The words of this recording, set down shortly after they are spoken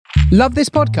Love this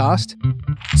podcast?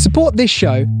 Support this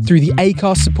show through the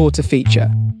Acast supporter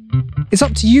feature. It's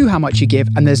up to you how much you give,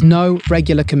 and there's no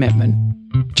regular commitment.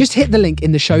 Just hit the link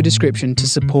in the show description to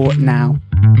support now.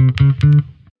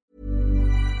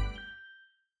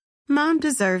 Mom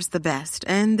deserves the best,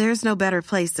 and there's no better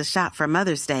place to shop for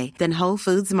Mother's Day than Whole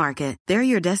Foods Market. They're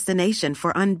your destination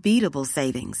for unbeatable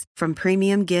savings, from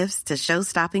premium gifts to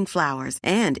show-stopping flowers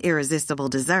and irresistible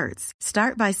desserts.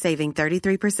 Start by saving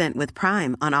 33% with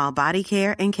Prime on all body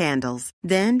care and candles.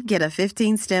 Then get a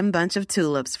 15-stem bunch of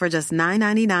tulips for just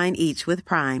 $9.99 each with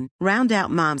Prime. Round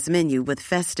out Mom's menu with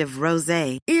festive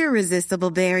rosé,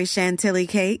 irresistible berry chantilly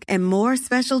cake, and more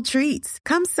special treats.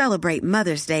 Come celebrate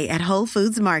Mother's Day at Whole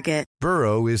Foods Market.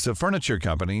 Burrow is a furniture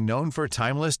company known for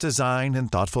timeless design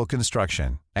and thoughtful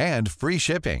construction, and free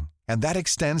shipping, and that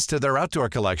extends to their outdoor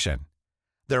collection.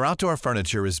 Their outdoor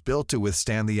furniture is built to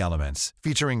withstand the elements,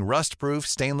 featuring rust-proof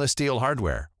stainless steel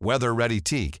hardware, weather-ready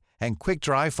teak, and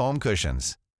quick-dry foam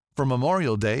cushions. For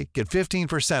Memorial Day, get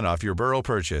 15% off your Burrow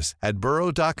purchase at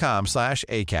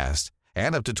burrow.com/ACAST,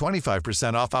 and up to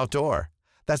 25% off outdoor.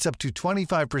 That's up to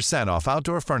 25% off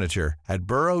outdoor furniture at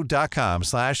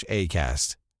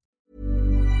burrow.com/ACAST.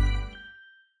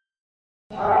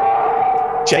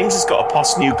 James has got a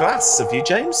Poss new glass. Have you,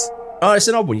 James? Oh, it's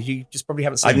an odd one. You just probably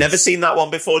haven't seen it. I've never seen that one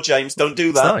before, James. Don't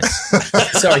do that. It's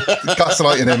nice. Sorry.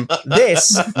 Gaslighting him.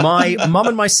 My mum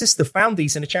and my sister found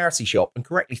these in a charity shop and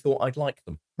correctly thought I'd like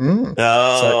them. Mm.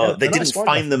 Oh, they didn't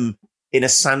find them in a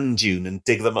sand dune and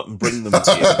dig them up and bring them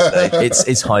to you. Did they?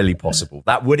 It's highly possible.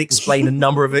 That would explain a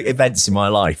number of events in my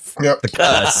life. Yep. The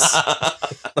curse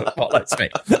that follows me.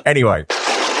 Anyway.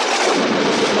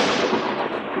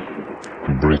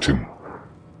 Britain,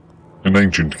 an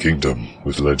ancient kingdom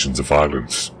with legends of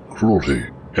violence, cruelty,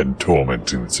 and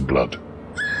torment in its blood.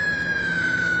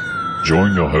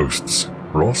 Join your hosts,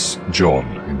 Ross, John,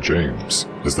 and James,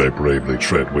 as they bravely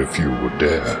tread where few would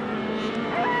dare.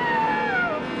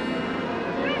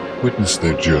 Witness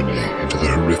their journey into the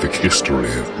horrific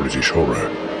history of British horror.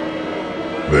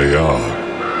 They are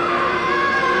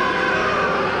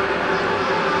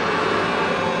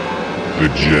the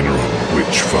General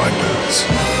Witchfinders.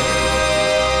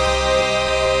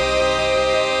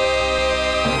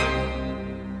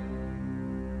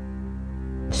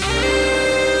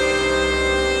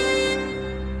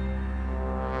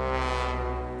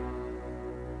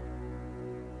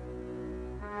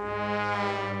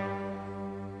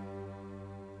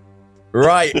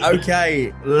 Right,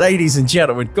 okay, ladies and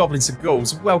gentlemen, goblins and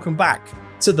ghouls, welcome back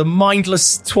to the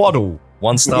Mindless Twaddle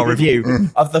one-star review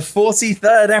of the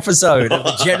 43rd episode of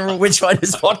the General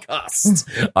Witchfinders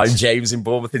podcast. I'm James in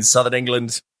Bournemouth in southern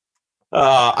England.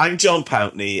 I'm John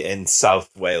Pountney in South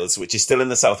Wales, which is still in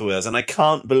the South of Wales, and I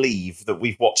can't believe that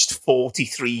we've watched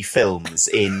 43 films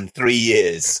in 3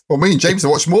 years. Well, me and James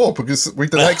have watched more because we've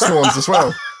done extra ones as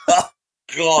well.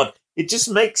 God, it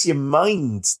just makes your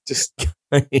mind just...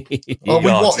 In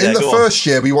the first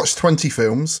year, we watched 20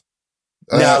 films.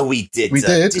 No, we did. We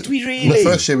did. Did we really? In the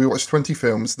first year, we watched 20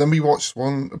 films. Then we watched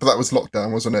one, but that was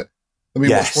lockdown, wasn't it? Then we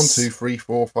watched 1, 2, 3,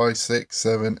 4, 5, 6,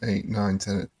 7, 8, 9,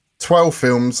 10, 12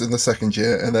 films in the second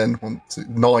year, and then 1, 2,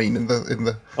 9 in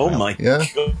the. Oh my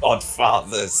God,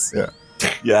 fathers!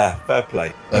 Yeah, fair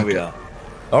play. There we are.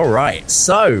 All right,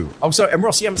 so and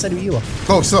Ross, you haven't said who you are.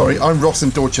 Oh, sorry, I'm Ross in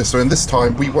Dorchester, and this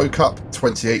time we woke up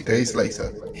 28 days later.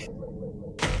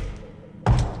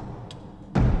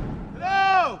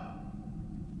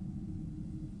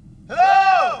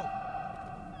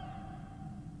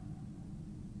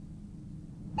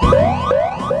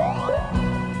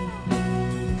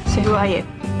 So who are you?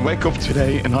 I wake up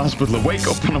today in hospital. I wake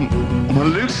up and I'm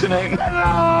hallucinating.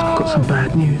 I've got some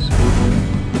bad news.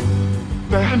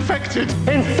 They're infected.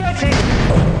 Infected!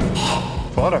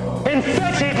 Father.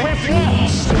 Infected with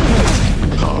what?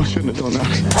 Oh, I shouldn't have done that.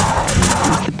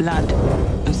 It's the blood.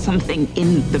 There's something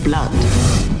in the blood.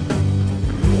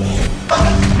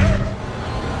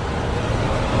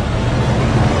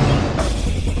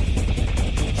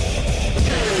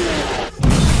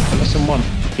 Lesson 1.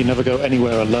 You never go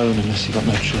anywhere alone unless you've got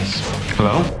no choice.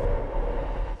 Hello?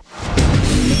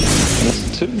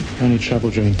 Lesson 2. You only travel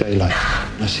during daylight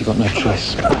unless you've got no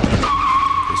choice.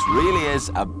 This really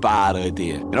is a bad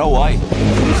idea. You know why?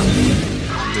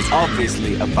 It's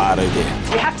obviously a bad idea.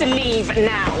 We have to leave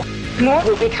now. More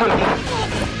will be coming.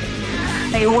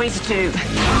 They always do.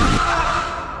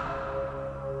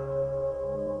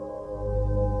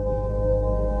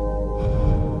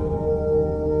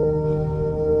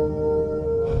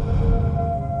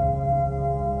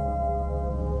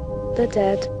 They're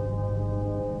dead.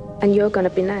 And you're gonna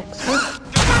be next.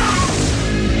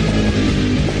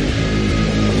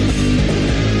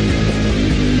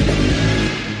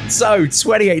 So,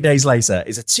 28 Days Later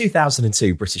is a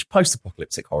 2002 British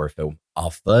post-apocalyptic horror film, our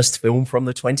first film from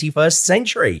the 21st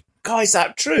century. God, is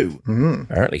that true?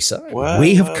 Apparently so. Wow.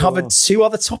 We have covered 2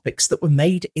 other topics that were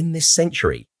made in this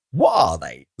century. What are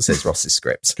they? Says Ross's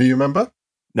script. Do you remember?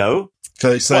 No.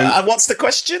 Okay, so what's the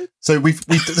question? So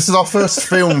this is our first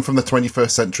film from the 21st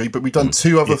century, but we've done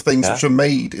 2 other things which are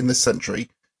made in this century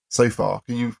so far.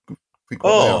 Can you think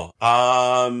what they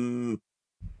are?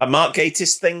 A Mark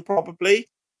Gatiss thing, probably.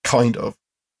 Kind of.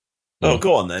 Oh,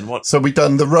 go on then. What? So we've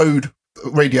done the Road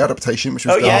radio adaptation, which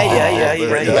was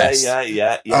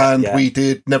yeah. And we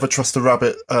did Never Trust a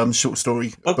Rabbit short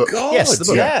story. Oh book. God, yes, the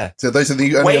book. yeah. So those are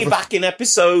the only back in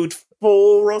episode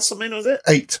 4 or something, was it?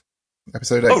 8.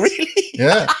 Episode 8. Oh, really?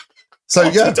 Yeah. So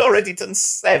we'd already done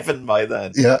 7 by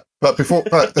then. Yeah, but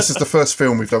this is the first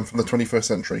film we've done from the 21st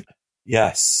century.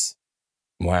 Yes.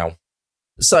 Wow.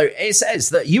 So it says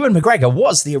that Ewan McGregor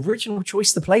was the original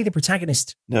choice to play the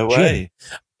protagonist. No way.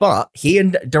 Jim. But he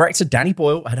and director Danny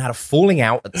Boyle had a falling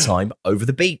out at the time over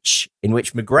The Beach, in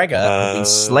which McGregor had been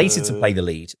slated to play the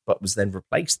lead, but was then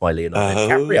replaced by Leonardo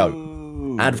DiCaprio.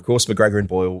 And of course, McGregor and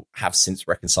Boyle have since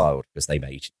reconciled because they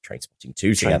made Trainspotting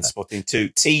 2 together. Trainspotting 2,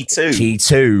 T2.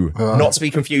 T2. Not to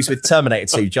be confused with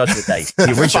Terminator 2, Judgment Day.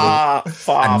 The original.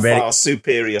 Far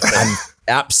superior film.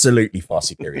 Absolutely far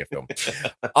superior film.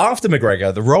 After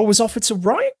McGregor, the role was offered to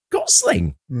Ryan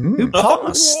Gosling, who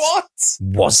passed. What?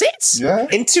 Was it? Yeah.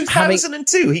 In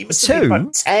 2002, he must have been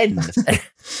about 10.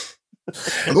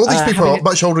 All these people are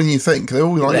much older than you think. They're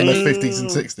all like in their 50s and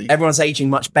 60s. Everyone's aging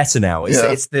much better now.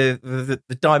 It's the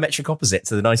diametric opposite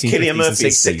to the 1950s Killian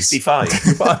Murphy's and 60s.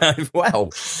 65. Well,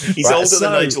 he's older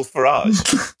than Nigel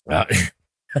Farage.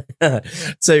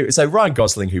 So Ryan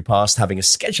Gosling, who passed, having a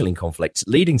scheduling conflict,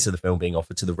 leading to the film being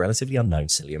offered to the relatively unknown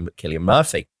Cillian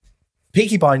Murphy.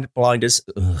 Peaky Blinders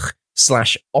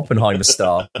 / Oppenheimer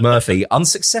star Murphy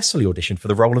unsuccessfully auditioned for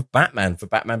the role of Batman for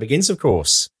Batman Begins, of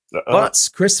course. But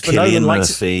Christopher Nolan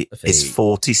Murphy is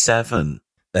 47.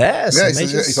 Yes,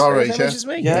 he's our age,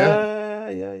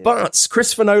 yeah. But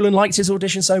Christopher Nolan liked his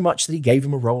audition so much that he gave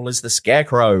him a role as the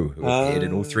Scarecrow, who appeared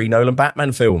in all 3 Nolan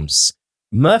Batman films.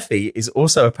 Murphy is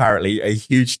also apparently a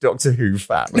huge Doctor Who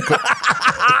fan.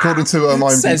 According to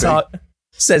IMDb.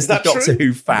 Says the Doctor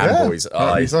Who fanboys.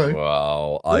 Yeah,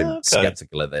 Well, I'm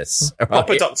skeptical of this.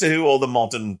 Proper Doctor Who or the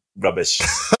modern rubbish?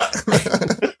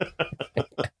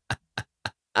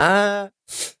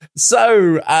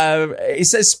 It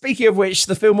says, speaking of which,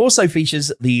 the film also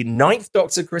features the 9th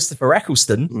Doctor, Christopher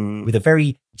Eccleston, with a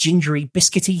very gingery,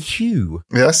 biscuity hue.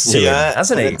 Yes.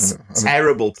 Hasn't he?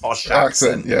 Terrible posh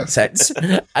accent. Yes.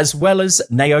 As well as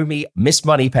Naomi, Miss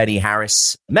Moneypenny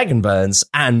Harris, Megan Burns,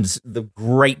 and the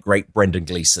great Brendan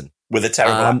Gleeson. With a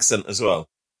terrible accent as well.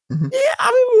 Yeah,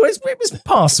 I mean, it was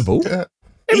passable. Yeah.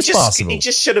 He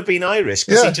just should have been Irish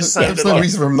because he just sounded there's no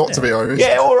reason for him not to be Irish.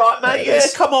 Yeah, all right, mate. Yeah,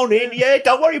 come on in. Yeah,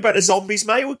 don't worry about the zombies,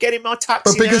 mate. We'll get in my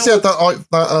taxi. But because he had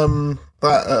that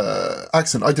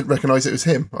accent, I didn't recognise it was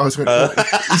him. I was going,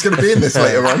 he's going to be in this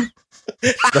later on.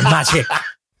 The magic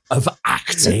of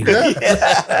acting.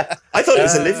 Yeah. I thought it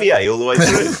was Olivier all the way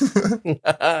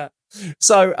through.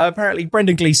 So apparently,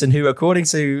 Brendan Gleeson, who according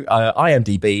to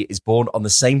IMDb is born on the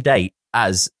same date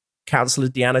as Councillor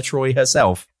Deanna Troi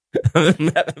herself.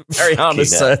 Very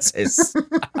harmless Curtis.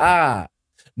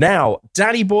 Now,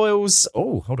 Danny Boyle's.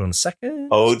 Oh, hold on a second.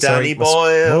 Oh, Danny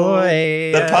Boyle.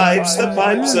 The pipes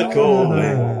are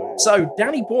calling. So,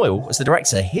 Danny Boyle was the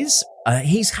director. He's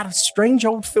had a strange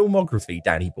old filmography,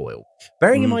 Danny Boyle.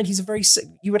 Bearing in mind, he's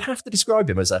you would have to describe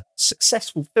him as a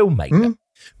successful filmmaker.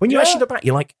 When you actually look back,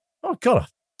 you're like, oh, God, I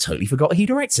totally forgot he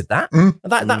directed that.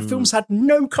 That film's had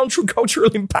no cultural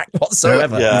impact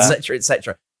whatsoever, etc.,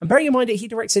 etc. And bearing in mind that he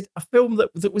directed a film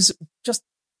that was just,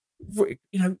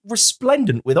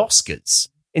 resplendent with Oscars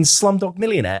in Slumdog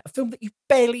Millionaire, a film that you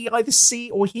barely either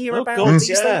see or hear about these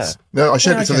days. No, I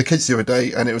showed it to the kids the other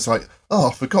day, and it was like,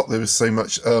 I forgot there was so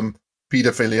much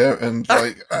paedophilia and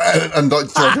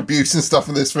drug abuse and stuff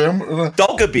in this film.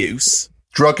 Dog abuse?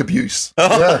 Drug abuse.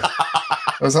 Yeah.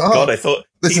 I was like, God, I thought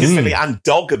paedophilia and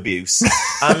dog abuse.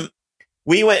 Helen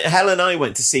and I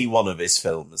went to see one of his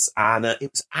films, and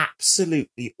it was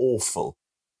absolutely awful.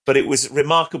 But it was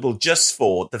remarkable just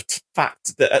for the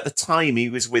fact that at the time he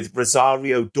was with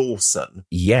Rosario Dawson.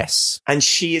 Yes. And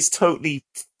she is totally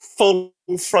full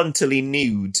frontally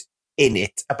nude in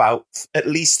it about at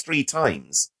least 3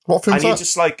 times. What film is that? And you're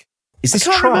just like, is this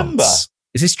Trance? Remember.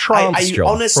 Is this Trance, I John,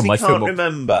 honestly from my can't film?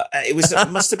 remember.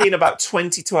 It must have been about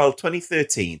 2012,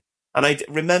 2013. And I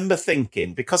remember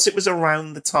thinking, because it was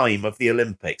around the time of the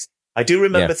Olympics, I do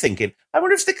remember thinking, I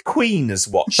wonder if the Queen has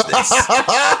watched this.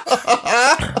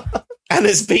 and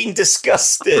has been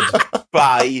disgusted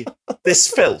by this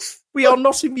filth. We are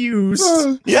not amused.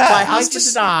 Yeah, My husband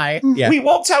and I. Yeah. We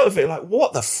walked out of it like,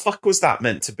 what the fuck was that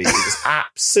meant to be? It was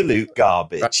absolute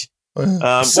garbage.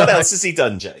 What else has he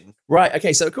done, James? Right,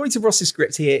 okay, so according to Ross's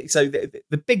script here, so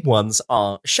the big ones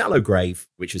are Shallow Grave,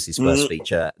 which was his first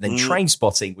feature, then Train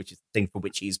Spotting, which is the thing for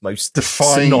which he is most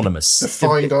synonymous.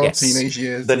 Defined our teenage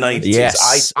years. The 90s.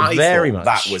 Yes, I very thought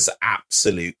much. that was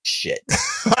absolute shit.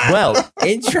 Well,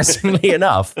 interestingly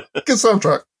enough, good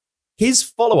soundtrack. His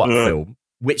follow-up film,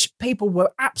 which people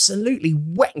were absolutely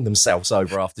wetting themselves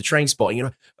over after Train Spotting, you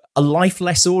know, A Life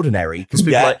Less Ordinary, because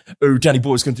people were like, oh, Danny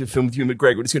Boyle's going to do a film with Ewan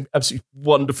McGregor, and it's going to be absolutely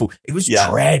wonderful. It was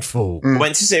dreadful.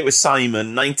 Went to see it with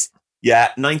Simon,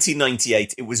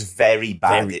 1998. It was very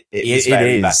bad. It was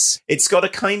very bad. It's got a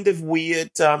kind of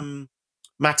weird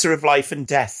matter of life and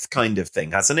death kind of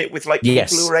thing, hasn't it? With like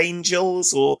people who are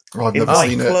angels or in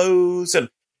white clothes. And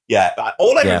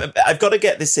I've got to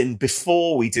get this in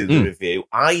before we do the review.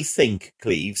 I think,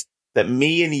 Cleves, that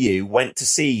me and you went to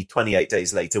see 28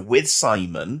 Days Later with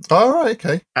Simon. All right,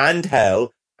 okay. And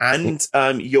Hell, and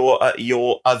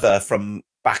your other from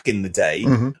back in the day,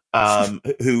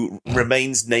 who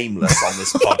remains nameless on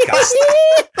this podcast.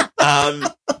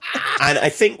 And I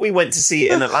think we went to see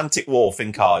it in Atlantic Wharf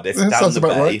in Cardiff, down the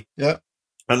bay. Right. Yeah.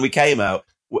 And we came out.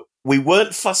 We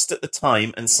weren't fussed at the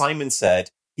time, and Simon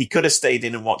said he could have stayed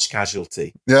in and watched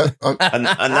Casualty. Yeah. And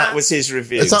that was his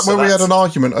review. Is that where we had an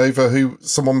argument over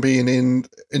someone being in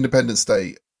Independence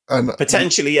Day? And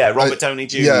potentially, yeah, Robert Downey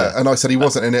Jr. Yeah, and I said he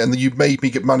wasn't in it, and you made me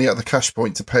get money out of the cash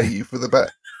point to pay you for the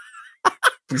bet.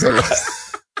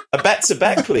 A bet's a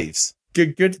bet, Cleves.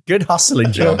 Good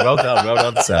hustling, John. Well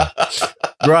done, sir.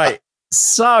 Right.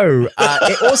 So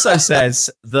it also says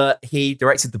that he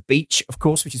directed The Beach, of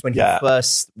course, which is when he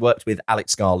first worked with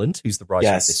Alex Garland, who's the writer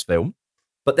of this film.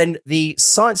 But then the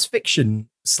science fiction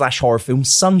 / horror film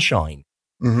Sunshine,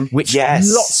 which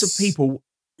lots of people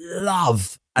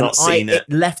love. And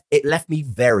it left me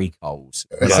very cold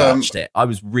when I watched it. I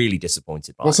was really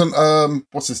disappointed by it.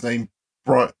 What's his name?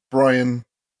 Brian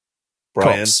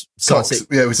Cox. Yeah,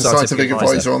 he was a scientific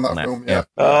advisor on that film. Yeah.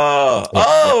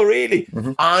 Oh, really?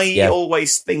 I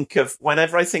always think of,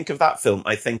 whenever I think of that film,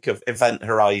 I think of Event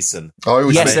Horizon. I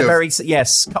always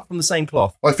cut from the same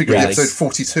cloth. I think of episode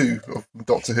 42 of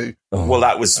Doctor Who. Well,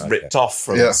 that was ripped off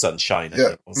from Sunshine, I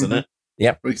think, wasn't it?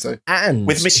 Yep. So. And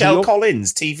with Michelle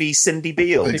Collins, TV Cindy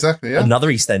Beale. Exactly, yeah. Another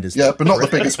EastEnders. Yeah, but not the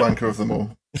biggest wanker of them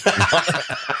all.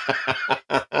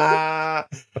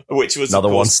 Which was another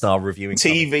one-star reviewing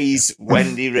TV's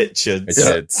Wendy Richards.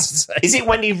 Is it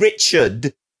Wendy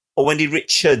Richard or Wendy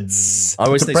Richards? I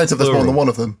always depends if there's more than one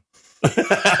of them.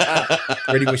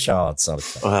 Really Richards, I would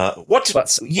say. What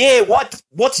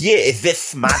year is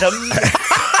this, madam?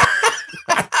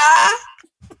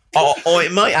 or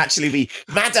it might actually be,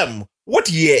 madam, what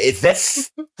year is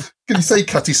this? Can you say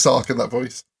Cathy Sark in that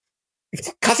voice?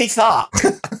 Cathy Sark.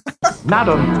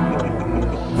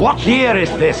 Madam, what year is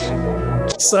this?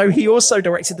 So he also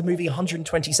directed the movie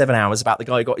 127 Hours about the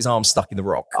guy who got his arm stuck in the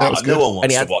rock. No one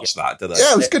wants to watch that, do they?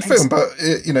 Yeah, it was a good film, but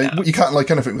you can't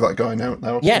like anything with that guy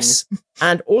now. Yes,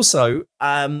 and also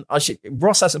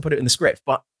Ross hasn't put it in the script,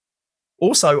 but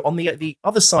also on the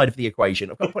other side of the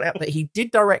equation, I've got to point out that he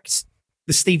did direct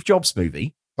the Steve Jobs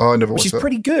movie. Oh, I never watched which is that.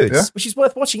 pretty good, yeah? which is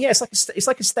worth watching. Yeah, it's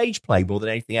like a stage play more than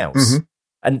anything else.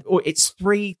 And it's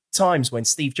 3 times when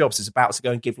Steve Jobs is about to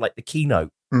go and give like the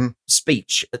keynote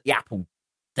speech at the Apple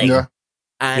thing,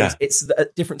 and it's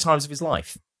at different times of his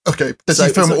life. Okay, does he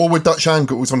film all with Dutch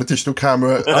angles on a digital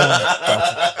camera?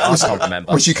 I can't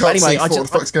remember. Which you can't see what the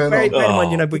fuck's going on. Bear in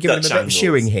mind, we're giving him a bit of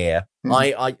shoeing here.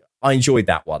 I enjoyed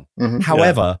that one.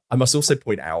 However, I must also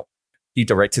point out he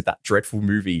directed that dreadful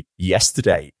movie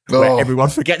Yesterday, where everyone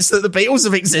forgets that the Beatles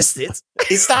have existed.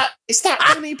 Is that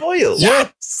Danny Boyle?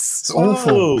 Yes, it's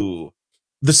awful.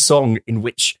 The song in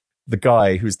which the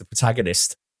guy who's the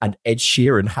protagonist and Ed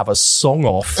Sheeran have a song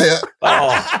off. Yeah.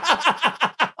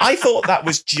 I thought that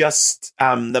was just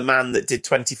the man that did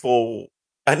 24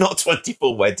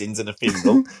 weddings and a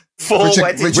funeral. 4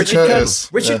 weddings.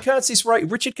 Richard Curtis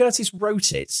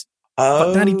wrote it.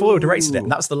 But Danny Boyle directed it,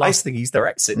 and that's the last thing he's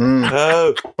directed.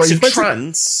 But he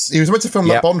was meant to film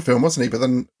that Bond film, wasn't he? But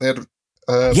then they had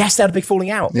they had a big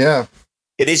falling out. Yeah.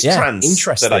 It is Trance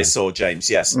interesting. that I saw, James,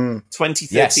 yes.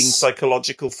 2013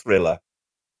 psychological thriller.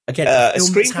 Again, a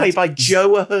screenplay by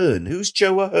Joe Ahern. Who's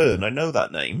Joe Ahern? I know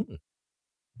that name.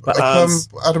 But,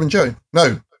 Adam and Joe?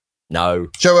 No.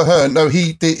 Joe Ahern. No,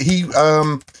 he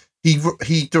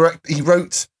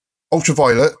wrote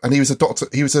Ultraviolet, and he was a Doctor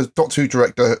Who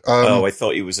director. I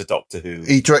thought he was a Doctor Who.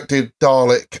 He directed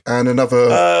Dalek and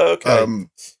another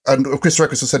And Chris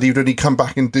Eccleston said he would only come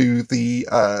back and do the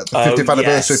 50th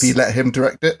anniversary if he let him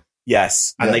direct it.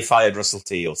 Yes, and they fired Russell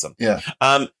T or something. Yeah.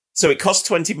 So it cost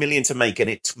 20 million to make, and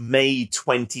it made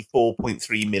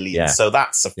 24.3 million. Yeah. So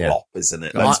that's a flop, isn't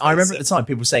it? I remember at the time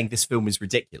people were saying this film is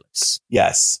ridiculous.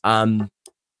 Yes. But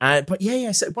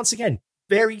so once again,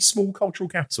 very small cultural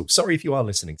capital. Sorry if you are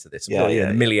listening to this.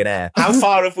 A millionaire. How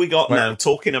far have we got now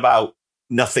talking about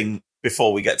nothing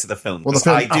before we get to the film? Well,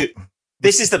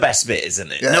 this is the best bit,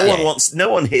 isn't it? Yeah.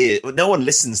 No one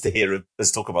listens to hear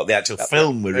us talk about the actual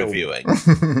film we're reviewing.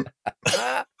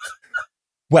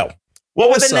 Well, what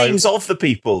were the names of the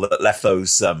people that left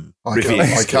those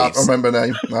reviews? I can't remember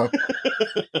name. No.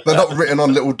 They're not written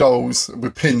on little dolls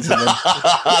with pins in them.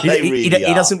 He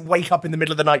doesn't wake up in the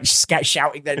middle of the night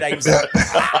shouting their names.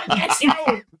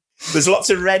 There's lots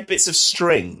of red bits of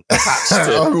string attached to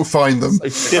I will find them.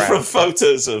 Different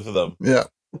photos of them. Yeah.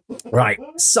 Right.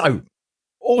 So,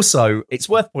 also, it's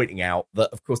worth pointing out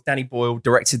that, of course, Danny Boyle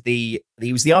he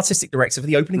was the artistic director for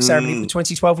the opening ceremony of the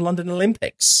 2012 London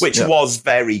Olympics. Which was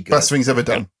very good. Best thing's ever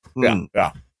done.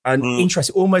 Yeah. And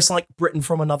interesting, almost like Britain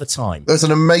from another time. There's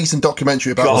an amazing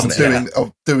documentary about them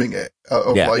doing it,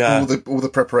 all the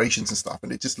preparations and stuff,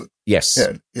 and it just looked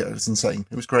it's insane.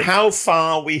 It was great. How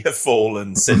far we have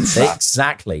fallen since that.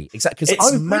 Exactly. It's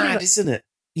mad, isn't it?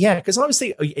 Yeah, because I was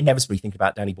inevitably thinking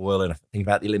about Danny Boyle and thinking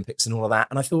about the Olympics and all of that,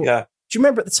 and I thought, do you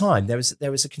remember at the time there was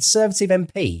a Conservative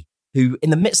MP who,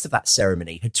 in the midst of that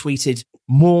ceremony, had tweeted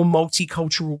more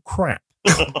multicultural crap.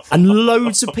 And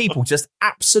loads of people just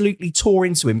absolutely tore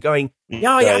into him, going,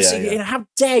 how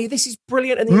dare you? This is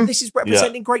brilliant, and this is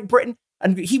representing Great Britain.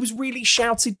 And he was really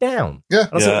shouted down. Yeah.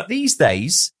 And I thought, these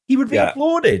days, he would be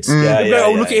applauded.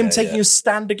 Look at him taking a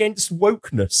stand against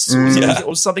wokeness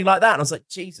or something like that. And I was like,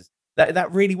 Jesus.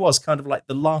 That really was kind of like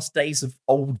the last days of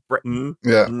old Britain.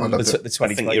 Yeah, I loved the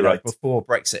 2020, right, before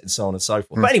Brexit and so on and so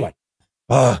forth. But anyway,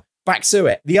 back to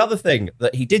it. The other thing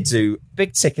that he did do,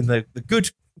 big tick in the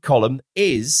good column,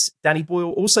 is Danny Boyle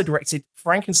also directed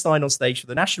Frankenstein on stage for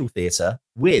the National Theatre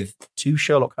with 2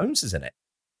 Sherlock Holmeses in it.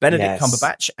 Benedict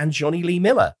Cumberbatch and Johnny Lee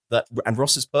Miller. And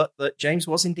Ross has put that James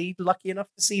was indeed lucky enough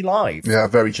to see live. Yeah,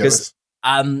 very jealous.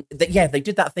 They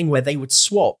did that thing where they would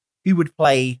swap who would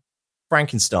play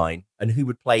Frankenstein and who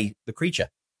would play the creature.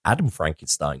 Adam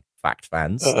Frankenstein. Fact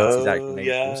fans. That's his actual name.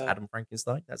 Adam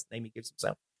Frankenstein. That's the name he gives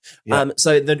himself. Yeah.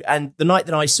 The night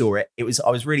that I saw it, I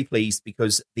was really pleased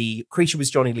because the creature was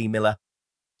Johnny Lee Miller.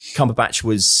 Cumberbatch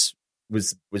was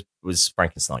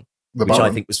Frankenstein, which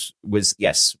I think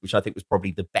was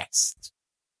probably the best.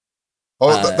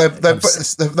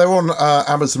 They're on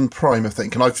Amazon Prime, I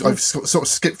think, and I've sort of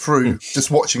skipped through just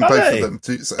watching both of them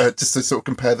just to sort of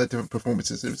compare their different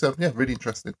performances. It was really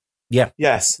interesting. Yeah.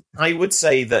 Yes, I would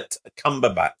say that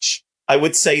Cumberbatch. I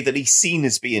would say that he's seen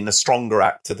as being a stronger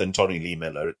actor than Johnny Lee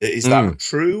Miller. Is that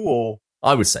true? Or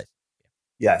I would say,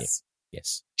 yes.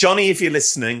 Yes. Johnny, if you're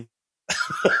listening,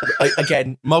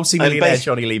 again, multi-millionaire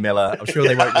Johnny Lee Miller. I'm sure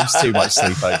they won't lose too much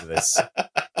sleep over this.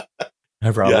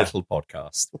 Over our little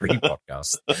podcast,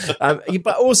 pre-podcast.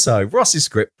 But also, Ross's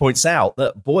script points out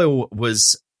that Boyle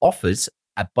was offered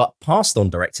but passed on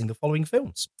directing the following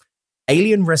films.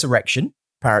 Alien Resurrection,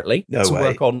 apparently, to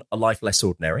work on A Life Less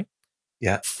Ordinary.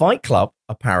 Yeah. Fight Club,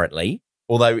 apparently,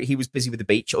 although he was busy with The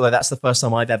Beach, although that's the first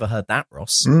time I've ever heard that,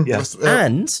 Ross.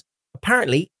 And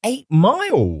apparently 8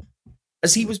 Mile,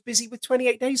 as he was busy with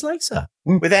 28 Days Later.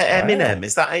 With Eminem,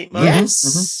 is that 8 Mile?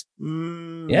 Yes.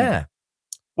 Yeah.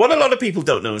 What a lot of people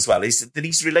don't know as well is that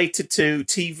he's related to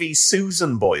TV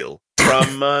Susan Boyle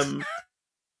from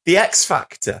The X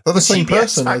Factor. They're the same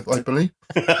person, I believe.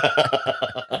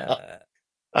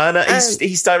 And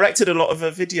he's directed a lot of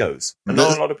her videos. And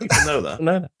not a lot of people know that.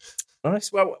 No.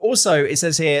 Nice. Well, also, it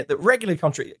says here that regular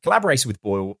collaborated with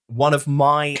Boyle. One of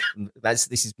my, this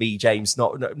is me, James,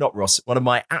 not Ross. One of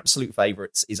my absolute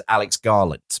favourites is Alex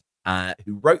Garland,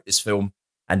 who wrote this film.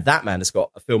 And that man has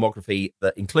got a filmography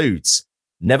that includes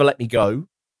Never Let Me Go,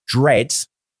 Dread,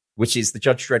 which is the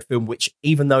Judge Dredd film, which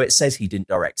even though it says he didn't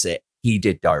direct it, he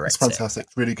did direct it. It's fantastic.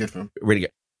 Really good film. Really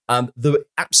good. The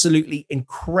absolutely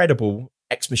incredible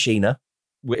Ex Machina,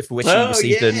 for which he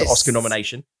received an Oscar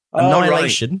nomination.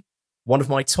 Annihilation, one of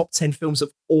my top 10 films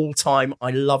of all time.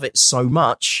 I love it so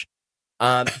much.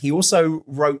 He also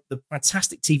wrote the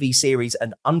fantastic TV series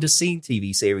and underseen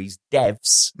TV series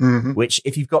Devs, which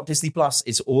if you've got Disney Plus,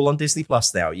 it's all on Disney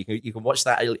Plus now. You can watch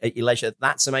that at your leisure.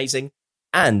 That's amazing.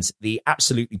 And the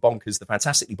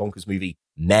fantastically bonkers movie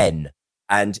Men.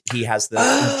 And he has the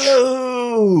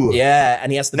Oh, yeah,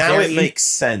 and he has the now very it makes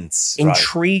sense.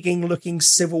 intriguing looking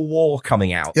Civil War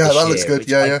coming out. Yeah, this that looks year, good. which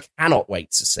Yeah, I yeah. cannot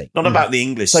wait to see. Not about the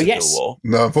English Civil War.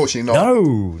 No, unfortunately not.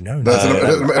 No.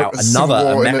 About Civil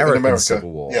another War in American America.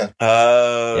 Civil War.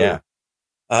 Yeah.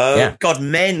 Yeah. God,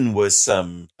 Men was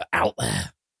out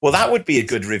there. Well, that would be a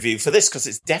good review for this because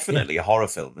it's definitely a horror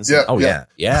film, isn't it? Oh, yeah.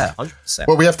 100%.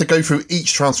 Well, we have to go through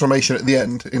each transformation at the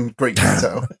end in great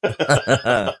detail.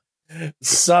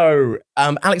 So,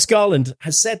 Alex Garland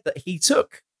has said that he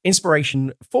took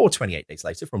inspiration for 28 Days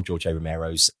Later from George A.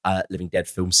 Romero's Living Dead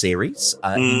film series.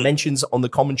 He mentions on the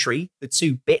commentary the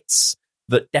two bits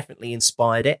that definitely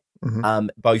inspired it,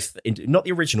 both not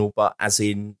the original, but as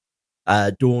in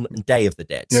Dawn and Day of the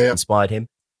Dead inspired him.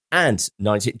 And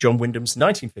John Wyndham's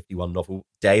 1951 novel,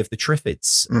 Day of the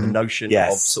Triffids, the notion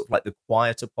of sort of like the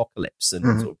quiet apocalypse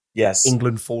and sort of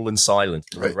England fallen silent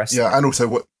and all the rest of it. And also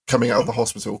what coming out of the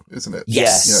hospital, isn't it?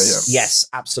 Yes,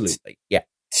 absolutely. Yeah.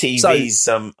 TV's,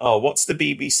 what's the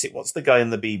BBC, what's the guy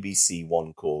in the BBC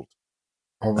one called?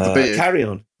 Oh, with the beard. Carry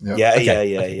on.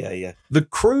 Yeah. The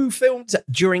crew filmed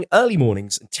during early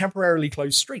mornings and temporarily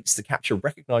closed streets to capture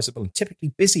recognizable and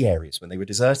typically busy areas when they were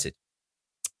deserted.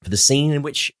 For the scene in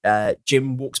which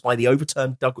Jim walks by the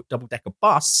overturned double-decker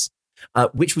bus,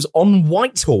 which was on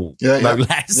Whitehall, no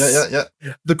less.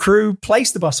 The crew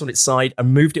placed the bus on its side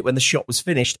and moved it when the shot was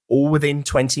finished, all within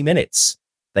 20 minutes.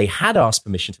 They had asked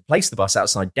permission to place the bus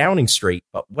outside Downing Street,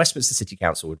 but Westminster City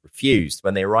Council had refused.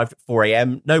 When they arrived at 4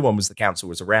 a.m., no one was the council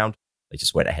was around. They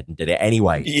just went ahead and did it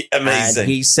anyway. Amazing. And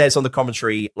he says on the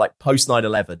commentary, like post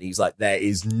 9/11, he's like, there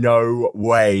is no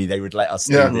way they would let us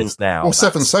do this now. Or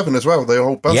 7/7 as well, the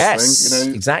whole bus thing.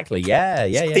 You know. Exactly. Yeah.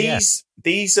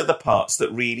 These are the parts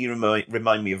that really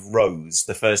remind me of Rose,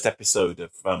 the first episode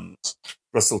of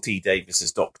Russell T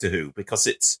Davies's Doctor Who, because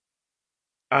it's.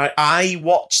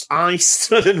 I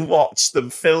stood and watched them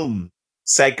film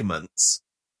segments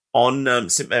on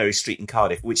St Mary Street in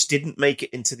Cardiff, which didn't make it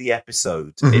into the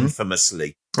episode,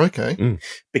 infamously. Okay.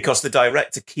 Because the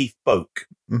director, Keith Boak,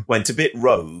 went a bit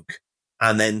rogue,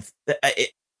 and then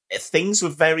things were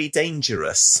very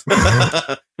dangerous.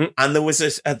 And there was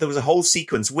a whole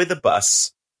sequence with a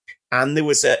bus, and there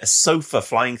was a sofa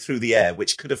flying through the air,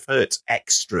 which could have hurt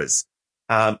extras.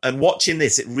 And watching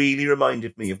this, it really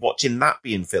reminded me of watching that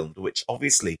being filmed, which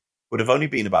obviously would have only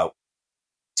been about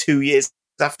 2 years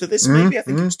after this, maybe. I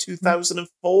think it was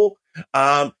 2004.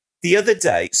 The other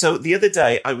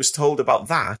day, I was told about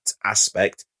that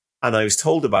aspect, and I was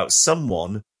told about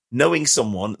knowing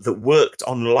someone that worked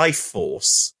on Life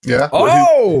Force. Yeah.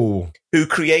 Who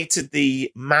created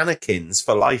the mannequins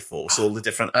for Life Force, all the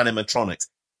different animatronics.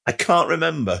 I can't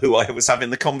remember who I was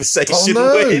having the conversation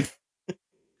with.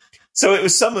 So it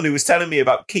was someone who was telling me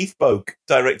about Keith Boak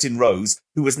directing Rose,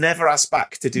 who was never asked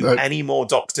back to do any more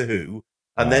Doctor Who.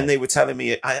 And then they were telling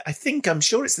me, I'm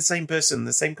sure it's the same person,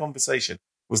 the same conversation,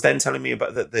 was then telling me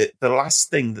about the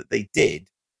last thing that they did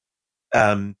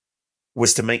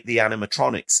was to make the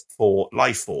animatronics for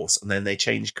Life Force, and then they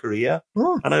changed career.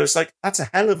 And I was like, that's a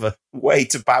hell of a way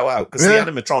to bow out, because the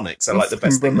animatronics are like the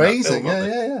best thing. Amazing, in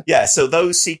that film, yeah. So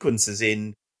those sequences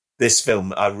in this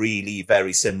film are really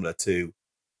very similar to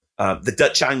the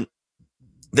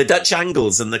Dutch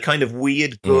angles and the kind of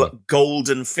weird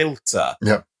golden filter.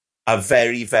 Yeah. Are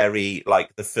very, very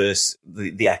like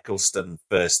the Eccleston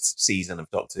first season of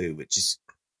Doctor Who, which is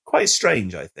quite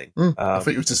strange, I think. I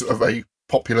think it was just a very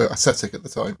popular aesthetic at the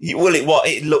time. Well,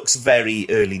 it looks very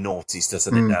early noughties,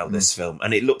 doesn't it, now, this film?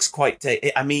 And it looks quite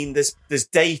I mean, there's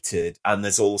dated, and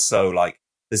there's also like,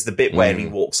 there's the bit where he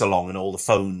walks along and all the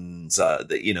phones,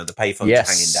 the payphones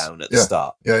hanging down at the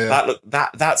start.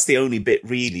 That's the only bit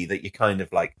really that you kind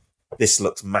of like, this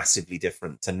looks massively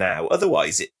different to now.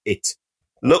 Otherwise, it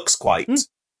looks quite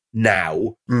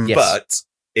now, but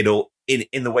in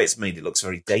the way it's made, it looks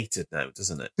very dated now,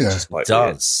 doesn't it? Yeah, which is quite it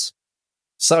does.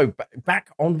 So back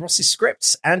on Ross's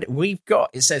scripts, and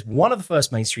it says one of the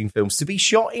first mainstream films to be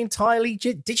shot entirely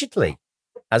digitally,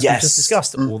 as we just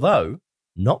discussed, although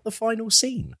not the final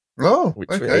scene. Oh, which,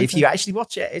 okay. if you actually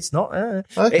watch it, it's not.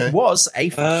 It was a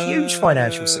huge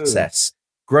financial success,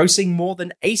 grossing more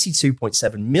than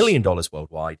 $82.7 million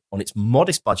worldwide on its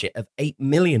modest budget of $8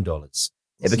 million.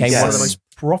 It became one of the most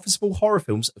profitable horror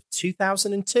films of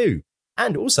 2002.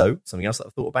 And also, something else that I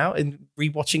thought about in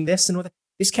rewatching this and all that,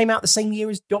 this came out the same year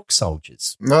as Dog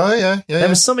Soldiers. Oh, yeah. There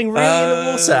was something really in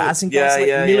the water, as in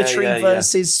military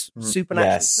versus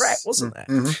supernatural threat, wasn't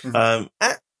there?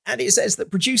 And it says that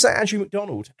producer Andrew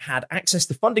McDonald had access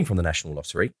to funding from the National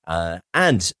Lottery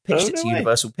and pitched it to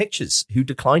Universal Pictures, who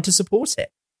declined to support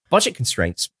it. Budget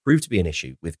constraints proved to be an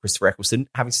issue, with Christopher Eccleston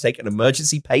having to take an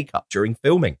emergency pay cut during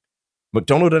filming.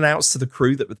 McDonald announced to the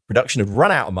crew that the production had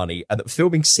run out of money and that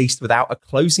filming ceased without a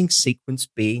closing sequence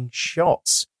being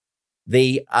shot.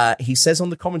 He says on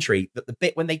the commentary that the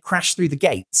bit when they crash through the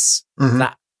gates,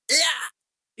 that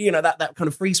kind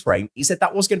of freeze frame, he said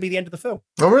that was going to be the end of the film.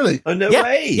 Oh, really? Oh, no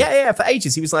way. Yeah. For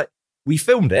ages, he was like, we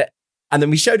filmed it, and then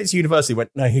we showed it to university.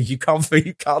 Went, no, you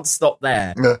can't stop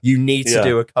there. Yeah. You need to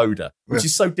do a coda, which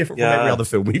is so different from every other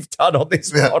film we've done on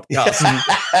this podcast.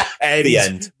 And the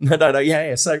end. No.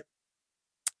 Yeah. So,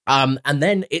 and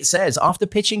then it says, after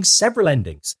pitching several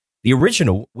endings, the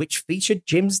original, which featured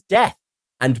Jim's death,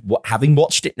 and having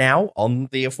watched it now on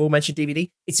the aforementioned DVD,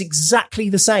 it's exactly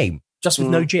the same, just with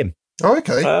no Jim. Oh,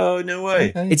 okay. Oh, no way.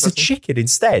 Okay, it's a chicken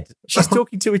instead. She's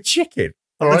talking to a chicken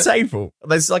on the table.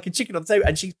 There's like a chicken on the table,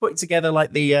 and she's putting together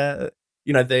like the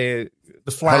flags.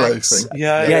 Hello thing.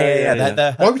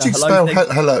 Yeah. Why would you spell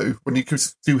hello when you could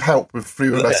do help with 3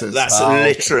 letters? That's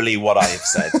literally what I have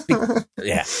said.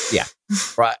 Yeah.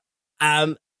 Right.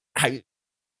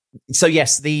 So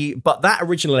yes, but that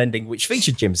original ending, which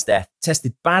featured Jim's death,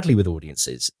 tested badly with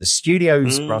audiences. The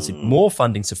studios granted more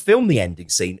funding to film the ending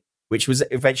scene, which was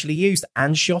eventually used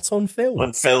and shot on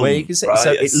film. Where you can see,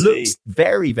 so it looks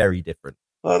very, very different.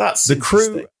 Oh, that's the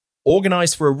crew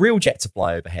organised for a real jet to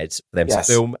fly overhead for them to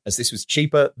film, as this was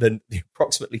cheaper than the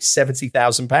approximately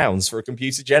 £70,000 for a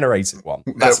computer-generated one.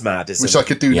 That's mad, isn't which it? I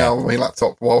could do now on my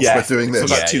laptop whilst we're doing this.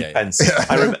 For about 2 pence.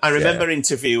 I remember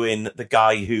interviewing the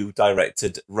guy who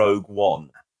directed Rogue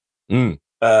One. And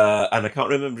I can't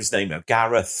remember his name now.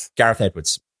 Gareth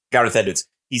Edwards. Gareth Edwards.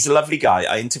 He's a lovely guy.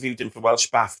 I interviewed him for Welsh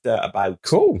BAFTA about...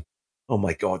 Cool. Oh,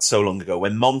 my God, so long ago.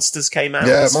 When Monsters came out.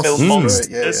 Yeah, this film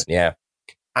Monsters. Yeah.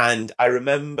 And I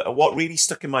remember what really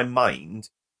stuck in my mind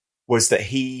was that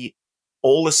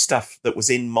all the stuff that was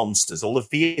in Monsters, all the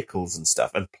vehicles and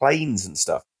stuff and planes and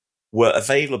stuff were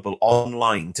available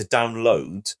online to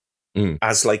download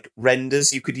as like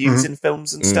renders you could use in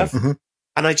films and stuff.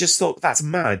 And I just thought that's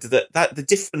mad that the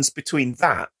difference between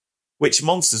that, which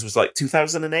Monsters was like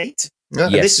 2008. Yeah.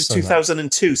 And this was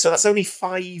 2002, so that's only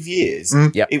 5 years.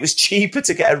 It was cheaper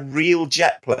to get a real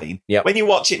jet plane. When you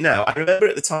watch it now, I remember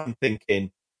at the time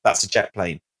thinking, that's a jet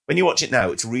plane. When you watch it now,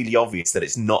 it's really obvious that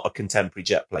it's not a contemporary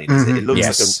jet plane. It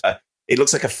looks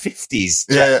like a 50s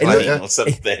jet plane or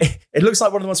something. It looks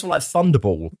like one of the ones from like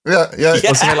Thunderball. Yeah. Or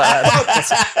something like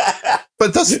that.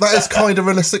 But that is kind of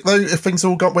realistic, though. If things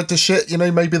all went to shit,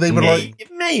 maybe they were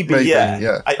Maybe.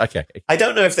 Okay. I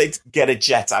don't know if they'd get a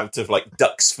jet out of like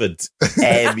Duxford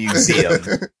Air Museum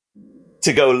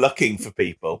to go looking for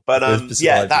people. But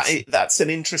that's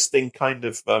an interesting kind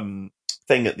of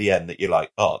thing at the end that you're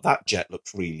like, oh, that jet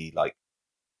looks really like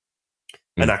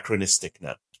anachronistic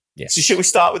now. Yes. So should we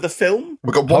start with the film?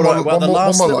 We've got one more. The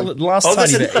last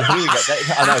tiny bit.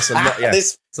 I know, it's a lot. Yeah,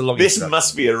 it's a long this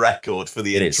must be a record for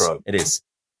the intro. It is.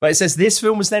 But it says this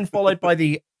film was then followed by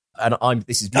this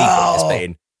is me putting this bit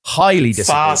in, highly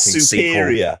disappointing Far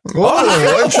superior. sequel.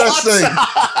 Oh, interesting.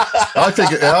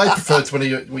 I prefer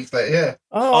 20 weeks later. Yeah.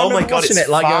 Oh my God, it's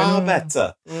far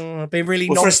better. Been really.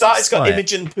 Well, for a start, it's got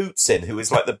Imogen Pootsin, who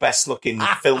is like the best-looking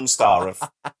film star of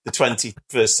the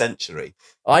 21st century.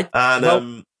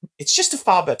 It's just a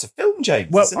far better film, James.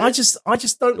 Well, I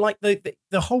just don't like the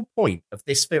whole point of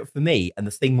this film for me, and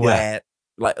the thing where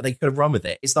like they could have run with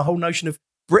it is the whole notion of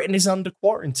Britain is under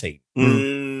quarantine,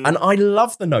 and I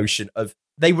love the notion of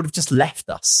they would have just left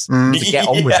us to get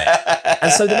on with it.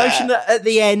 And so the notion that at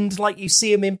the end, like you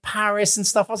see him in Paris and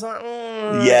stuff, I was like,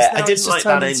 I didn't like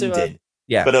that ending.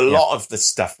 But a lot of the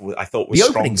stuff I thought was the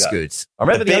opening's good. I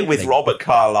remember the bit with Robert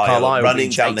Carlyle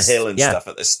running down the hill and stuff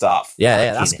at the start.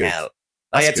 Yeah, that's good.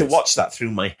 I had to watch that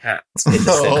through my hat in the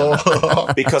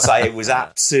cinema because I was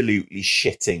absolutely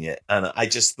shitting it, and I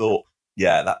just thought,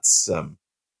 that's.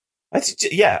 I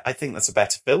think that's a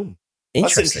better film.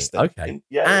 Interesting. Okay.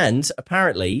 And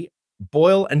apparently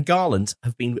Boyle and Garland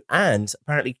have been, and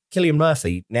apparently Cillian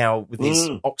Murphy now with his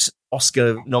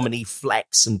Oscar nominee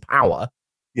flex and power.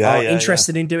 Are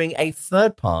interested in doing a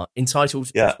third part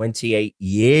entitled 28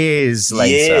 Years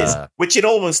Later. Which it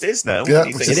almost is now. Yeah,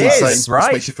 it is, right?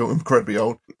 Which makes you feel incredibly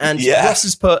old. And Ross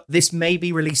has put, this may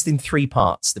be released in 3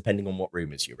 parts, depending on what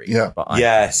rumours you read. Yeah. But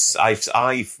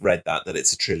I've read that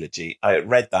it's a trilogy. I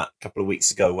read that a couple of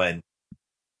weeks ago I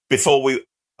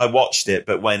watched it,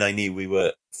 but when I knew we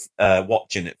were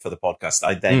watching it for the podcast,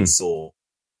 I then saw,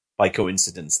 by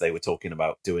coincidence, they were talking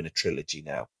about doing a trilogy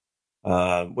now,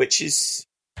 which is...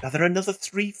 Are there another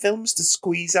 3 films to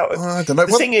squeeze out? I don't know.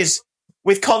 The thing is,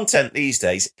 with content these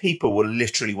days, people will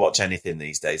literally watch anything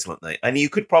these days, won't they? And you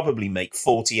could probably make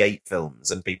 48 films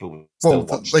and people will still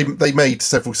watch them. They made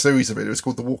several series of it. It was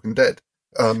called The Walking Dead.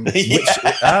 Again,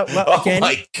 oh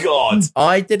my God.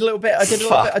 I did a little bit. I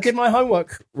did my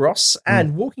homework, Ross,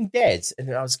 and Walking Dead.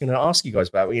 And I was going to ask you guys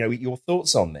about, your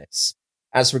thoughts on this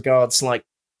as regards, like,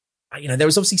 there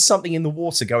was obviously something in the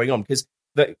water going on because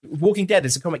the Walking Dead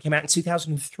as a comic came out in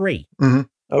 2003. Mm-hmm.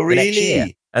 Oh,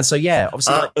 really? And so,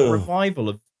 obviously, the revival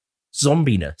of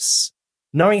zombiness.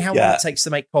 Knowing how long it takes to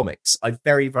make comics, I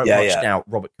very much doubt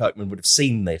Robert Kirkman would have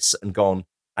seen this and gone,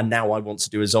 and now I want to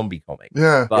do a zombie comic.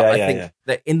 Yeah. But I think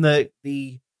that in the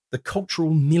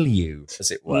cultural milieu,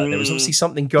 as it were, there was obviously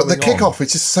something going on. But the kickoff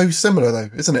is just so similar, though,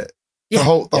 isn't it? The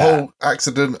whole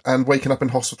accident and waking up in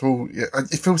hospital. Yeah,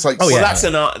 it feels like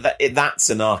that's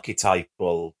an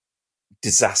archetypal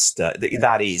disaster.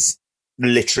 That is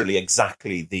literally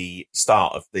exactly the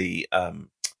start of the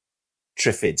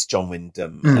Triffids, John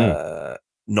Wyndham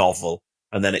novel,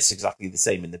 and then it's exactly the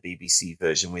same in the BBC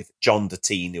version with John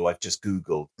Deteen, who I've just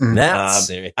Googled.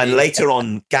 And later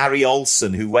on, Gary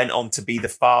Olson, who went on to be the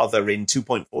father in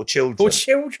 2.4 Children. For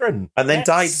children. And then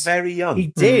died very young. He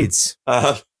did.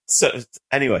 So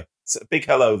anyway, a big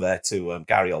hello there to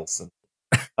Gary Olson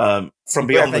from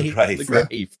Beyond the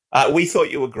Grave. We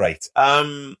thought you were great.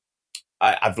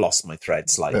 I've lost my thread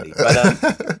slightly,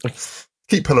 but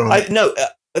keep pulling on.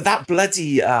 That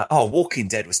bloody Walking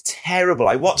Dead was terrible.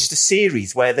 I watched a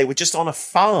series where they were just on a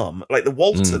farm, like the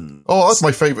Waltons. Oh, that's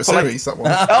my favourite series, that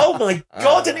one. Oh my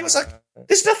God. And it was like,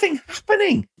 there's nothing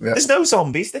happening. Yeah. There's no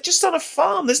zombies. They're just on a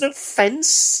farm. There's no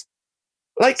fence.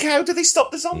 Like, how do they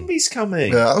stop the zombies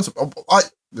coming? Yeah, I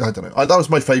don't know. That was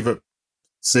my favourite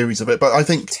series of it, but I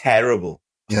think... Terrible.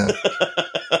 Yeah.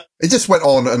 It just went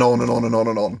on and on and on and on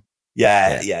and on.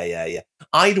 Yeah.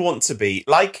 I'd want to be,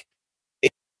 like...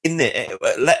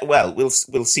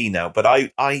 we'll see now, but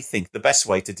I think the best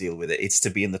way to deal with it is to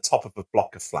be in the top of a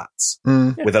block of flats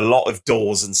with a lot of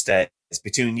doors and stairs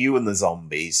between you and the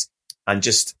zombies, and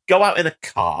just go out in a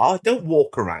car, don't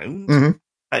walk around,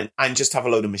 and just have a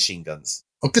load of machine guns.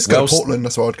 I'll just go to Portland,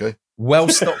 that's where I'd go.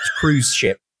 Well-stocked cruise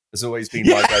ship has always been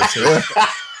my go-to.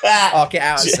 Arc it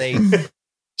out at sea.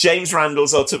 James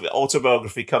Randall's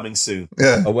autobiography coming soon.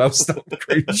 Yeah, a well-stocked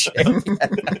cruise ship.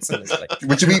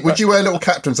 Absolutely. Would you wear a little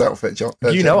captain's outfit, John? I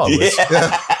would.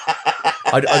 Yeah.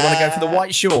 I'd want to go for the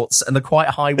white shorts and the quite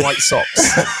high white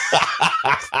socks.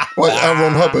 Like L.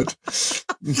 Ron Hubbard.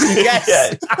 Yes.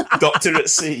 Yeah. Doctor at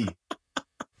Sea.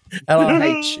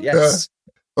 LRH. Yes.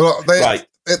 Well,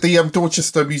 at the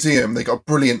Dorchester Museum, they got a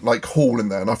brilliant hall in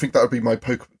there, and I think that would be my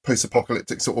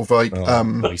post-apocalyptic sort of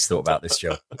He's thought about this,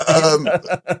 Joe.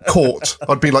 Court.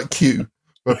 I'd be like Q,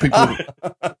 where people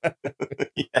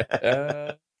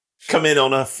come in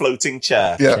on a floating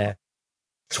chair. Yeah.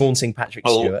 Taunting Patrick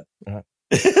Stewart.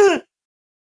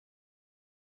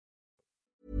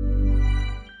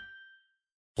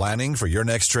 Planning for your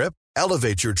next trip?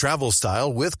 Elevate your travel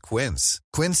style with Quince.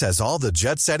 Quince has all the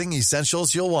jet-setting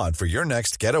essentials you'll want for your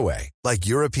next getaway, like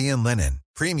European linen,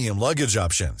 premium luggage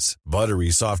options,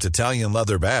 buttery soft Italian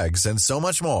leather bags, and so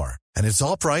much more. And it's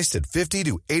all priced at 50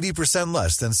 to 80%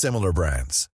 less than similar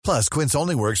brands. Plus, Quince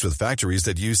only works with factories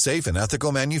that use safe and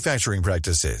ethical manufacturing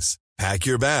practices. Pack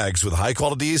your bags with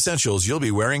high-quality essentials you'll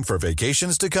be wearing for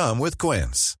vacations to come with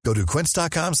Quince. Go to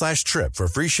quince.com/trip for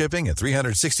free shipping and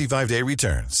 365-day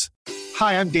returns.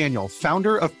 Hi, I'm Daniel,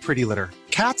 founder of Pretty Litter.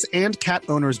 Cats and cat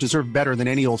owners deserve better than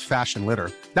any old-fashioned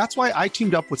litter. That's why I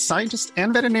teamed up with scientists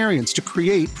and veterinarians to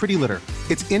create Pretty Litter.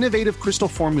 Its innovative crystal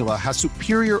formula has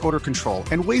superior odor control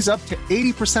and weighs up to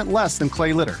 80% less than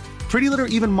clay litter. Pretty Litter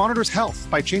even monitors health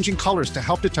by changing colors to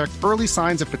help detect early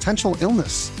signs of potential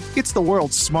illness. It's the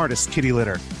world's smartest kitty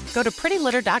litter. Go to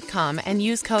prettylitter.com and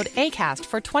use code ACAST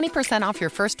for 20% off your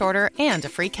first order and a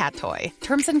free cat toy.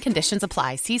 Terms and conditions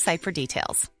apply. See site for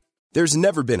details. There's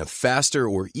never been a faster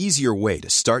or easier way to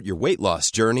start your weight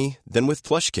loss journey than with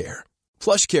PlushCare.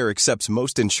 PlushCare accepts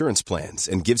most insurance plans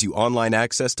and gives you online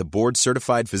access to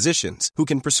board-certified physicians who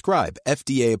can prescribe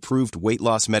FDA-approved weight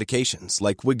loss medications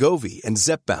like Wegovy and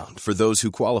Zepbound for those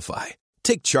who qualify.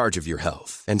 Take charge of your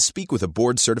health and speak with a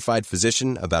board-certified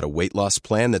physician about a weight loss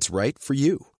plan that's right for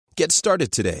you. Get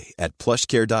started today at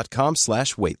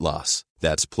plushcare.com/weight-loss.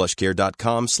 That's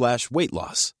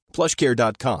plushcare.com/weight-loss.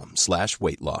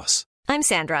 plushcare.com/weight-loss. I'm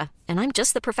Sandra, and I'm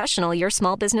just the professional your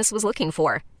small business was looking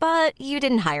for. But you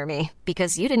didn't hire me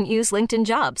because you didn't use LinkedIn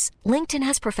Jobs. LinkedIn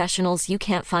has professionals you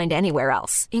can't find anywhere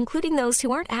else, including those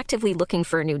who aren't actively looking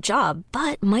for a new job,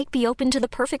 but might be open to the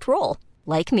perfect role,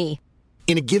 like me.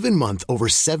 In a given month, over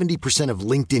 70% of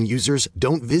LinkedIn users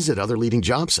don't visit other leading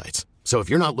job sites. So if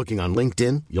you're not looking on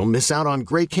LinkedIn, you'll miss out on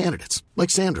great candidates like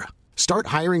Sandra. Start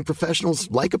hiring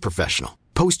professionals like a professional.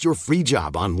 Post your free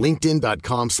job on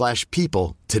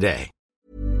linkedin.com/people today.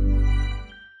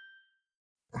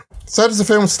 So how does the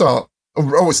film start?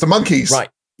 Oh, it's the monkeys. Right.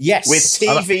 Yes. With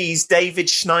TV's David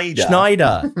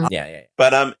Schneider. Yeah.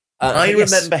 But I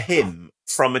yes. remember him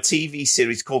from a TV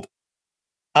series called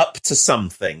Up to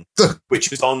Something, which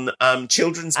was on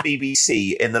children's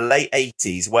BBC in the late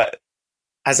 80s, where,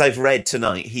 as I've read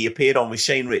tonight, he appeared on with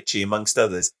Shane Ritchie, amongst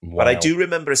others. Wow. But I do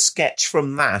remember a sketch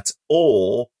from that,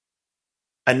 or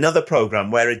another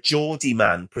programme where a Geordie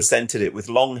man presented it with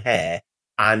long hair,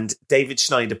 and David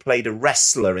Schneider played a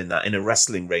wrestler in that, in a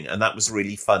wrestling ring, and that was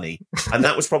really funny. And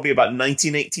that was probably about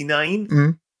 1989.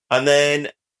 Mm.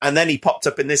 And then he popped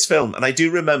up in this film, and I do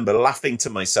remember laughing to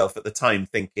myself at the time,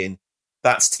 thinking,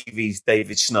 that's TV's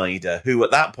David Schneider, who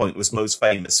at that point was most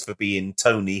famous for being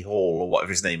Tony Hall, or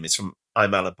whatever his name is, from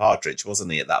I'm Alan Partridge,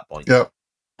 wasn't he, at that point? Yeah.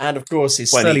 And of course,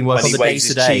 his sterling work on the waves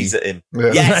his day-to-day. cheese at him.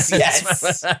 Yeah.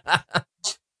 Yes.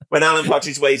 When Alan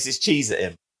Partridge waves his cheese at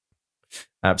him.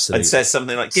 Absolutely. And says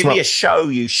something like, give me a show,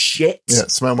 you shit. Yeah,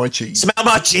 smell my cheese. Smell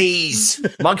my cheese.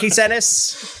 Monkey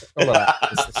tennis. All of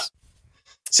that.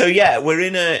 So, yeah, we're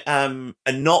in a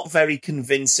not very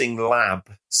convincing lab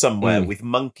somewhere with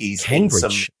monkeys.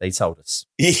 Cambridge, they told us.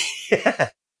 Yeah.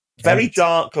 Very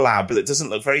dark lab that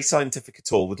doesn't look very scientific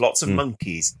at all, with lots of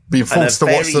monkeys. Being forced to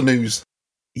watch the news.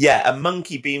 Yeah, a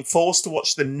monkey being forced to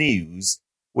watch the news,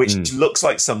 which looks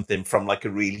like something from like a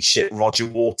really shit Roger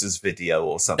Waters video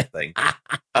or something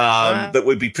that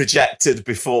would be projected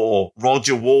before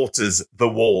Roger Waters' The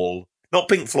Wall. Not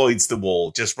Pink Floyd's The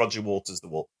Wall, just Roger Waters' The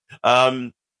Wall.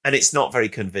 And it's not very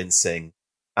convincing.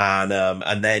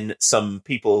 And then some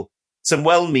people, some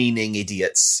well-meaning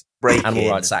idiots break Animal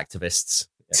in rights activists.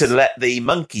 to let the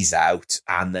monkeys out.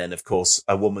 And then, of course,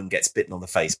 a woman gets bitten on the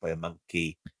face by a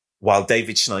monkey, while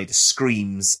David Schneider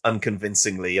screams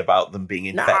unconvincingly about them being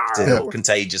infected or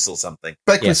contagious or something.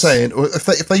 Beck was saying,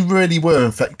 if they really were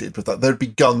infected with that, there'd be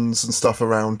guns and stuff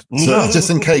around. So just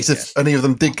in case if any of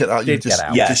them did get out, you'd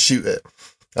just shoot it.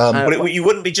 But you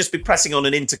wouldn't just be pressing on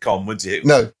an intercom, would you?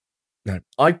 No.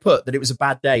 I put that it was a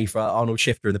bad day for Arnold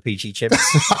Shifter and the PG Chimps.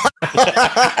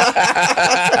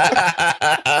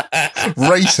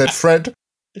 Ray said Fred.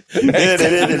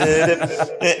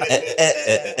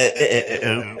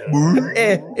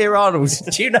 Here, Arnold,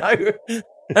 do you know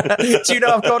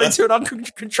I've gone into an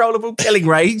uncontrollable killing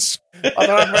rage? I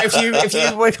don't know if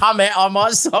you would hum it, I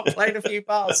might start playing a few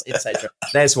bars, etc.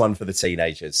 There's one for the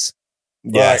teenagers.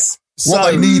 Yes. Right.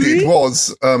 What they needed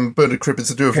was Bernard Cribbins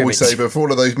to do a voiceover for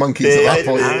all of those monkeys at that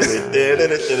point.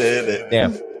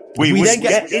 Yeah. We was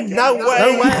getting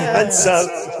nowhere, and so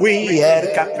we had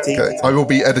a cup of tea. Okay, I will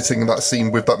be editing that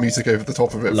scene with that music over the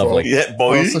top of it. Lovely. Yeah,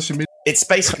 boy. It's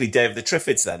basically Day of the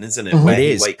Triffids then, isn't it? Where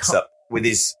he wakes up with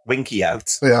his winky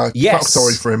out. Yeah, yes. I'm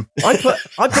sorry for him. I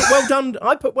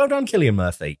put well done, Cillian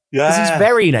Murphy. Yeah. Because he's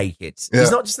very naked. Yeah.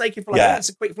 He's not just naked for it's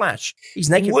a quick flash. He's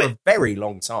naked for a very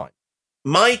long time.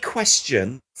 My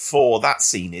question for that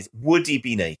scene is, would he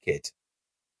be naked?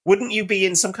 Wouldn't you be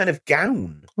in some kind of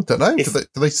gown? I don't know. If, do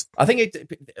they, I think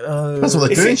that's what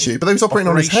they're doing, Stu. But they was operating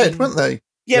on his head, weren't they?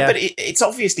 Yeah, but it's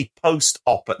obviously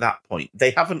post-op at that point. They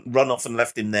haven't run off and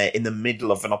left him there in the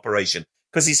middle of an operation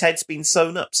because his head's been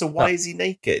sewn up. So why is he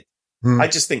naked? I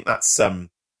just think that's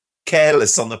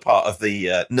careless on the part of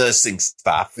the nursing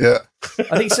staff. Yeah.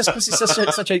 I think it's just because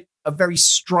it's such a very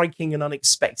striking and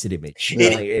unexpected image.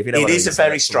 Yeah. It is a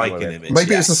very striking image.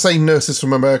 Maybe it's the same nurses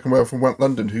from American Werewolf from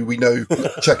London who we know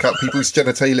check out people's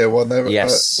genitalia when they're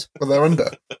when they're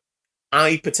under.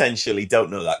 I potentially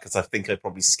don't know that because I think I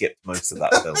probably skipped most of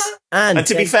that film. And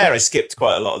to be fair, I skipped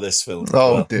quite a lot of this film.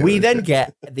 Oh, dear. We then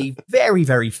get the very,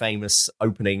 very famous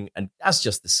opening, and as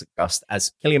just discussed,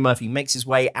 as Cillian Murphy makes his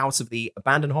way out of the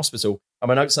abandoned hospital. And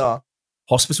my notes are,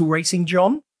 hospital racing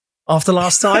John? After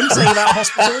last time, saying about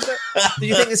hospitals? Did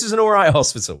you think this was an all right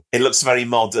hospital? It looks very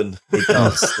modern. It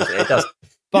does. It does.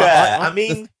 But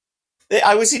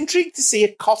I was intrigued to see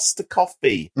a Costa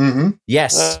coffee. Mm-hmm.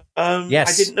 Yes. Yes.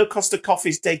 I didn't know Costa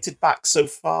coffee's dated back so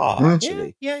far,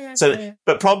 actually. Yeah.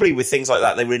 But probably with things like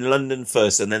that, they were in London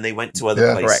first and then they went to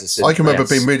other places. I can remember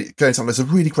being really going to. There's a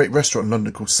really great restaurant in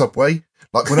London called Subway.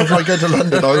 Like whenever I go to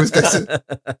London, I always get it.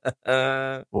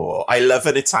 I love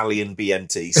an Italian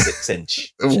BMT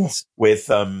 6-inch with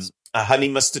a honey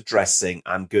mustard dressing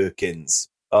and gherkins.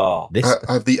 Oh,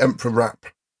 I have the Emperor wrap.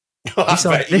 I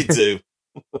bet you do.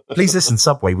 Please listen,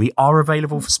 Subway. We are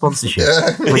available for sponsorship.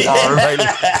 We are available.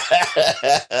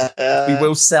 We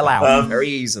will sell out very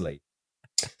easily.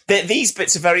 These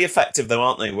bits are very effective, though,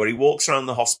 aren't they? Where he walks around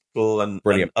the hospital and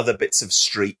other bits of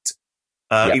street.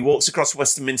 He walks across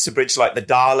Westminster Bridge like the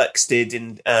Daleks did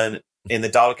in the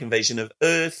Dalek invasion of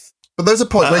Earth. But there's a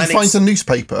point where he finds a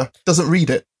newspaper, doesn't read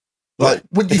it. Like,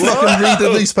 wouldn't you fucking read the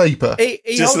newspaper? He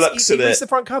Just looks at reads it. the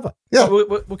front cover. Yeah.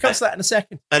 We'll come to that in a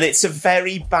second. And it's a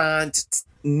very bad,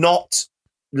 not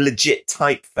legit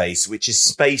typeface, which is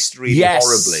spaced really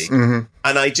horribly. Mm-hmm.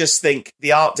 And I just think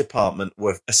the art department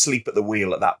were asleep at the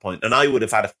wheel at that point, and I would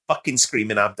have had a fucking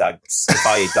screaming abdags if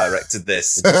I had directed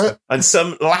this. And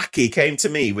some lackey came to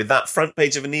me with that front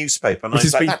page of a newspaper, and I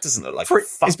was like, that doesn't look like a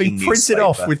fucking It's been printed newspaper.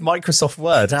 off with Microsoft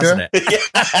Word, hasn't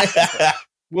it?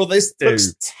 Well, this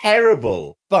looks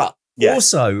terrible. But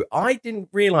also, I didn't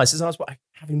realise, as I was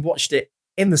having watched it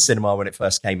in the cinema when it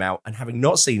first came out, and having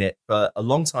not seen it for a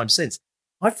long time since,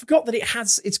 I forgot that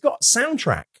it's got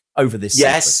soundtrack over this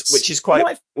sequence. Which is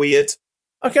quite weird.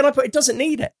 Okay, it doesn't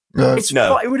need it. No.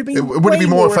 It would have been It would be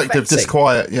more effective, just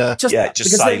quiet, yeah. Just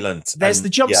because silent. There's the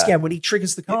jump scare when he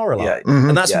triggers the car alarm. Mhm.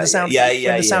 And that's when the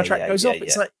soundtrack goes off.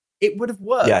 It's like, it would have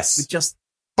worked with just...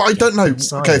 But I don't know.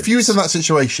 Okay, if you was in that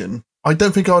situation, I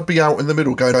don't think I'd be out in the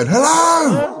middle going,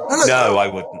 hello! No, I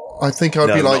wouldn't. I think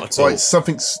I'd be like, right,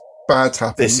 something's bad's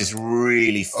happened. This is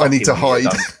really fucking I need to hide.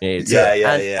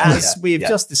 As we've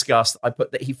just discussed, I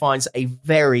put that he finds a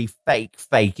very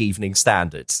fake Evening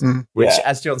Standard, which,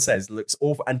 as John says, looks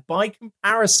awful. And by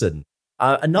comparison,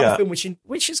 another film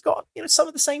which has got some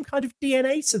of the same kind of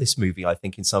DNA to this movie, I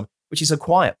think, which is A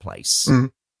Quiet Place.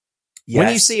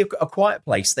 When you see a Quiet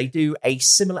Place, they do a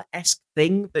similar-esque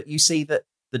thing that you see that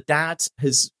the dad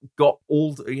has got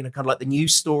all the, kind of like the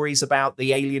news stories about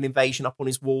the alien invasion up on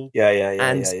his wall.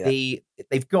 And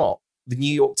they've got the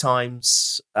New York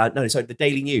Times, the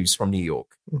Daily News from New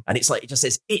York. And it's like, it just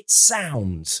says, it's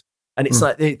sound. And it's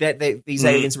like these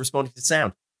aliens are responding to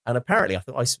sound. And apparently, I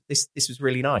thought this was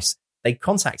really nice. They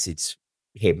contacted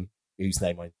him, whose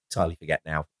name I entirely forget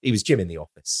now. He was Jim in The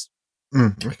Office.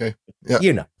 Okay.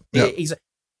 Yeah.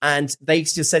 And they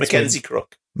just said Mackenzie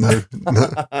Crook. No.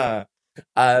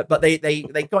 But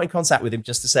they got in contact with him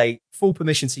just to say full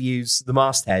permission to use the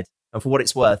masthead, and for what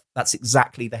it's worth, that's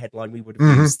exactly the headline we would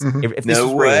have used. If this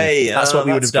was real, that's what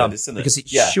we would have done, because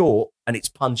it's short and it's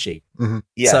punchy.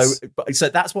 Yes. So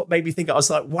that's what made me think. I was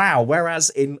like, wow. Whereas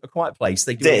in A Quiet Place,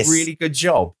 they do a really good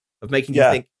job of making you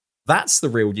think that's the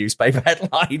real newspaper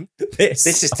headline.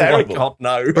 This is terrible. Oh my God,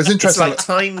 no. But it's interesting.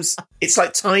 It's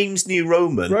like Times New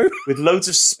Roman with loads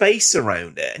of space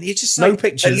around it, and you just no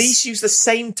pictures. At least use the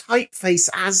same typeface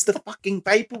as the fucking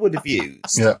paper would have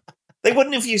used. Yeah. They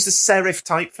wouldn't have used the serif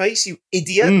typeface, you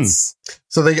idiots.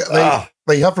 So they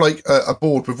have like a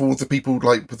board with all the people,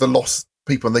 like with the lost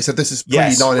people, and they said this is pre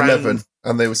 9/11,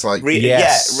 and they was like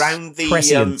round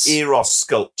the Eros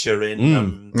sculpture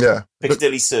in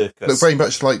Piccadilly Circus. Look very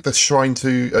much like the shrine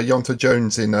to Yonta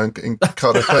Jones in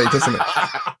Cardiff Bay, doesn't it?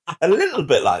 A little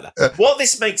bit like that. What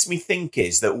this makes me think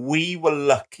is that we were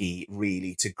lucky,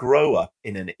 really, to grow up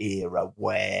in an era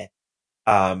where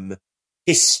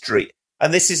history.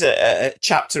 And this is a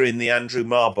chapter in the Andrew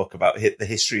Marr book about the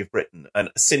history of Britain. And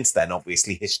since then,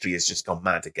 obviously, history has just gone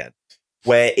mad again,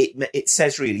 where it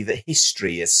says really that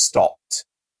history has stopped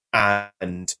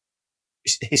and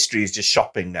history is just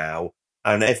shopping now,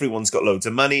 and everyone's got loads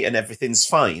of money and everything's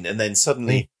fine. And then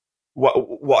suddenly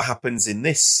what happens in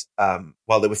this,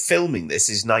 while they were filming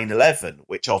this, is 9/11,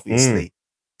 which obviously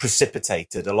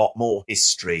precipitated a lot more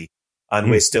history. And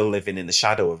we're still living in the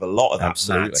shadow of a lot of that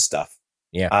mad stuff.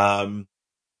 Yeah.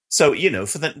 So,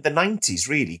 for the 90s,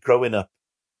 really, growing up,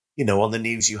 on the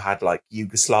news, you had like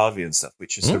Yugoslavia and stuff,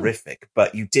 which was horrific,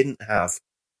 but you didn't have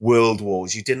world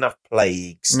wars. You didn't have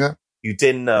plagues. Yeah. You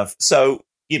didn't have. So,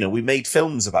 we made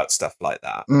films about stuff like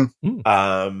that.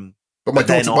 But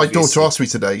my daughter asked me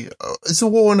today, is the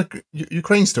war in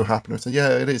Ukraine still happening? I said, yeah,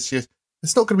 it is.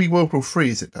 It's not going to be World War III,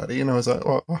 is it, Daddy? And I was like,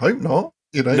 well, I hope not.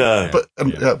 No. But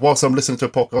whilst I'm listening to a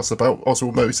podcast about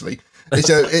Oswald Mosley,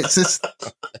 it's just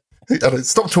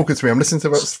stop talking to me. I'm listening to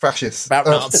about fascists. About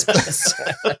Nazis.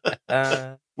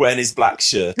 Wearing his black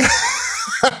shirt.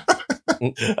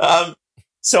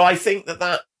 So I think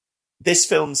that this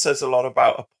film says a lot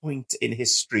about a point in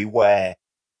history where,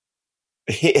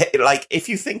 like, if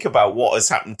you think about what has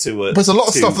happened to there's a lot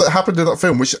of stuff that happened in that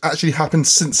film which actually happened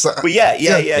since that. Well,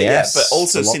 yeah. But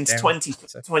also since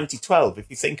 2012, if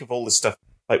you think of all the stuff,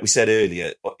 like we said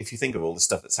earlier, if you think of all the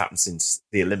stuff that's happened since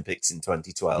the Olympics in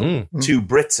 2012 to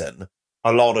Britain,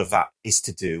 a lot of that is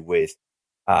to do with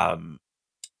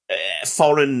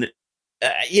foreign.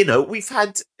 We've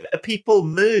had people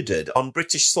murdered on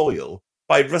British soil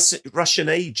by Russian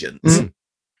agents.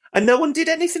 And no one did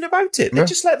anything about it. They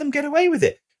just let them get away with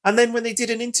it. And then when they did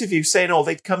an interview saying,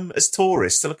 they'd come as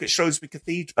tourists to look at Salisbury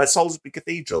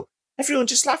Cathedral, everyone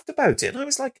just laughed about it. And I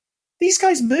was like, these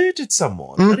guys murdered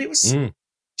someone. And it was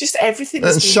just everything.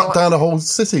 And shut down a whole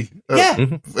city.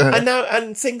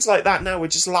 And things like that now were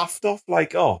just laughed off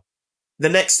like, the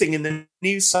next thing in the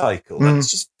news cycle. And it's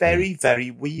just very,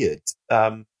 very weird.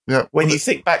 When you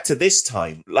think back to this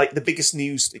time, like the biggest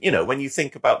news, when you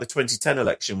think about the 2010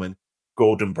 election when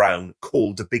Gordon Brown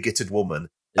called a bigoted woman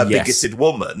bigoted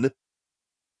woman,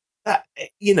 that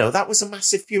was a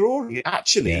massive furore.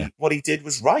 Actually, what he did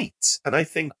was right. And I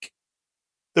think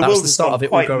the world has gone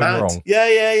quite mad. Wrong.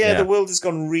 Yeah. The world has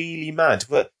gone really mad.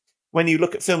 But when you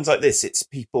look at films like this, it's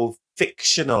people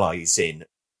fictionalizing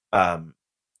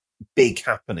big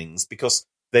happenings because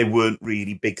they weren't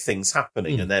really big things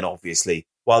happening. And then obviously,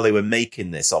 while they were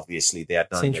making this, obviously they had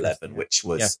 9/11, which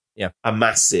was a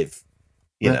massive,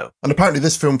 And apparently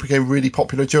this film became really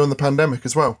popular during the pandemic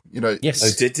as well. Yes.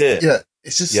 Oh, did it? Yeah.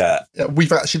 It's just,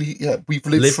 we've actually, we've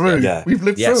lived through. Yeah. We've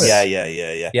lived through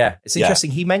it. Yeah. It's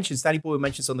interesting. Danny Boyle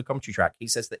mentions on the commentary track, he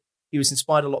says that he was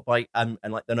inspired a lot by, and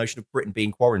like the notion of Britain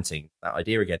being quarantined, that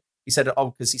idea again. He said,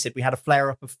 because he said we had a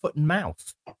flare up of foot and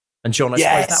mouth. And John, I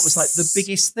suppose that was like the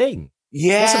biggest thing.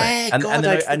 Yeah. Wasn't it? And, God,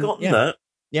 I'd forgotten that.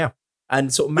 Yeah.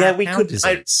 And sort of mad cow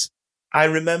disease. I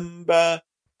remember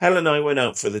Helen and I went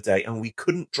out for the day and we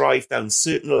couldn't drive down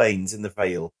certain lanes in the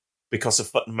Vale because of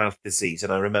foot and mouth disease.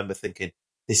 And I remember thinking,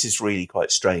 this is really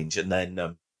quite strange. And then,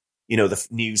 the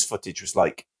news footage was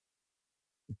like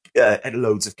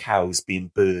loads of cows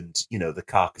being burned, the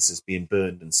carcasses being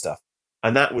burned and stuff.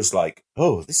 And that was like,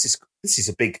 oh, this is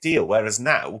a big deal. Whereas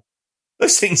now,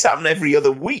 those things happen every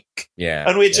other week. Yeah.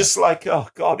 And we're just like, oh,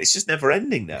 God, it's just never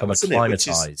ending now.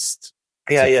 Acclimatized.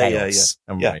 Yeah.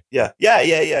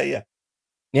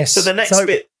 Yes. So the next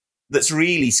bit that's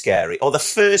really scary, or the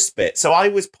first bit. So I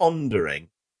was pondering,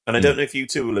 and I don't know if you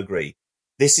two will agree,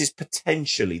 this is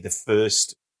potentially the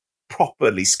first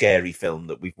properly scary film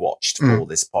that we've watched for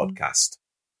this podcast.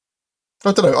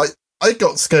 I don't know. I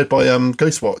got scared by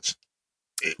Ghostwatch.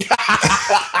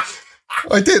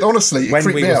 I did, honestly.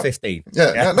 When we were 15.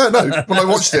 Yeah. No. When I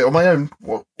watched it on my own.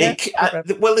 Well,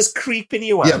 it's creeping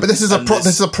you out. Yeah, but this is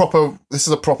a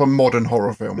proper modern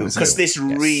horror film. Because this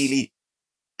really,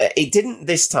 it didn't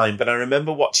this time, but I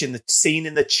remember watching the scene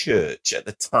in the church at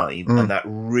the time, and that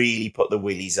really put the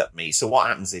willies at me. So what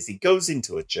happens is he goes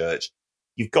into a church.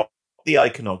 You've got the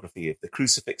iconography of the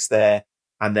crucifix there,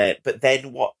 but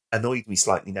then what annoyed me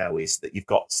slightly now is that you've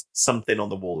got something on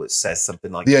the wall that says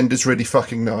something like the end is really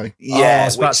fucking nigh. Yeah, I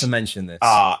was about to mention this.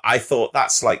 I thought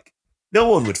that's like no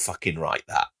one would fucking write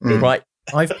that. Right,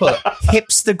 I've put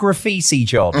hipster graffiti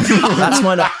job. That's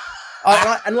my.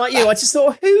 And like you, I just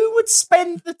thought, who would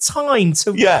spend the time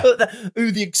to put that?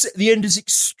 Ooh, the end is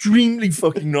extremely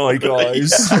fucking nigh,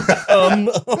 guys. I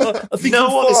think no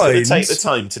one is going to take the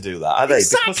time to do that, are they?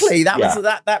 Exactly. Was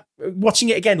that. Watching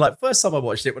it again, like first time I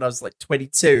watched it when I was like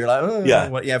 22, like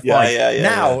fine.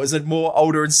 Now, as a more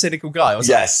older and cynical guy, I was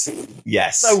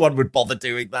yes, no one would bother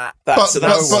doing that. But I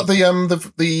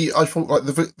thought like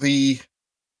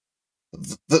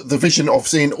the vision of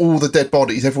seeing all the dead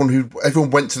bodies, everyone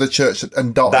went to the church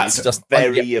and died. That's just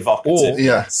very evocative.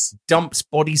 Or dumps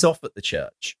bodies off at the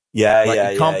church. You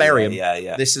can't bury them.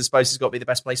 Yeah. This is supposed to be the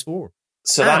best place for them.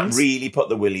 So that really put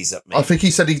the willies at me. I think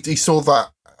he said he saw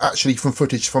that actually from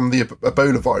footage from the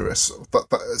Ebola virus,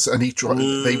 and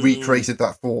they recreated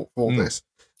that for this.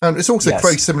 And it's also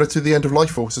very similar to the end of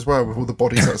Life Force as well, with all the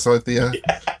bodies outside the.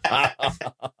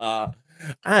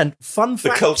 And fun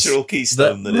fact, the cultural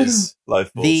keystone that is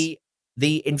Life Force.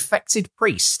 The infected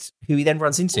priest who he then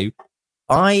runs into,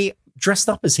 I dressed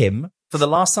up as him for the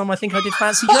last time I think I did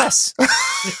fancy dress.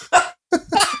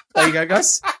 There you go,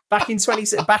 guys. Back in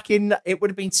it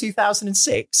would have been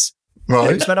 2006.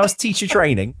 Right. It was when I was teacher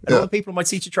training, and all the people on my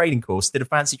teacher training course did a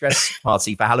fancy dress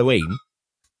party for Halloween.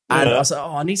 And I was like,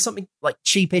 I need something like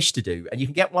cheapish to do. And you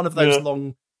can get one of those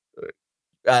long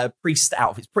priest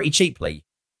outfits pretty cheaply.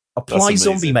 Apply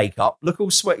zombie makeup, look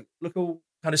all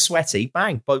kind of sweaty,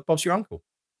 bang, Bob's your uncle.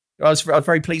 I was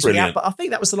very pleased with that, but I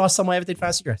think that was the last time I ever did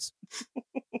fancy dress.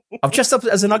 I've dressed up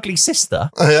as an ugly sister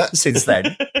since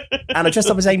then, and I dressed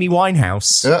up as Amy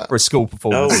Winehouse for a school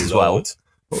performance as well.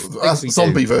 That's a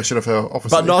zombie version of her, obviously.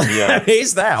 But not it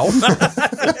is now.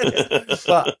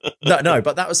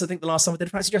 But that was, I think, the last time I did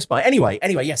a fancy dress party. Anyway,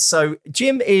 yes. So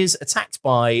Jim is attacked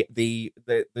by the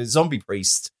zombie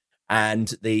priest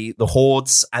and the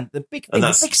hordes, and the big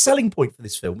selling point for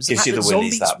this film was the fact that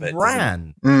zombies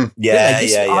ran. At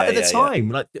the time,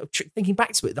 like thinking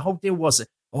back to it, the whole deal was, they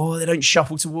don't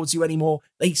shuffle towards you anymore.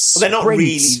 They're not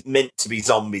really meant to be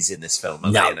zombies in this film,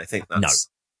 are they? And I think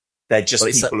they're just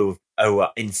people who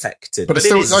are infected. But I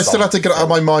still had to get out of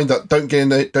my mind that don't get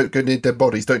near dead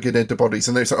bodies, don't get near dead bodies.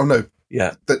 And they say, oh no,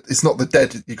 that it's not the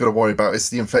dead you've got to worry about, it's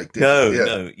the infected. No,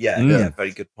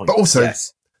 very good point. But also,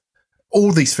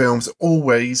 all these films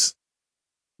always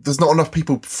there's not enough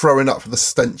people throwing up for the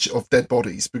stench of dead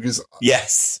bodies, because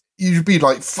yes, you'd be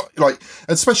like,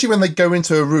 especially when they go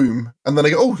into a room and then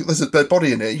they go, oh, there's a dead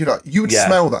body in here. You're like, you would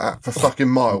smell that for fucking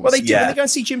miles. Well, they do. When they go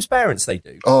and see Jim's parents, they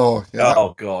do. Oh, yeah.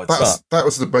 God. That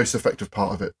was the most effective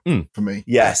part of it for me.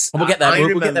 Yes. We'll get there. I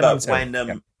We'll get there remember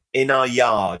when, in our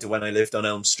yard, when I lived on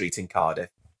Elm Street in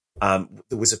Cardiff,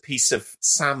 there was a piece of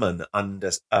salmon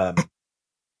under a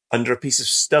piece of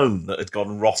stone that had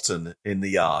gone rotten in the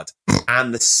yard.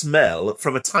 And the smell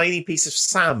from a tiny piece of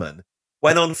salmon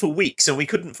went on for weeks, and we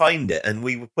couldn't find it, and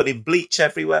we were putting bleach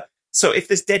everywhere. So if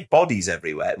there's dead bodies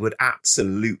everywhere, it would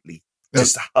absolutely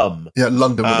just hum. Yeah,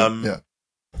 London would, yeah.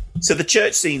 So the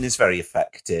church scene is very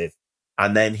effective,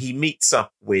 and then he meets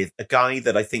up with a guy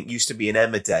that I think used to be in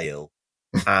Emmerdale,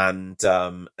 and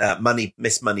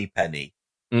Miss Moneypenny,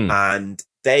 and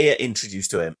they are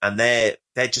introduced to him, and they're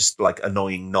just like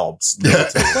annoying knobs,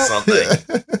 aren't they?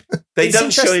 They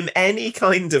don't show him any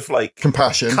kind of like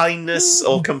compassion, kindness,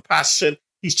 or compassion.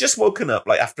 He's just woken up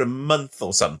like after a month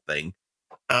or something,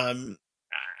 and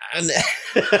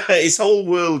his whole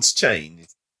world's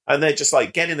changed. And they're just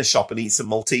like, get in the shop and eat some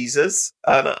Maltesers.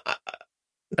 And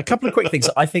a couple of quick things.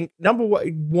 I think number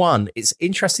one, it's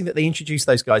interesting that they introduce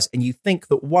those guys, and you think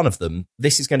that one of them,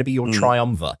 this is going to be your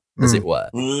triumvirate, as it were.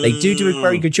 They do a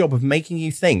very good job of making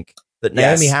you think that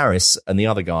Naomi Harris and the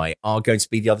other guy are going to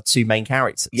be the other two main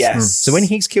characters. Yes. So when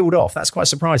he's killed off, that's quite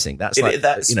surprising. That's very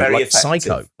like effective.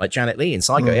 Psycho, like Janet Leigh in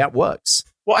Psycho. Yeah, it works.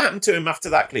 What happened to him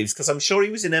after that, Cleves? Because I'm sure he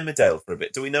was in Emmerdale for a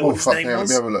bit. Do we know what his name was? Let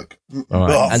me have a look. All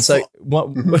right. And so what?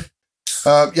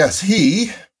 Yes, he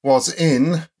was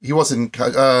in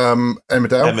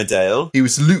Emmerdale. He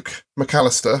was Luke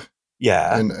McAllister.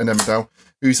 Yeah. In Emmerdale.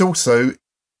 Who's also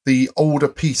the older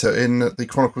Peter in the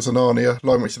Chronicles of Narnia,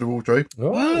 Lion Witch of the Wardrobe.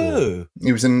 Oh.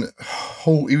 He was in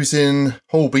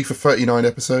Holby for 39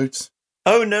 episodes.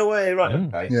 Oh, no way. Right.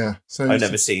 Okay. Yeah. So I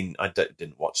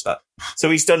didn't watch that.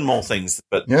 So he's done more things,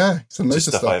 but some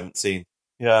stuff I haven't seen.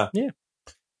 Yeah. Yeah.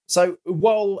 So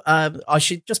while I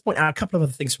should just point out a couple of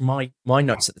other things from my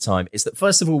notes at the time is that,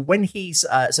 first of all, when he's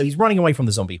running away from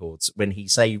the zombie hordes, when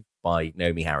he's saved by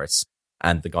Naomi Harris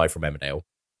and the guy from Emmerdale,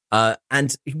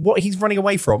 and what he's running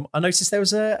away from, I noticed there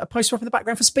was a poster up in the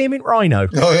background for Spearmint Rhino.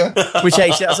 Oh, yeah. Which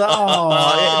actually, I was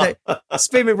like,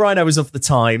 Spearmint Rhino was of the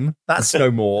time. That's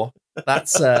no more.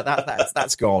 That's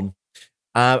gone.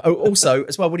 Also,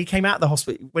 as well, when he came out of the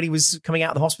hospital, when he was coming out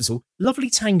of the hospital, lovely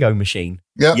tango machine.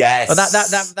 Yeah. Yes. But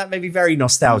that made me very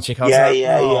nostalgic. I was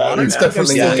It was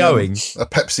definitely still going. A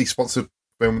Pepsi sponsored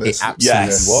film. It absolutely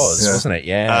was, wasn't it?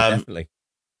 Yeah, definitely.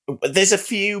 There's a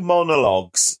few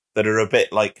monologues that are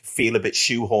feel a bit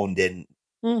shoehorned in,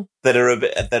 that are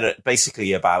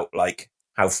basically about like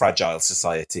how fragile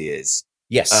society is.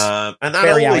 Yes. And that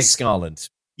very always, Alex Garland.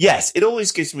 Yes, it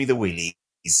always gives me the willies.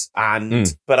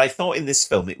 But I thought in this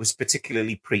film it was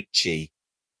particularly preachy.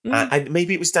 And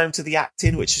maybe it was down to the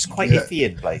acting, which is quite iffy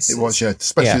in places. It was,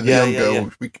 especially the young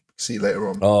girl we see later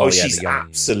on. Oh, she's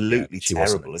absolutely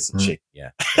terrible, isn't she?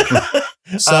 Yeah.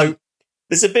 So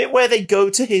there's a bit where they go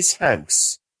to his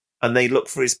house and they look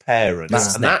for his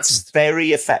parents, and that's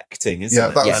very affecting,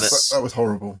 isn't it? That was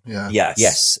horrible. Yeah.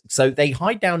 Yes. So they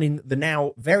hide down in the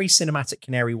now very cinematic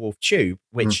Canary Wharf Tube,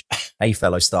 which, hey,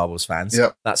 fellow Star Wars fans,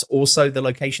 that's also the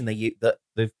location that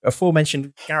the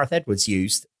aforementioned Gareth Edwards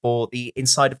used for the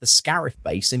inside of the Scarif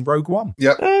base in Rogue One.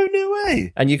 Yeah. Oh, no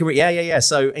way. And you can,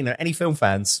 So, any film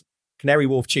fans, Canary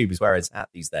Wharf Tube is where it's at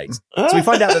these days. So we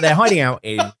find out that they're hiding out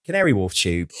in Canary Wharf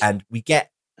Tube, and we get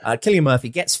Cillian Murphy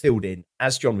gets filled in,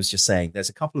 as John was just saying. There's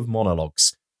a couple of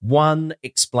monologues. One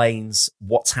explains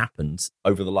what's happened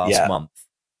over the last month.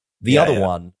 The other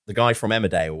one, the guy from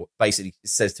Emmerdale, basically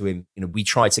says to him, we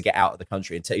tried to get out of the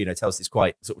country, and tells this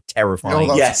quite sort of terrifying.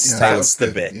 That's the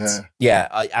bit.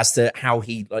 As to how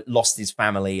he lost his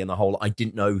family and the whole. I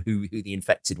didn't know who the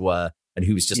infected were and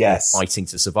who was just fighting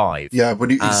to survive. Yeah,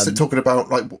 when he's talking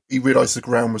about he realised the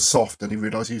ground was soft and he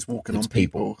realised he was walking on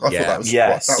people. I thought that was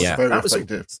very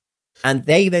effective. And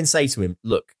they then say to him,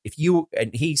 look,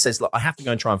 and he says, look, I have to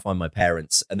go and try and find my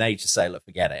parents. And they just say, look,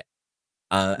 forget it.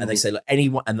 And they say, look,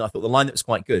 anyone, and I thought the line that was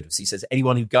quite good was he says,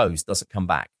 anyone who goes doesn't come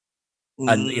back.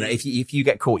 And, if you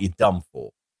get caught, you're done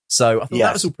for. So I thought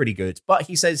that was all pretty good. But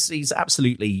he says he's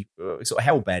absolutely sort of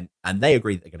hell-bent, and they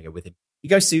agree that they're going to go with him. He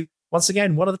goes to, once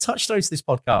again, one of the touchstones of this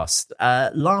podcast.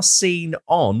 Last seen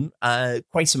on the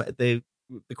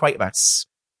Quatermass,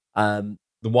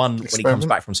 the one when he comes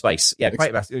back from space. Yeah,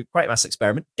 Quatermass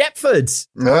experiment. Deptford.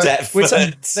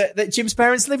 That Jim's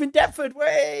parents live in Deptford.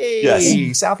 Way,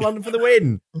 yes. South London for the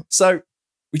win. So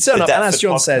we turn up, and as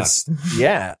John says,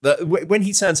 when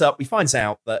he turns up, we find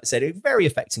out that it's a very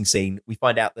affecting scene. We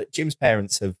find out that Jim's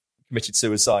parents have committed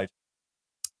suicide.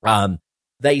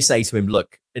 They say to him,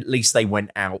 look, at least they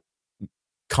went out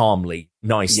calmly,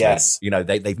 nicely. Yes. You know,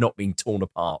 they've not been torn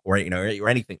apart or, or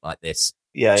anything like this.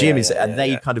 Yeah, Jim yeah, is, yeah, and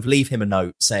they kind of leave him a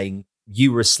note saying,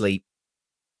 you were asleep.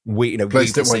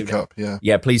 Please don't wake up. Yeah.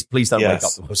 Yeah. Please don't wake up.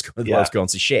 Yes. The world's gone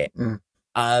to shit. Mm.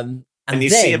 And you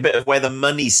see a bit of where the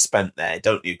money's spent there,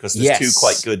 don't you? Because there's two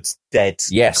quite good dead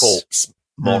corpse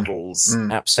models.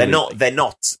 Absolutely. They're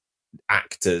not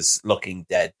actors looking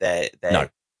dead. They're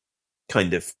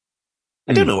kind of,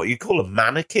 I don't know what you call them,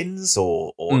 mannequins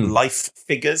or life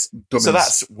figures. Dummies. So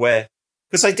that's where,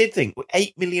 because I did think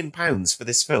 £8 million for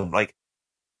this film. Like,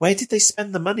 where did they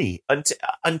spend the money?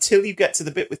 Until you get to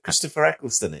the bit with Christopher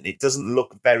Eccleston in it, doesn't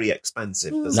look very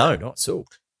expensive. Does No, it? not at all.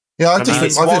 Yeah,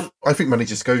 I think money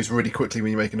just goes really quickly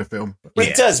when you're making a film. Well,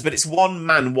 it does, but it's one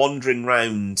man wandering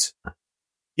round.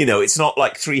 You know, it's not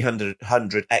like 300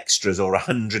 extras or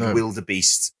 100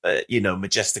 wildebeests,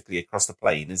 majestically across the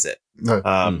plain, is it?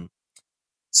 No.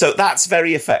 So that's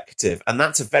very effective, and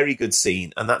that's a very good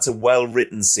scene, and that's a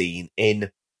well-written scene.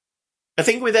 I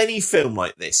think with any film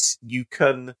like this, you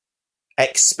can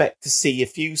expect to see a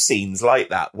few scenes like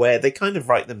that where they kind of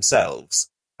write themselves.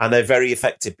 And they're very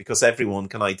effective because everyone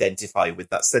can identify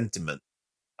with that sentiment.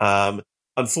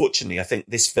 Unfortunately, I think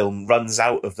this film runs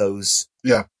out of those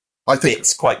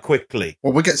bits quite quickly.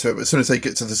 Well, we'll get to it, but as soon as they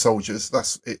get to the soldiers,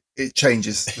 it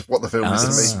changes what the film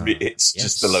is to me. It's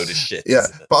just a load of shit. Yeah,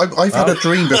 but I've had a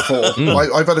dream before.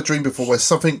 I've had a dream before where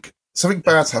something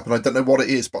bad's happened. I don't know what it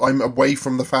is, but I'm away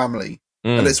from the family.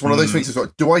 And it's one of those things. It's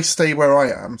like, do I stay where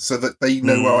I am so that they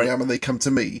know where I am and they come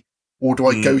to me? Or do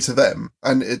I go to them?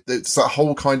 And it's that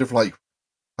whole kind of like,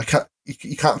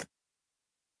 you can't.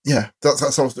 Yeah,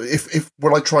 that's also, if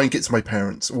will I try and get to my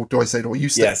parents, or do I say, "Oh, you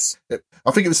stay"? Yes.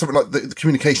 I think it was something like the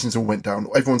communications all went down.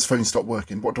 Everyone's phone stopped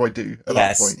working. What do I do at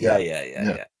that point?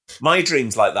 Yeah. My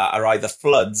dreams like that are either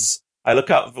floods. I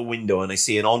look out of a window and I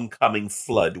see an oncoming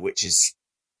flood, which is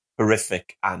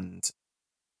horrific and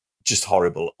just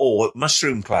horrible, or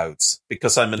mushroom clouds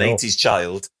because I'm an 80s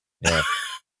child. Yeah.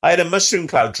 I had a mushroom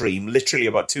cloud dream literally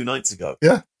about 2 nights ago.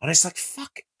 Yeah. And it's like,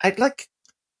 fuck,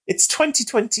 it's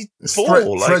 2024.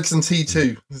 Freds and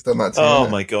T2 has done that to Oh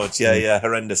my God. Yeah,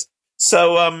 horrendous.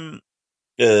 So,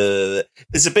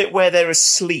 there's a bit where they're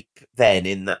asleep then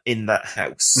in that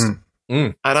house.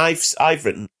 And I've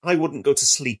written, I wouldn't go to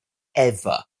sleep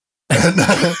ever.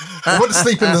 I want to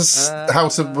sleep in this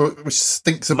house which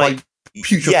stinks of my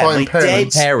putrefying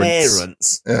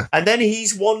parents. Yeah. And then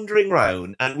he's wandering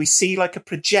around and we see like a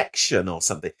projection or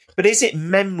something. But is it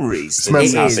memories that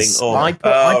he's having? Or,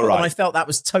 I felt that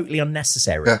was totally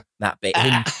unnecessary. Yeah. That bit.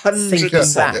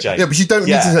 100%. Yeah, but you don't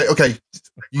need to say, okay,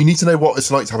 you need to know what it's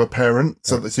like to have a parent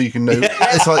so you can know.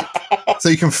 It's like, so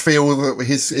you can feel that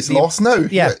his loss. No,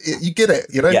 you get it,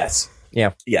 you know? Yes.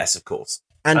 Yeah. Yes, of course.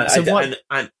 And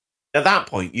at that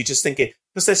point, you're just thinking,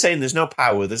 because they're saying there's no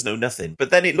power, there's no nothing. But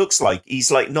then it looks like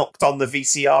he's like knocked on the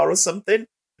VCR or something,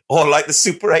 or like the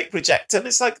Super 8 projector. And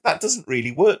it's like, that doesn't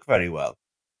really work very well.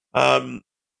 And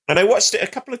I watched it a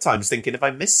couple of times thinking, have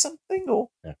I missed something? Or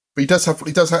But he does have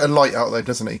a light out there,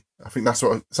 doesn't he? I think is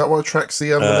that what attracts the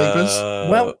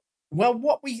neighbours?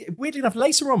 Well, weirdly enough,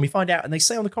 later on we find out, and they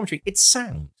say on the commentary, it's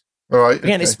sound. All right.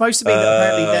 Again, it's supposed to be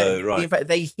that apparently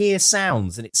they hear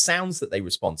sounds, and it's sounds that they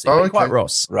respond to. Okay. Quite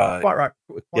Ross. Right. Quite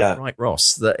right,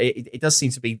 Ross. That it does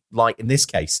seem to be like in this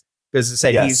case, because as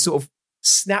I said, he's sort of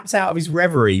snapped out of his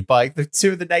reverie by the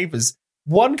two of the neighbours.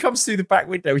 One comes through the back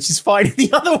window, which is fine, and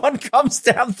the other one comes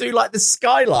down through like the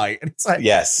skylight, and it's like,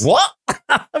 what?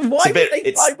 Why did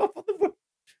they climb up on the window?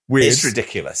 Weird. It's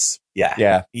ridiculous.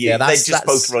 Yeah. They just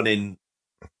both run in.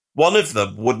 One of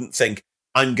them wouldn't think,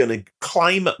 I'm going to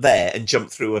climb up there and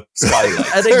jump through a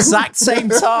skylight. At the exact same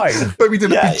time. But we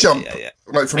did a big jump,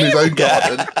 like from his own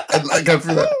garden, and like go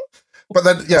through that. But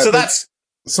then, so that's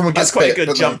quite a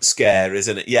good jump scare,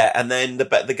 isn't it? Yeah, and then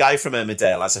the guy from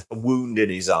Emmerdale has a wound in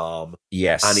his arm.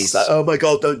 Yes, and he's like, "Oh my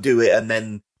God, don't do it!" And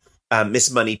then Miss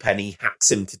Moneypenny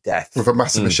hacks him to death with a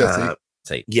massive machete.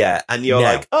 And you're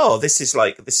like, "Oh, this is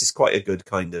quite a good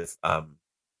kind of."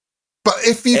 But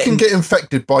if you can get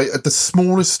infected by the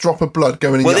smallest drop of blood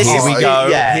going in your eye...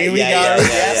 Here we go.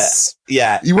 Yes.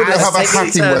 Yeah. You wouldn't have a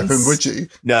hacking weapon, would you?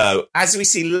 No. As we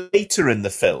see later in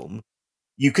the film,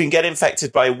 you can get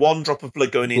infected by one drop of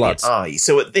blood going in your eye.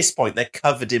 So at this point, they're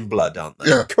covered in blood, aren't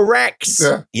they? Yeah. Correct.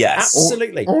 Yeah. Yes.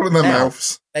 Absolutely. All in their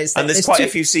mouths. And there's quite a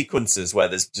few sequences where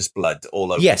there's just blood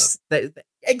all over them.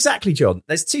 Exactly, John.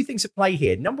 There's two things at play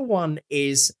here. Number one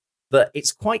is that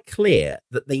it's quite clear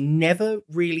that they never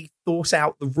really thought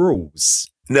out the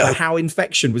rules for how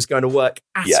infection was going to work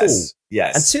at all.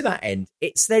 Yes. And to that end,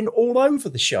 it's then all over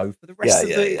the show for the rest of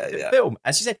the film.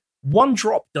 As you said, One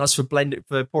drop does for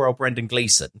poor old Brendan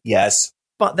Gleeson. Yes.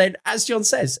 But then, as John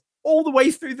says, all the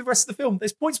way through the rest of the film,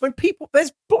 there's points when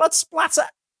there's blood splatter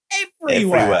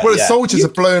everywhere. Well, soldiers are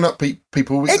blowing up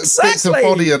people with bits of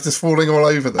body are just falling all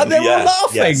over them. And they're all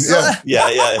laughing. Yes.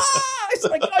 Yeah. It's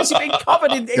like, guys, you've been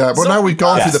covered in Yeah, well, now we've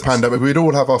gone through the pandemic, we'd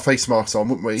all have our face masks on,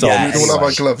 wouldn't we? Yes. We'd all have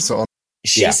our gloves on.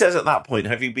 She says at that point,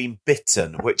 have you been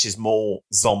bitten? Which is more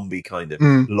zombie kind of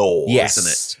lore, Yes.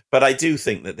 isn't it? But I do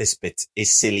think that this bit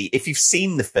is silly. If you've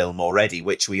seen the film already,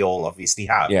 which we all obviously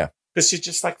have, because you're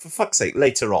just like, for fuck's sake,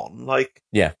 later on, like,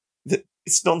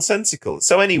 it's nonsensical.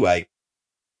 So anyway,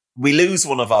 we lose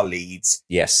one of our leads.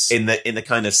 Yes. In the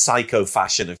kind of psycho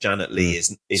fashion of Janet Leigh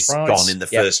is Surprise. gone in the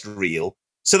first reel.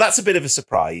 So that's a bit of a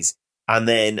surprise. And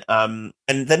then, and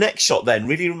the next shot then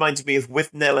really reminded me of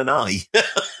With Nell and I.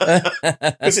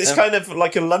 Because it's kind of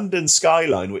like a London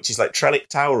skyline, which is like Trellick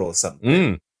Tower or something.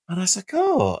 And I was like,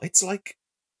 oh, it's like,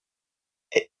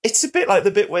 it's a bit like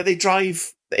the bit where they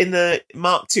drive in the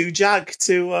Mark II Jag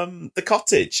to the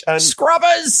cottage. And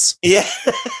Scrubbers! Yeah.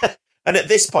 And at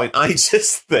this point, I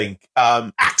just think,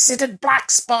 accident,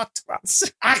 black spot,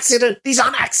 accident. These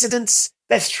aren't accidents.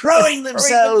 They're throwing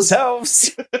themselves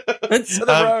into the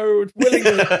road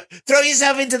willingly. Throw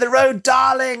yourself into the road,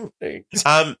 darling.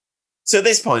 So at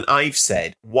this point, I've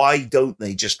said, why don't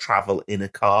they just travel in a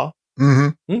car?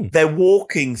 Mm-hmm. They're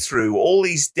walking through all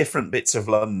these different bits of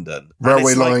London.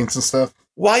 Railway lines and stuff.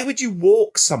 Why would you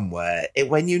walk somewhere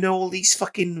when you know all these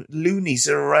fucking loonies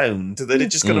are around that are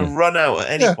just going to run out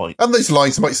at any point? And those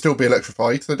lines might still be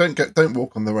electrified, so don't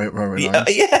walk on the railway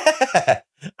lines. Yeah.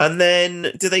 And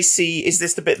then do they see, is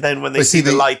this the bit then when they see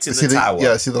the light in the tower?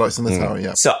 Yeah, see the lights in the tower,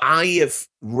 yeah. So I have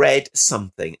read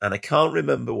something, and I can't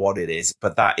remember what it is,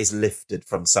 but that is lifted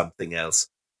from something else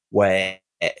where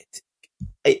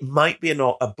it might be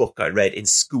a book I read in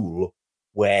school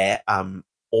where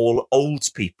all old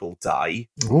people die.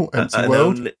 Oh, Empty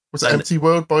World? Was it Empty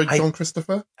World by John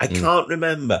Christopher? I can't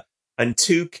remember. And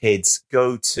two kids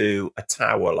go to a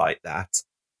tower like that,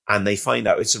 and they find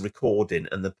out it's a recording,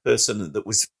 and the person that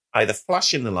was either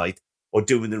flashing the light or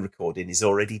doing the recording is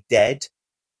already dead.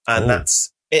 And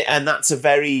that's a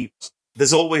very,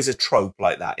 there's always a trope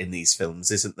like that in these films,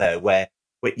 isn't there? Where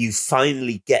you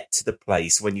finally get to the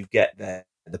place, when you get there,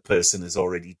 the person is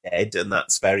already dead. And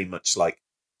that's very much like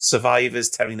Survivors,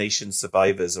 Terry Nation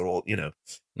survivors are all,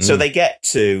 So they get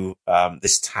to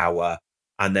this tower,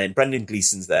 and then Brendan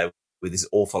Gleeson's there with his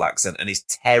awful accent and his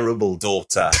terrible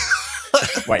daughter.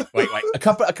 Wait. A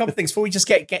couple of things before we just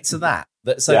get to that.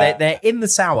 So they're in the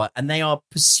tower and they are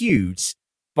pursued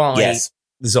by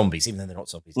the zombies, even though they're not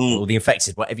zombies, or the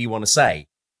infected, whatever you want to say.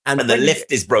 And the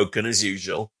lift is broken as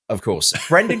usual. Of course.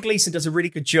 Brendan Gleeson does a really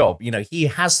good job. He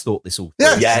has thought this all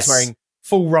through. Yes. He's wearing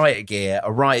full riot gear,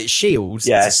 a riot shield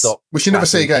to stop. Which you never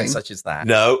see again. Such as that.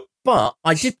 No. But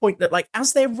I did point that, like,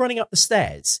 as they're running up the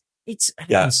stairs,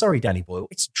 I'm sorry, Danny Boyle,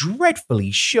 it's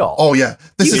dreadfully shot. Oh, yeah.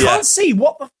 You can't see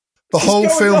what the whole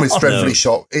film is dreadfully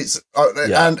shot. It's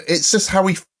and it's just how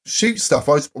he shoots stuff.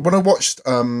 When I watched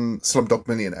Slumdog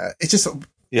Millionaire, it's just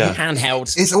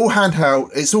handheld. It's all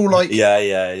handheld. It's all like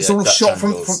It's all Dutch shot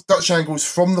from angles. Dutch angles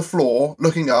from the floor,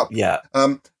 looking up. Yeah.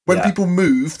 When people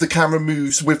move, the camera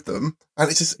moves with them, and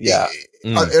it's just I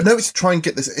know it's trying to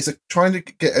get this. It's trying to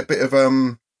get a bit of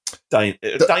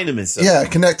dynamism. Yeah,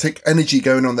 kinetic energy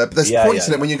going on there. But there's points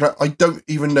in it when you go, I don't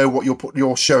even know what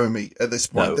you're showing me at this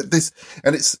point.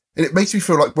 No. It makes me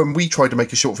feel like when we tried to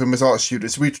make a short film as art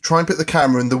students, we'd try and put the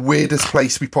camera in the weirdest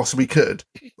place we possibly could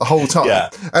the whole time. Yeah.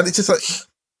 And it's just like,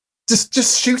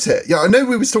 just shoot it. Yeah, I know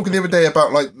we was talking the other day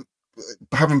about like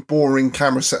having boring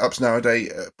camera setups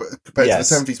nowadays compared to the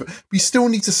 70s, but we still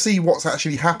need to see what's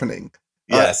actually happening.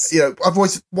 Yes.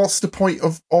 Otherwise, what's the point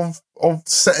of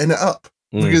setting it up?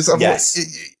 Because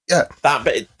otherwise,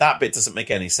 that bit doesn't make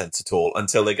any sense at all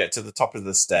until they get to the top of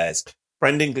the stairs.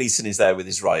 Brendan Gleeson is there with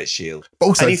his riot shield. But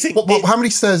also, how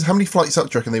many stairs, how many flights up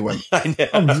do you reckon they went? I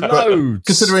know. Loads.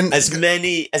 Considering as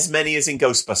many as in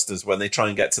Ghostbusters when they try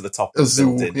and get to the top of the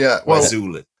Azul, building. yeah. Well,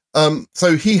 Azul.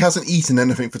 So he hasn't eaten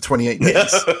anything for 28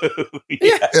 days.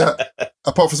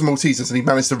 Apart from some Maltesers, and he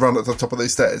managed to run at the top of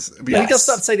those stairs. He does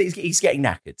start to say that he's getting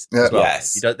knackered. Yeah. As well.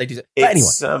 Yes. They do. But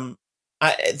anyway.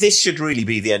 This should really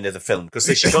be the end of the film, because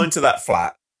they should go into that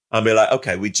flat and be like,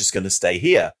 okay, we're just going to stay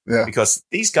here because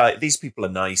these people are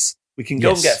nice. We can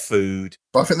go and get food.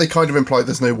 But I think they kind of imply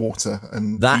there's no water,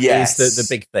 and that is the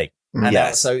big thing.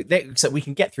 And so we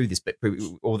can get through this bit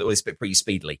pretty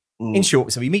speedily. In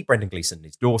short, so we meet Brendan Gleeson,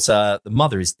 his daughter. The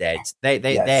mother is dead.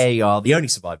 They are the only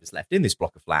survivors left in this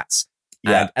block of flats.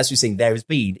 Yeah. And as we've seen, there has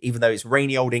been, even though it's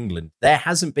rainy old England, there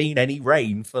hasn't been any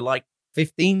rain for like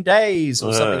 15 days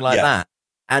or something like that.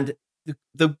 And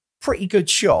the pretty good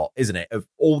shot, isn't it, of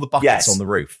all the buckets on the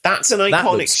roof? That's an That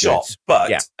iconic looks shot, good. but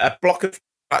Yeah. a block of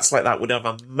flats like that would have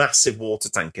a massive water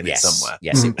tank in it somewhere.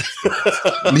 Yes,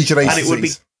 Legion and it would be.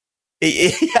 Aces.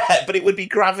 Yeah, but it would be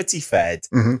gravity fed.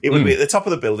 Mhm. It would be at the top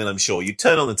of the building, I'm sure. You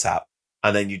turn on the tap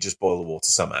and then you just boil the water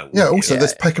somehow. Yeah, wouldn't also you?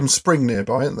 there's Peckham Spring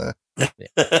nearby, isn't there?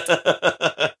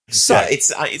 So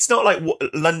it's not like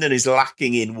London is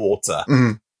lacking in water.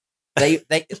 Mhm.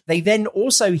 They then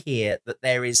also hear that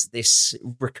there is this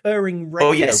recurring radio.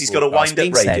 Oh yes, he's got a broadcast wind-up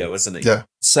being radio, said, hasn't he? Yeah.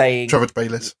 saying Trevor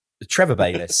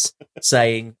Bayliss.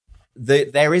 saying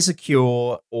that there is a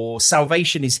cure or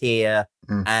salvation is here,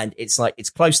 and it's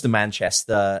close to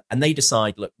Manchester, and they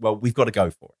decide, look, well, we've got to go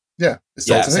for it. Yeah.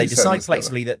 So they decide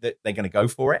flexibly that they're going to go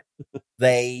for it.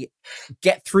 They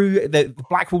get through the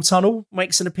Blackwall Tunnel,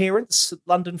 makes an appearance.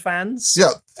 London fans,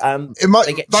 Yeah.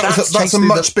 they get That's chased a through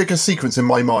much bigger sequence in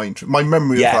my mind. My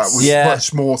memory of that was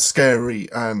much more scary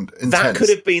and intense. That could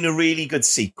have been a really good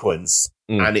sequence,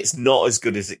 and it's not as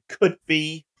good as it could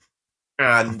be.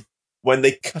 And when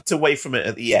they cut away from it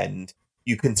at the end,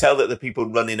 you can tell that the people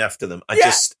running after them are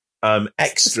just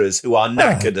extras who are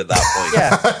knackered at that point.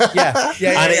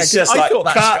 And it's just I like, thought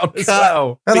that cut, as cut,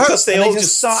 well. because they And all they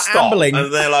just start stop, ambling.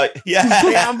 and they're like, They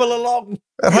yeah. amble along.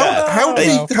 And how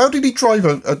did he drive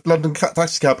a London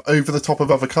taxi cab over the top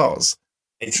of other cars?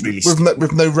 It's really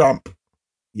with no ramp.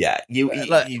 Yeah, you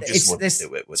just wouldn't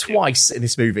do it, would you? Twice in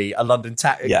this movie, a London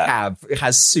cab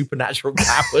has supernatural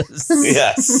powers.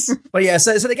 Yes. But yeah,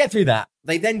 so they get through that.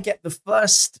 They then get the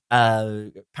first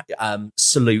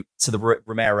salute to the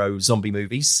Romero zombie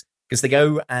movies, because they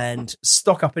go and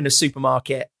stock up in a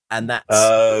supermarket, and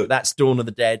that's Dawn of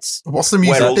the Dead. What's the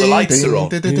music? Where all the lights are on.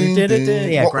 Yeah,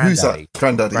 Who's Granddaddy. that?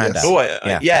 Granddaddy, yes. Oh,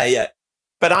 yeah.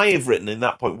 But I have written in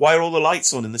that point, why are all the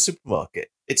lights on in the supermarket?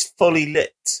 It's fully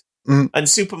lit. And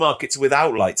supermarkets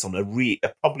without lights on are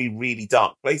probably really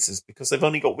dark places because they've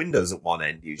only got windows at one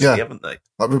end, usually, haven't they?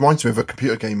 That reminds me of a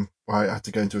computer game where I had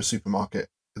to go into a supermarket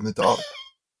in the dark.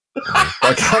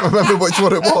 I can't remember which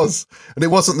one it was. And it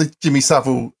wasn't the Jimmy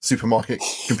Savile supermarket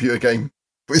computer game.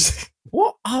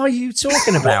 What are you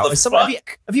talking about?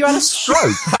 Have you had a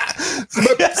stroke?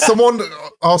 Someone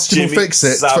asked Jimmy Jimmy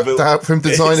Fixit Savile. to help him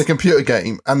design a computer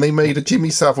game, and they made a Jimmy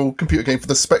Savile computer game for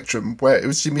the Spectrum, where it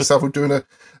was Jimmy Savile doing a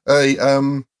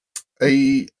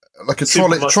trolley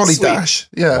Supermarket sweep. dash.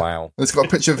 Yeah, Wow. And it's got a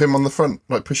picture of him on the front,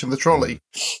 like pushing the trolley.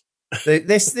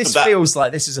 This feels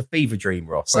like this is a fever dream,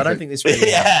 Ross. I don't think this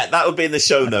really happened. That'll be in the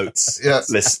show notes,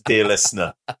 dear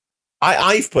listener.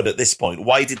 I've put at this point,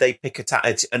 why did they pick a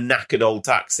knackered old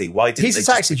taxi? Why didn't He's they a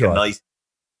taxi just pick driver. a nice...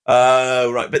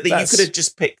 right, but you could have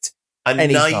just picked a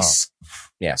Any nice,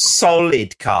 car.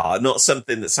 solid car, not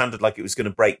something that sounded like it was going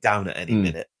to break down at any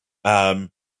minute.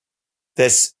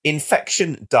 There's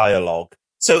infection dialogue.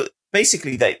 So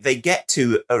basically, they get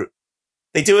to...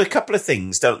 they do a couple of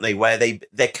things, don't they, where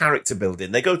they're character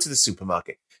building. They go to the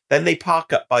supermarket. Then they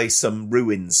park up by some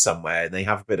ruins somewhere, and they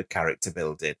have a bit of character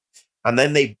building. And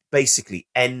then they basically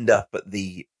end up at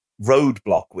the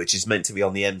roadblock, which is meant to be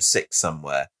on the M6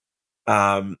 somewhere.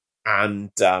 They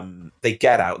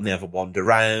get out and they have a wander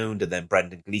around, and then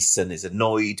Brendan Gleeson is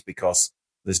annoyed because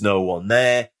there's no one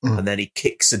there. And then he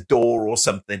kicks a door or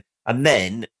something. And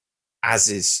then, as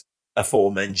is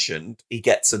aforementioned, he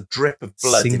gets a drip of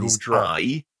blood in his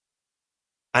eye.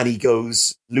 And he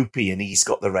goes loopy, and he's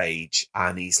got the rage.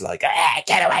 And he's like,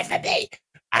 get away from me.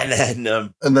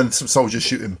 And then some soldiers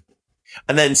shoot him.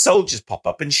 And then soldiers pop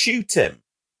up and shoot him.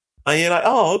 And you're like,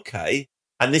 oh, okay.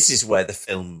 And this is where the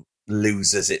film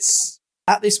loses its...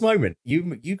 At this moment,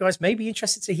 you guys may be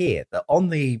interested to hear that on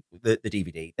the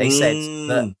DVD, they said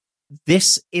that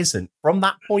this isn't, from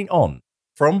that point on,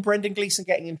 from Brendan Gleeson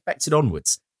getting infected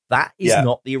onwards, that is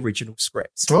not the original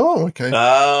script. Oh, okay.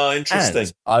 Oh, interesting.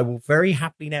 And I will very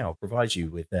happily now provide you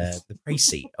with the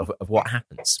précis of what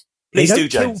happens. Please do,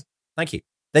 James. Thank you.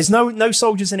 There's no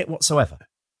soldiers in it whatsoever.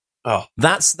 Oh,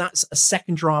 that's a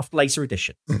second draft, later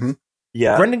edition. Mm-hmm.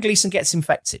 Yeah, Brendan Gleeson gets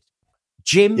infected.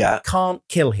 Jim can't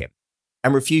kill him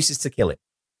and refuses to kill him.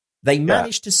 They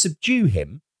manage to subdue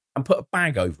him and put a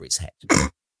bag over his head,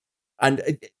 and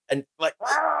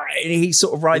he's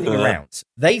sort of writhing around.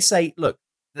 They say, look,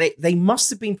 they must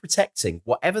have been protecting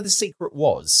whatever the secret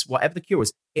was, whatever the cure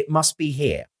was. It must be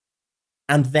here,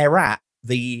 and they're at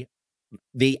the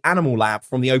animal lab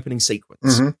from the opening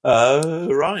sequence. Mm-hmm.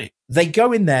 Oh, right. They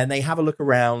go in there and they have a look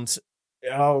around.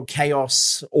 Oh,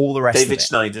 chaos, all the rest of it.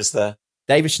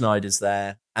 David Schneider's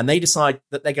there. And they decide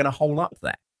that they're going to hole up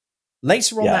there.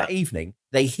 Later on that evening,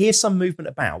 they hear some movement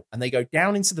about and they go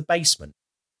down into the basement,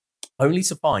 only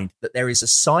to find that there is a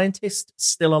scientist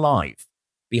still alive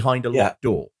behind a locked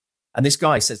door. And this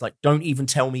guy says, like, don't even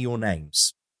tell me your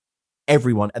names.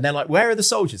 everyone. And they're like, where are the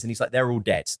soldiers? And he's like, they're all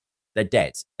dead. They're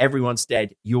dead. Everyone's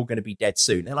dead. You're going to be dead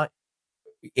soon. They're like,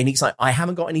 and he's like, I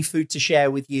haven't got any food to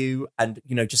share with you, and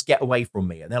just get away from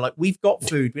me. And they're like, we've got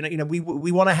food. We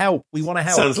want to help. We want to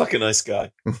help. Sounds like a nice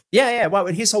guy. Yeah. Well,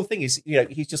 and his whole thing is,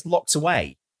 he's just locked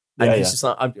away, and he's just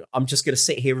like, I'm just going to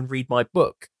sit here and read my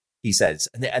book. He says,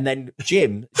 and then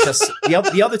Jim just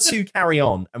the other two carry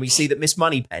on, and we see that Miss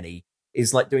Moneypenny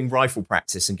is like doing rifle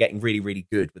practice and getting really, really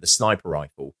good with a sniper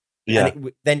rifle. Yeah. And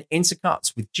it then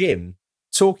intercuts with Jim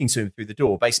talking to him through the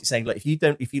door, basically saying, like, if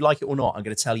you like it or not, I'm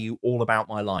going to tell you all about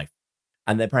my life.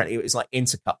 And then apparently it was like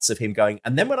intercuts of him going,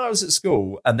 and then when I was at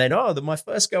school, and then, my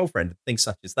first girlfriend, things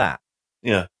such as that.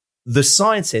 Yeah. The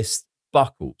scientist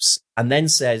buckles and then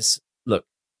says, look,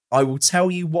 I will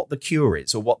tell you what the cure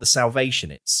is or what the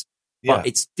salvation is, but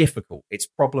it's difficult. It's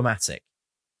problematic.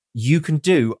 You can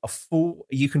cure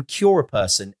a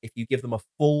person if you give them a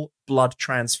full blood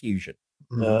transfusion.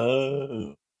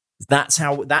 Oh. That's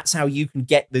how you can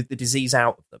get the disease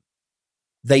out of them.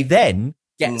 They then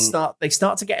start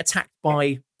to get attacked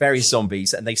by various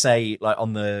zombies, and they say, like,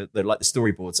 on the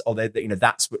storyboards,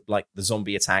 that's what, like, the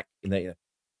zombie attack.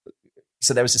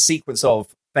 So there was a sequence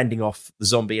of fending off the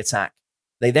zombie attack.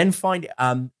 They then find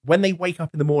when they wake up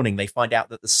in the morning, they find out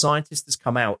that the scientist has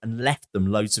come out and left them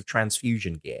loads of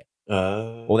transfusion gear.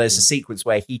 Or there's a sequence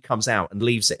where he comes out and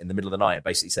leaves it in the middle of the night and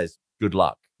basically says, good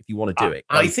luck. If you want to do it.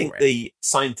 I think the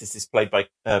scientist is played by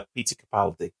Peter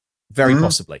Capaldi. Very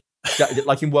possibly.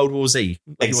 Like in World War Z.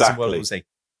 Exactly. In World War Z.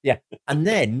 Yeah. And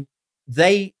then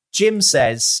Jim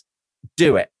says,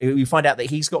 do it. We find out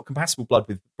that he's got compatible blood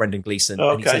with Brendan Gleeson.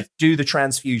 Okay. And he says, do the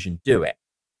transfusion, do it.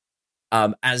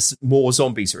 As more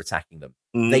zombies are attacking them.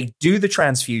 They do the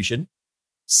transfusion.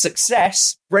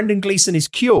 Success. Brendan Gleeson is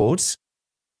cured.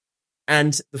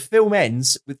 And the film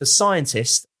ends with the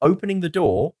scientist opening the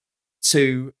door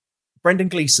to Brendan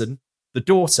Gleeson, the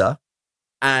daughter,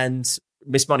 and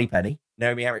Miss Moneypenny,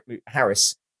 Naomi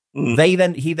Harris. He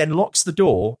then locks the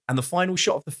door, and the final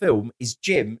shot of the film is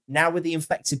Jim, now with the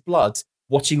infected blood,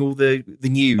 watching all the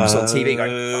news on TV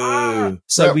going,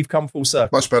 So we've come full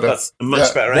circle. Much better. That's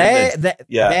much better ending.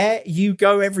 There you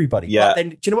go, everybody. Yeah. But then,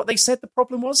 do you know what they said the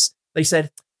problem was? They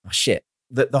said, oh, shit.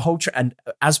 The whole... and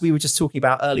as we were just talking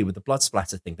about earlier with the blood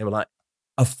splatter thing, they were like,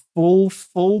 a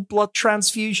full blood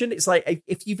transfusion? It's like,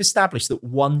 if you've established that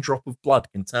one drop of blood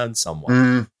can turn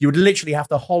someone, you would literally have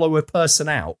to hollow a person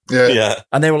out. Yeah.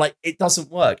 And they were like, it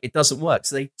doesn't work.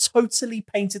 So they totally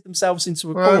painted themselves into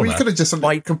a corner. You could have just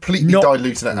completely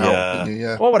diluted it out.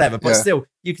 Yeah. Or whatever, but still,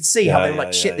 you could see how they were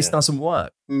like, shit, this doesn't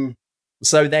work.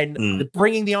 So then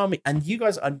bringing the army, and you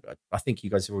guys, I think you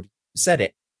guys have already said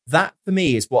it, that for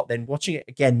me is what, then watching it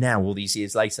again now, all these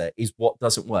years later, is what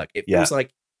doesn't work. It feels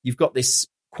like you've got this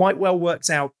quite well worked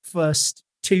out first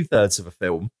 2/3 of a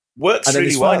film. Works and then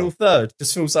really this well. final third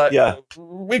just feels like,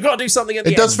 we've got to do something at the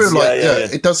end. It does feel like,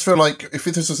 it does feel like if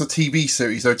this was a TV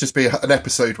series, there would just be an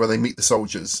episode where they meet the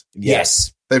soldiers.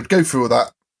 Yes. They would go through all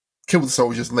that, kill the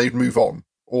soldiers, and they'd move on,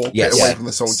 or get away from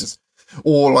the soldiers.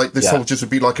 Or like the soldiers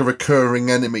would be like a recurring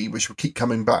enemy, which would keep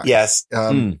coming back. Yes.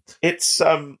 It's,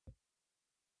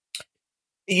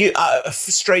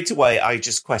 straight away, I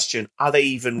just question, are they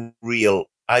even real?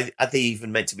 Are they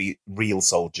even meant to be real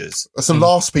soldiers? That's the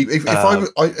last people. If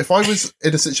I was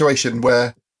in a situation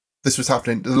where this was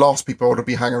happening, the last people I would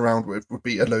be hanging around with would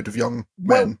be a load of young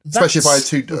men, especially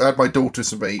if I had my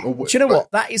daughters with me. Do you know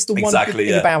what? That is the one good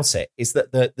thing about it, is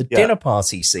that the dinner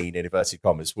party scene, in inverted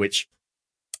commas, which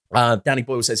Danny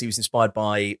Boyle says he was inspired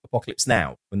by Apocalypse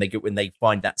Now, when they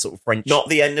find that sort of French. Not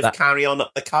the end of Carry On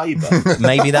Up the Khyber.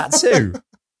 Maybe that too.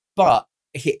 But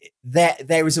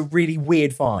there is a really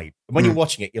weird vibe. And when you're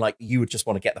watching it, you're like, you would just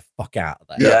want to get the fuck out of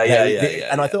there. Yeah.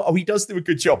 And I thought, he does do a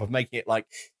good job of making it like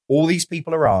all these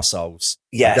people are arseholes.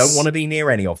 Yes. You don't want to be near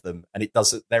any of them. And it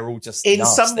doesn't, they're all just in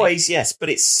nasty. some ways, yes, but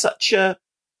it's such a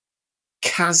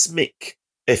chasmic,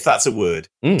 if that's a word,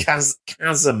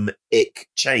 chasmic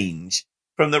change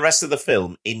from the rest of the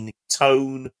film in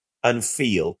tone and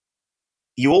feel.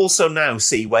 You also now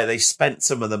see where they spent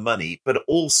some of the money, but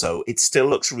also it still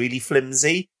looks really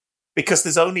flimsy because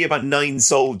there's only about 9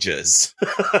 soldiers.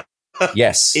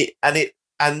 Yes.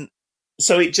 And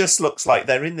so it just looks like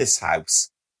they're in this house.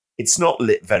 It's not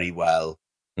lit very well.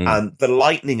 And the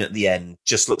lightning at the end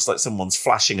just looks like someone's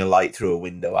flashing a light through a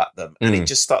window at them. And it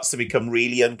just starts to become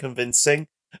really unconvincing.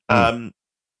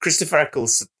 Christopher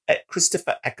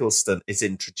Eccleston is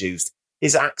introduced.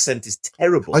 His accent is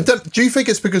terrible. Do you think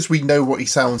it's because we know what he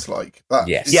sounds like?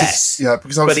 Yes.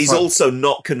 Because but he's also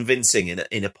not convincing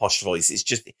in a posh voice. It's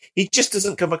just he just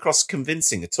doesn't come across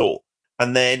convincing at all.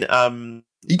 And then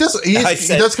He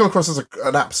does come across as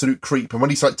an absolute creep, and when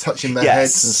he's like touching their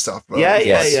heads and stuff.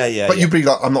 Yeah. But you'd be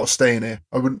like, I'm not staying here.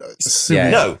 I wouldn't assume. Yeah.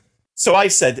 No. So I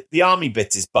said the army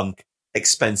bit is bunk,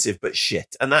 expensive but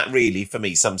shit, and that really for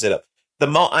me sums it up.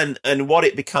 And what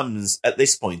it becomes at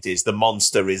this point is the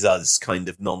monster is us kind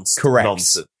of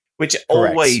nonsense, which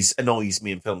always annoys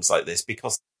me in films like this,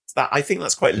 because I think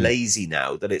that's quite lazy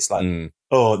now, that it's like,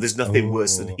 there's nothing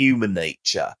worse than human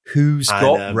nature. Who's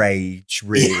got rage,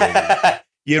 really? Yeah.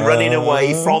 You're running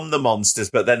away from the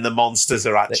monsters, but then the monsters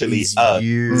are actually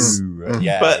us.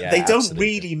 But they don't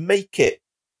really make it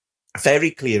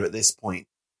very clear at this point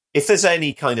if there's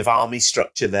any kind of army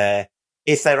structure there,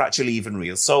 if they're actually even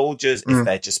real soldiers, if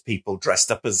they're just people dressed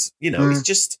up as, it's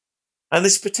just, and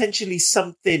there's potentially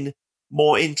something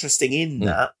more interesting in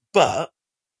that, but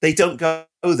they don't go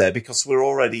there because we're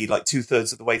already like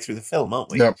 2/3 of the way through the film, aren't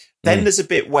we? Yep. Then there's a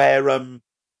bit where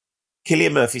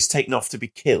Cillian Murphy's taken off to be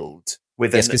killed.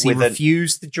 Because he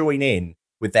refused to join in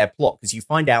with their plot, because you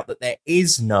find out that there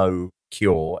is no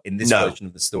cure in this version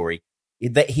of the story,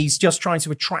 that he's just trying to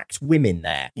attract women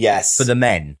there for the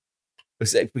men.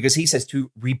 Because he says to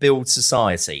rebuild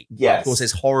society. Yes. Of course,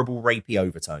 there's horrible rapey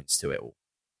overtones to it all.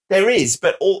 There is,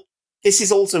 but this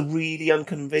is also really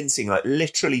unconvincing. Like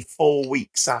literally 4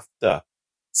 weeks after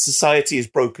society is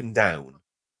broken down.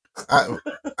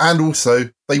 And also,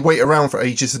 they wait around for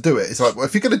ages to do it. It's like, well,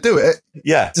 if you're going to do it,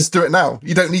 just do it now.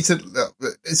 You don't need to.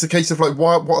 It's a case of like,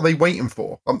 what are they waiting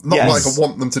for? Not like I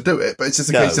want them to do it, but it's just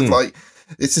a case of like,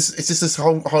 it's just this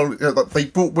whole they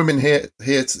brought women here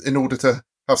in order to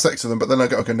have sex with them, but then I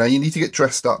go, okay, now you need to get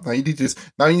dressed up. Now you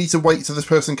need to wait till this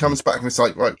person comes back, and it's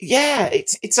like, right,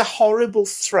 it's a horrible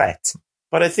threat,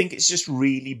 but I think it's just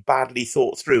really badly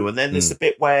thought through. And then there's the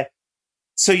bit where.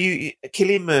 So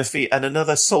Cillian Murphy and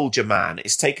another soldier man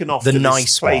is taken off to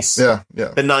this place. Yeah.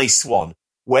 The nice one.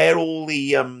 Where all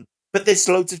the... but there's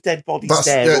loads of dead bodies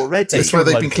already. It's where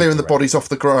they've been clearing the bodies off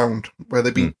the ground. Where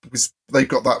they've been... Because they've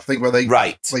got that thing where they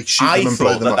shoot them and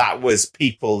blow them up. That was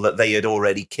people that they had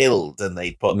already killed and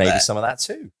they put Maybe there. some of that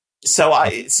too. So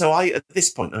I at this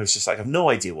point, I was just like, I have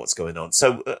no idea what's going on.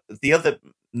 So the other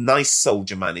nice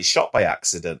soldier man is shot by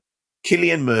accident.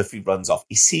 Cillian Murphy runs off.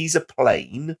 He sees a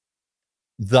plane...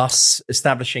 Thus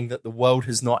establishing that the world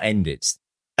has not ended.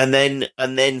 And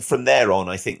then from there on,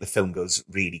 I think the film goes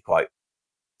really quite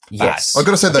bad. I've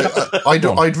got to say that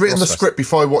I'd written the script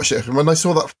before I watched it, and when I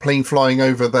saw that plane flying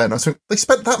over then, I was like, they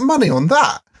spent that money on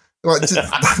that? Like, a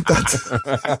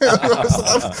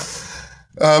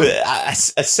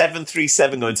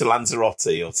 737 going to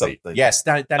Lanzarote or something. Yes,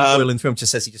 Danny Boyle in the film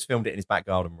just says he just filmed it in his back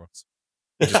garden, Ross.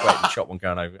 He just waited and shot one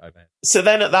going over. So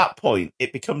then at that point,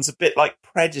 it becomes a bit like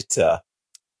Predator,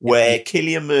 where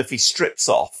Cillian Murphy strips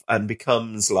off and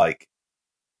becomes like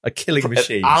a killing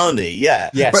machine. Arnie, yeah.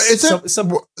 Yes.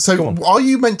 But so are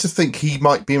you meant to think he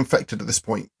might be infected at this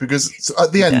point? Because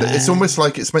at the end, it's almost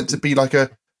like it's meant to be like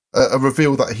a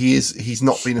reveal that he's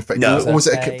not been infected. Or is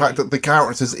it a fact that the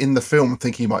characters in the film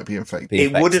think he might be infected?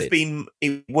 It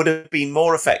would have been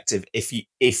more effective if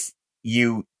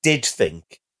you did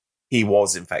think he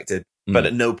was infected, but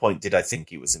at no point did I think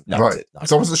he was infected. Right.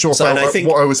 So I wasn't sure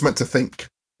what I was meant to think.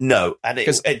 No, and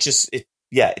it's just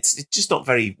not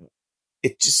very.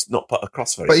 It's just not put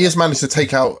across very. But he has managed to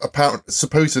take out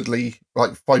supposedly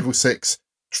like 5 or 6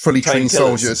 fully trained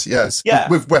soldiers,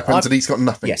 with weapons, and he's got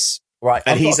nothing. Yes, right.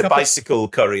 And he's a bicycle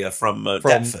courier from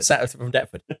Deptford. From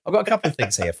Deptford. I've got a couple of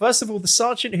things here. First of all, the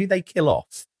sergeant who they kill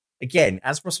off. Again,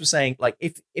 as Ross was saying, like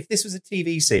if this was a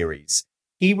TV series,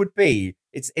 he would be.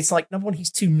 It's like, number one,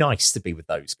 he's too nice to be with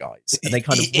those guys, and they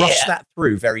kind of rush that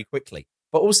through very quickly.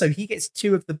 But also, he gets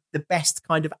 2 of the best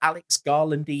kind of Alex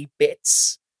Garland-y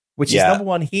bits, which is, number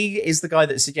one, he is the guy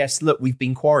that suggests, look, we've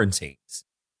been quarantined.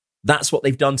 That's what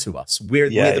they've done to us. We're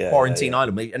the quarantine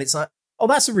island. And it's like, oh,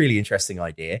 that's a really interesting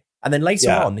idea. And then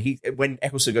later on, when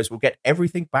Eccleston goes, we'll get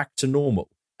everything back to normal.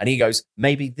 And he goes,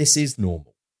 maybe this is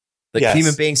normal. That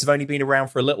human beings have only been around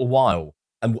for a little while.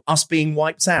 And us being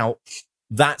wiped out,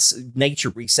 that's nature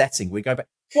resetting. We go back.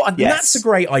 That's a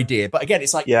great idea. But again,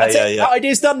 it's like, that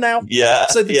idea's done now. Yeah.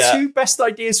 So the 2 best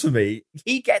ideas for me,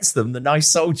 he gets them, the nice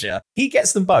soldier. He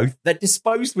gets them both. They're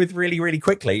disposed with really, really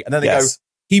quickly. And then they go,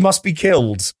 he must be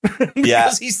killed.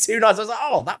 Because he's too nice. I was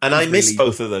like, that. And I miss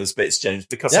both of those bits, James,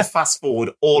 because I fast forward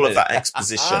all of that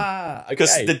exposition.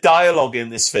 Because the dialogue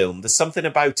in this film, there's something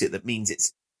about it that means it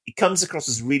comes across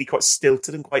as really quite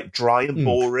stilted and quite dry and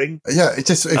boring. Yeah, it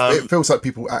feels like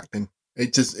people acting.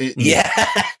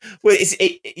 Well,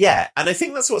 and I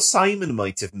think that's what Simon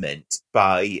might have meant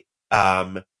by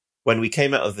when we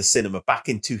came out of the cinema back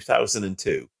in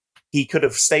 2002. He could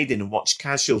have stayed in and watched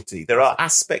Casualty. There are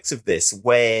aspects of this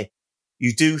where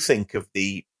you do think of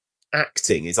the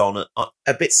acting is on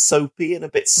a bit soapy and a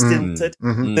bit stilted.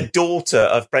 The daughter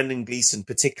of Brendan Gleeson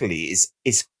particularly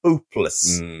is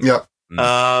hopeless. Yeah.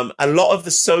 A lot of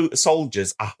the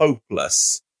soldiers are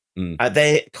hopeless.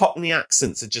 Their Cockney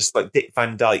accents are just like Dick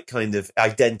Van Dyke kind of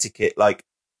identikit. Like,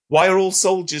 why are all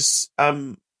soldiers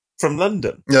from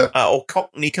London? Yeah. Or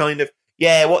Cockney kind of,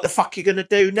 yeah, what the fuck are you going to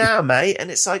do now, mate? And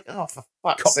it's like, oh, for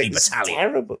fuck's sake, it's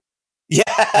terrible. Yeah.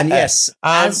 And yes,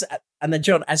 and then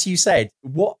John, as you said,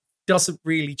 what doesn't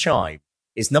really chime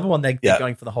is, number one, they're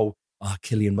going for the whole,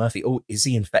 Cillian Murphy, is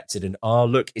he infected? And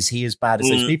look, is he as bad as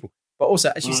those people? But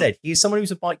also, as you said, he is someone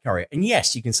who's a bike carrier. And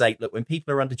yes, you can say, look, when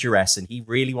people are under duress and he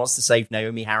really wants to save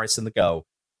Naomi Harris and the girl,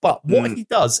 but what he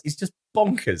does is just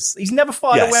bonkers. He's never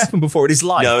fired a weapon before in his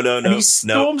life. No. And he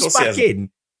storms back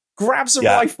in, grabs a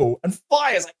rifle and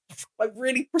fires like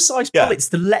really precise bullets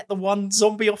to let the one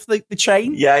zombie off the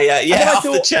chain. Off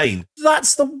the chain.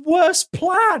 That's the worst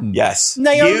plan. Yes.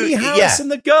 Naomi Harris and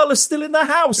the girl are still in the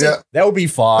house. Yeah. They'll be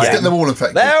fine. Let's get them all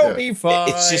infected. They'll be fine.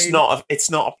 It's just not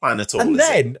a plan at all. And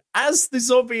then, as the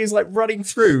zombie is like running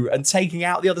through and taking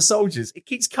out the other soldiers, it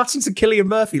keeps cutting to Cillian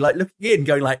Murphy, like looking in,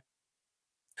 going like,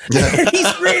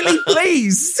 he's really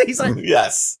pleased. He's like,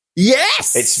 yes.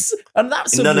 And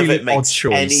that's none a really of it makes odd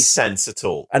choice. any sense at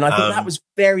all. And I think that was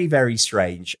very, very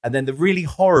strange. And then the really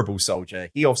horrible soldier,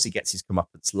 he obviously gets his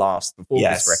comeuppance last before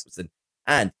this requisite,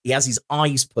 and he has his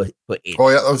eyes put in. Oh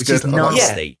yeah, that was which good. Is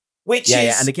nasty. Which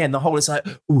is, and again, the whole is like,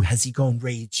 has he gone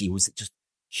ragey? Or was it just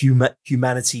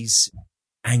humanity's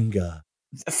anger?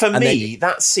 For me,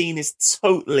 that scene is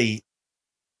totally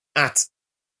at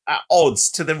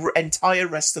odds to the entire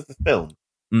rest of the film.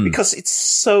 Because it's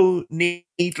so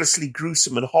needlessly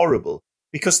gruesome and horrible.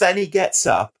 Because then he gets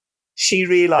up, she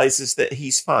realizes that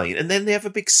he's fine, and then they have a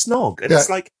big snog. And it's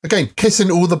like, again, kissing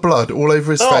all the blood all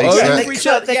over his face.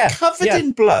 They're covered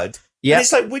in blood. Yeah. And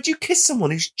it's like, would you kiss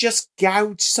someone who's just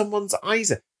gouged someone's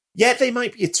eyes out? Yeah, they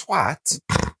might be a twat,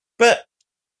 but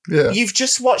you've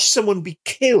just watched someone be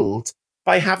killed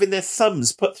by having their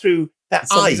thumbs put through their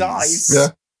eyes.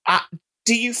 Yeah.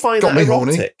 Do you find that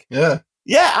erotic? Yeah.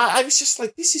 Yeah, I was just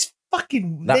like, this is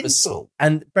fucking mental.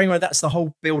 And bearing in mind, that's the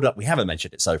whole build-up. We haven't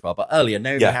mentioned it so far, but earlier,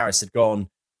 Naomi Harris had gone,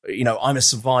 I'm a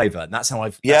survivor, and that's how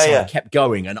I kept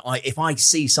going. And if I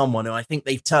see someone who I think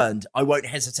they've turned, I won't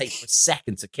hesitate for a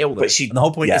second to kill them. And the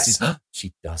whole point is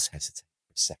she does hesitate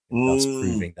for a second, thus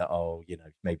proving that,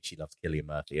 maybe she loves Cillian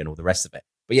Murphy and all the rest of it.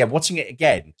 But yeah, watching it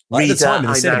again, like at the time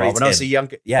in the cinema when I was a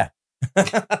younger,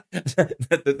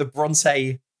 the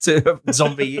Bronte to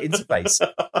zombie interface.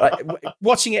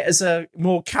 Watching it as a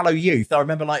more callow youth, I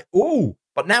remember like,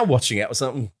 but now watching it, I was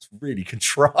like, it's really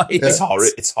contrived. It's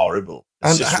horrible.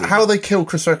 And how they kill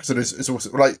Chris Ferguson is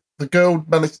also like the girl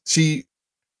reverses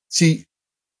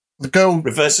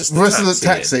the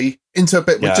taxi into a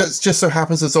bit where just so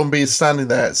happens the zombie is standing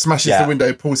there, smashes the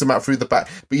window, pulls him out through the back,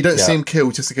 but you don't see him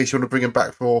killed just in case you want to bring him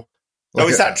back for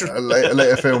is that true? A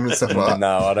later film and stuff like that.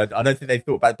 No, I don't think they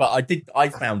thought about it, but I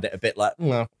found it a bit like,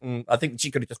 I think she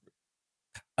could have just,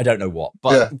 I don't know what,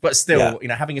 but still,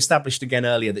 having established again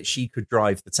earlier that she could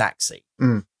drive the taxi,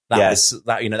 that was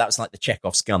like the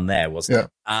Chekhov's gun there, wasn't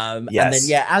it? And then,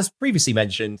 as previously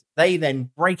mentioned, they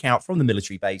then break out from the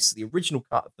military base. The original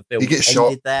cut of the film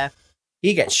ended there.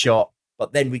 He gets shot,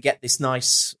 but then we get this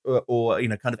nice,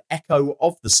 kind of echo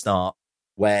of the start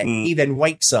where he then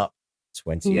wakes up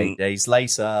 28 days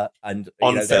later, and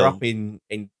they're up in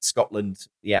Scotland,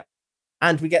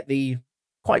 and we get the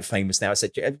quite famous now. I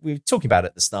said we were talking about it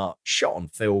at the start. Shot on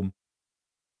film.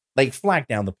 They flag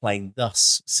down the plane,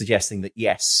 thus suggesting that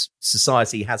yes,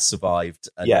 society has survived,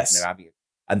 and,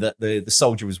 and that the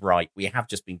soldier was right. We have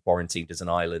just been quarantined as an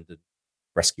island, and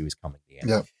rescue is coming.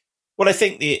 Yeah. Well, I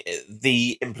think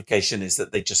the implication is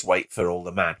that they just wait for all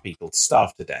the mad people to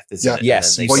starve to death, isn't it?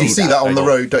 Yes. Well, you see that on the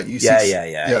road, don't you?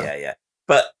 Yeah.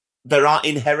 But there are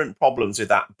inherent problems with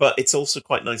that. But it's also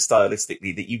quite nice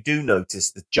stylistically that you do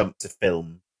notice the jump to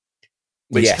film,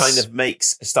 which kind of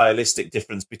makes a stylistic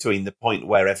difference between the point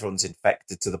where everyone's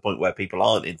infected to the point where people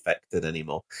aren't infected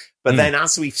anymore. But then,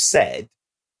 as we've said,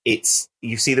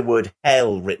 you see the word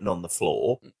hell written on the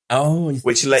floor. Oh,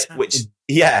 which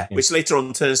later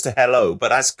on turns to hello.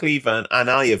 But as Cleaver and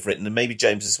I have written, and maybe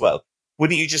James as well,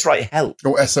 wouldn't you just write help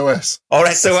or SOS? Or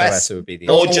SOS would be the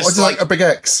or just like a big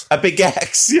X. A big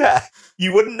X, yeah.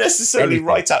 You wouldn't necessarily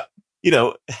write out,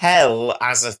 hell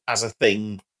as a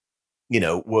thing,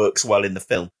 works well in the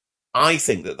film. I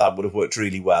think that would have worked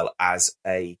really well as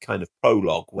a kind of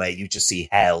prologue where you just see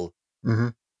hell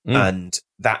and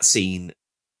that scene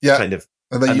kind of,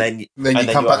 and then you come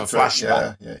have back a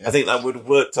flashback. Yeah. I think that would have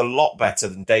worked a lot better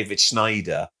than David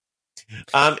Schneider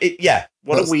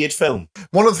What a weird film.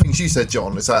 One of the things you said,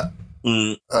 John, is that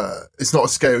it's not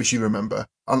as scary as you remember.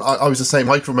 And I was the same.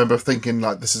 I can remember thinking,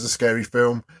 like, this is a scary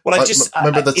film. Well, I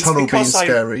remember the tunnel being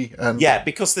scary. And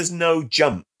because there's no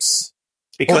jumps.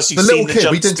 Because the little kid,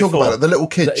 we didn't talk about it. The little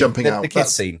kid jumping out. The kid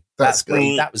scene. That's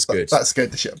good. That was good. That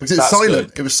scared the shit. Because it's silent.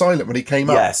 Good. It was silent when he came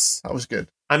up. Yes. That was good.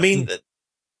 I mean,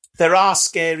 there are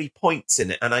scary points in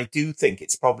it. And I do think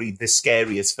it's probably the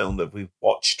scariest film that we've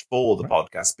watched for the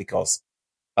podcast, because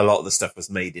a lot of the stuff was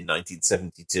made in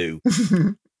 1972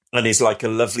 and is like a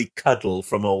lovely cuddle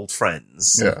from old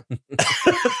friends. Yeah.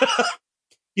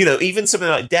 You know, even something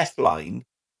like Deathline,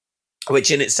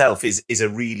 which in itself is a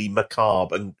really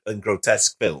macabre and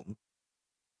grotesque film,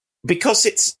 because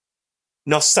it's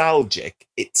nostalgic.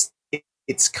 It's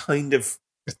kind of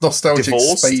nostalgic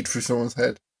divorced. Spade through someone's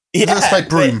head. Yeah, spade,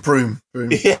 broom.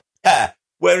 Yeah.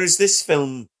 Whereas this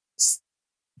film,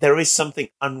 there is something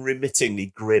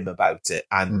unremittingly grim about it,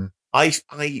 and I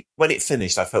when it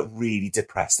finished, I felt really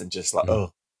depressed and just like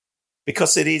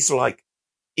because it is like,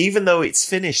 even though it's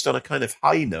finished on a kind of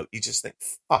high note, you just think,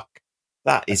 fuck.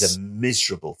 That is a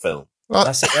miserable film.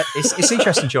 That's it. It's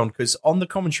interesting, John, because on the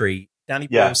commentary, Danny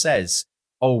Boyle says,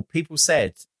 people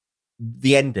said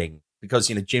the ending, because,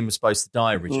 Jim was supposed to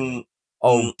die originally.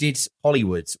 Did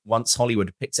Hollywood, once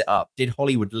Hollywood picked it up, did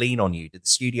Hollywood lean on you? Did the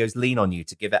studios lean on you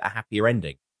to give it a happier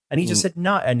ending? And he just said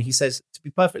no. And he says, to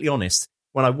be perfectly honest,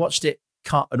 when I watched it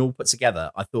cut and all put together,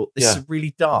 I thought this is a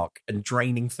really dark and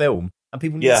draining film. And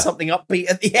people need something upbeat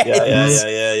at the end.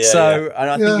 Yeah. So, and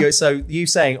I think you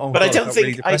saying, but I don't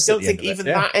think even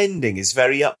that ending is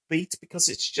very upbeat, because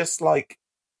it's just like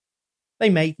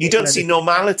you don't see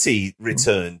normality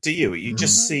return, do you? You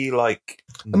just see like,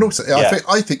 and also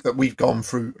I think that we've gone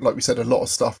through, like we said, a lot of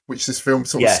stuff which this film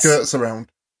sort of skirts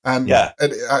around, and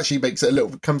it actually makes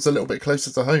it comes a little bit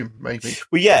closer to home, maybe.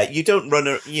 Well, you don't run.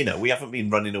 We haven't been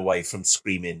running away from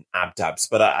screaming abdabs,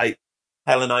 but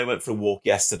Helen and I went for a walk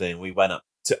yesterday, and we went up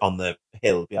on the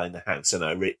hill behind the house, and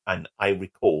I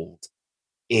recalled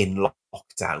in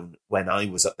lockdown when I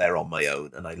was up there on my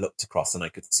own, and I looked across and I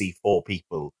could see 4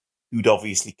 people who'd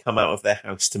obviously come out of their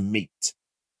house to meet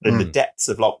in the depths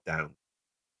of lockdown.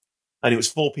 And it was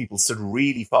 4 people stood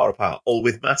really far apart, all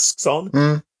with masks on.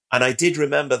 And I did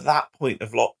remember that point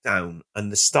of lockdown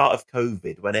and the start of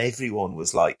COVID, when everyone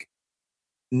was like,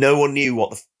 no one knew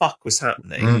what the fuck was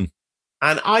happening.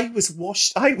 And I was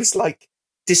like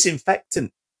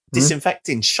disinfecting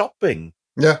shopping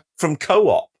from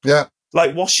Co-op. Yeah.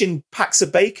 Like washing packs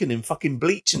of bacon in fucking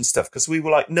bleach and stuff, because we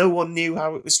were like, no one knew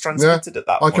how it was transmitted at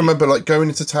that point. I can remember like going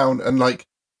into town and like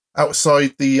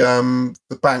outside the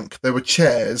bank, there were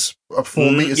chairs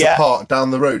 4 meters apart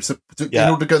down the road. So in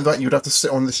order to go in the bank, you'd have to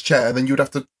sit on this chair, and then you'd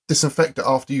have to disinfect it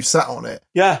after you sat on it.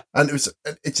 Yeah. And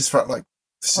it just felt like...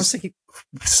 I was thinking...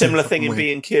 Similar thing in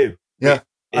B&Q. Yeah.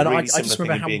 And I just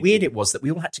remember how weird it was that we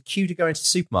all had to queue to go into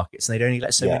supermarkets, and they'd only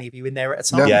let so many of you in there at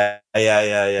a time. Yeah. And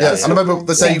I remember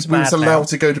the day we was allowed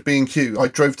to go to B&Q, I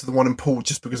drove to the one in Poole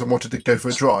just because I wanted to go for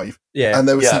a drive. Yeah. And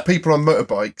there were some people on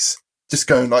motorbikes just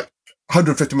going like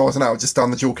 150 miles an hour just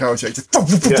down the dual carriageway, just boom,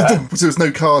 because there was no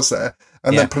cars there.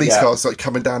 And then police cars like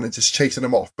coming down and just chasing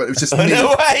them off. But it was just me.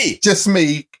 No way! Just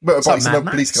me, motorbikes and a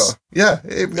police car. Yeah,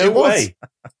 it was. Way.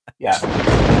 Yeah.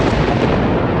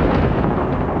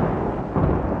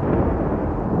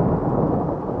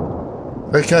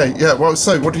 Okay, yeah. Well,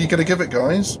 so what are you going to give it,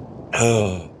 guys?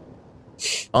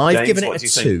 I've given it a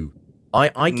 2.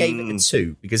 I gave it a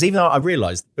 2 because even though I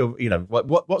realised,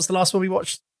 what's the last one we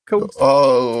watched called?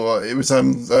 Oh, it was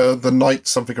the Night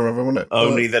something or other, wasn't it?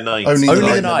 Only the Night. Only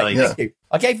the Night. Yeah.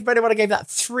 I gave that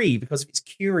 3 because of its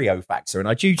curio factor, and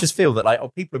I do just feel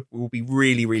that people will be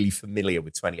really, really familiar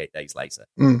with 28 Days Later,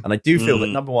 and I do feel that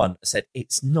number one, I said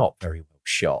it's not very well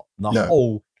shot. And the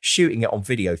whole shooting it on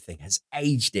video thing has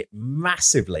aged it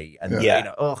massively, and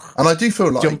and I do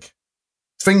feel like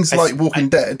things like Walking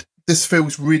Dead, this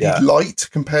feels really light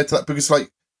compared to that, because like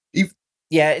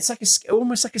it's like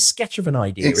almost like a sketch of an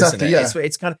idea, exactly, isn't it?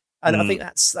 It's kind of, and I think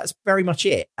that's very much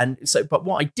it. And so, but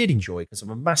what I did enjoy, because I'm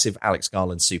a massive Alex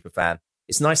Garland super fan,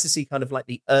 it's nice to see kind of like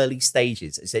the early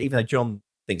stages. So even though John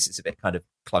thinks it's a bit kind of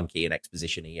clunky and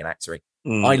exposition-y and actory,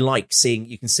 I like seeing,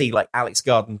 you can see like Alex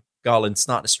Garland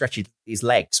starting to stretch his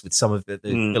legs with some of the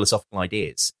philosophical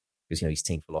ideas, because he's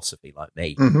teen philosophy like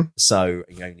me. So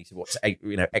you need to watch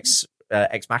Ex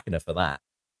Machina for that.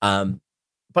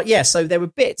 But yeah, so there were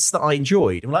bits that I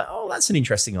enjoyed. I'm like, oh, that's an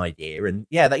interesting idea, and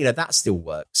that still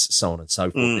works, so on and so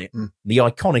forth. The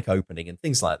iconic opening and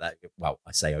things like that. Well,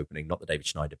 I say opening, not the David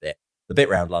Schneider bit. The bit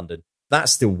around London,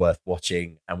 that's still worth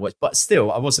watching, but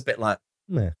still, I was a bit like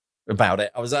meh about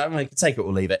it. I was like, I can take it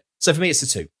or leave it. So for me, it's a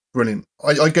 2. brilliant.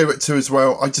 I gave it 2 as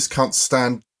well. I just can't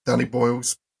stand Danny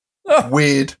Boyle's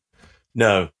weird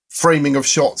framing of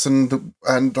shots and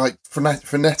like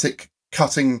frenetic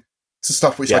cutting to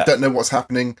stuff which I don't know what's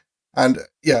happening. And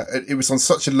yeah, it was on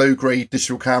such a low grade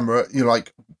digital camera. You're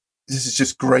like, this is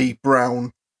just grey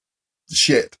brown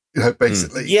shit,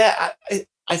 basically. Yeah,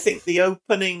 I think the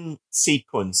opening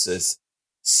sequences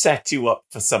set you up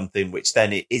for something which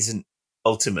then it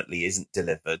ultimately isn't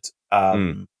delivered.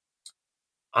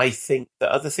 I think that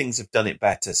other things have done it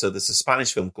better. So there's a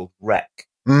Spanish film called Wreck.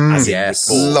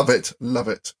 Love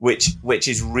it. Which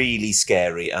is really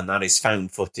scary, and that is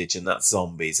found footage, and that's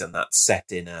zombies, and that's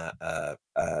set in a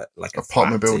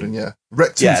apartment building.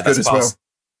 Wreck 2 is good as well.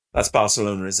 That's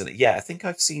Barcelona, isn't it? Yeah, I think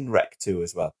I've seen Wreck 2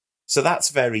 as well. So that's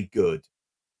very good.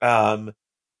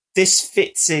 This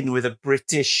fits in with a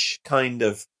British kind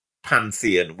of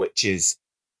pantheon, which is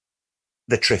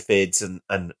the Triffids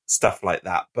and stuff like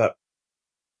that. But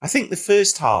I think the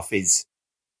first half is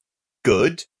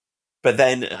good. But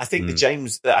then I think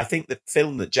the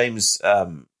film that James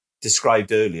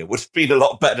described earlier would have been a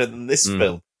lot better than this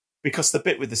film, because the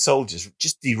bit with the soldiers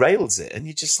just derails it, and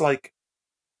you're just like,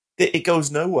 it goes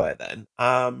nowhere. Then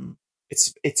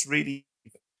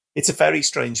it's a very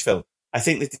strange film. I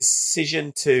think the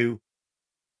decision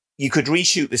you could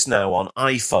reshoot this now on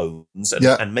iPhones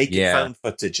and make it found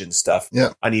footage and stuff,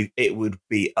 and it would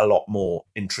be a lot more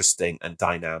interesting and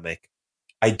dynamic.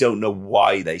 I don't know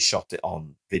why they shot it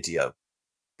on video,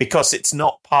 because it's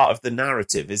not part of the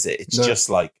narrative, is it? It's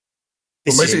just like,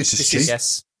 maybe it's just cheap.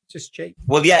 Yes, just cheap.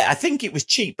 Well, yeah, I think it was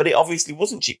cheap, but it obviously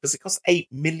wasn't cheap because it cost £8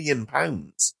 million,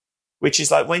 which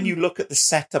is like, when you look at the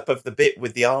setup of the bit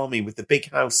with the army, with the big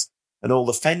house and all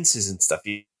the fences and stuff,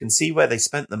 you can see where they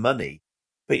spent the money,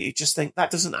 but you just think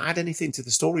that doesn't add anything to the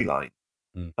storyline.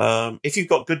 If you've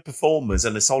got good performers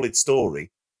and a solid story,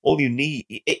 all you need,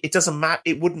 it doesn't matter.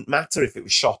 It wouldn't matter if it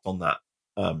was shot on that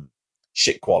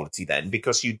shit quality then,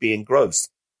 because you'd be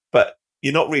engrossed. But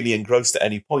you're not really engrossed at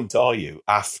any point, are you?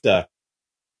 After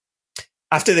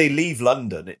they leave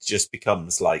London, it just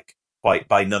becomes like quite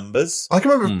by numbers. I can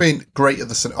remember being great at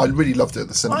the cinema. I really loved it at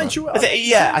the cinema.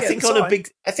 I think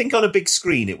on a big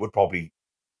screen it would probably.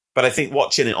 But I think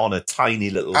watching it on a tiny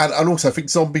little... And also, I think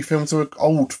zombie films were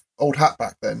old hat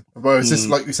back then. Whereas this,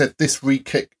 like you said, this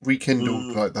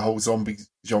rekindled like the whole zombie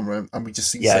genre, and we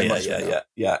just see so much of it.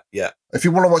 Yeah. If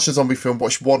you want to watch a zombie film,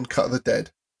 watch One Cut of the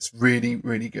Dead. It's really,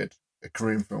 really good. A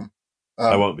Korean film.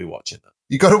 I won't be watching that.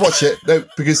 You got to watch it,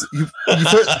 because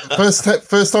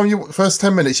first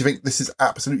 10 minutes you think this is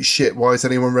absolute shit. Why has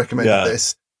anyone recommended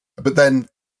this? But then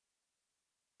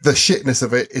the shitness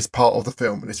of it is part of the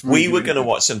film, and it's really, we were going to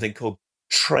watch something called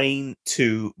Train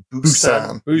to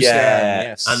Busan.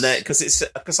 Yes, and then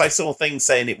because I saw things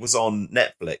saying it was on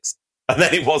Netflix, and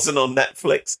then it wasn't on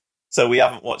Netflix, so we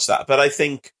haven't watched that. But I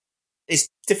think it's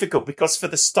difficult because for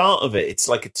the start of it, it's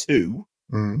like a 2,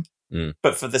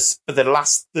 but for the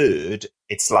last third,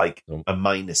 it's like a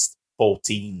 -14.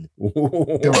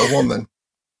 Give it a 1 then.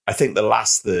 I think the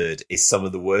last third is some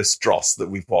of the worst dross that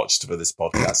we've watched for this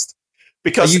podcast.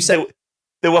 Because there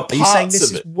were parts of it. Are you saying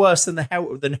this is worse than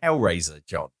Hellraiser,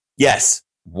 John? Yes.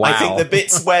 Wow. I think the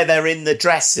bits where they're in the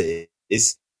dresses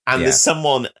and there's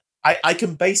someone... I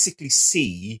can basically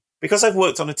see... Because I've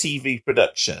worked on a TV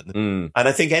production, and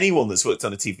I think anyone that's worked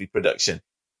on a TV production,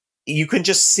 you can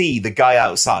just see the guy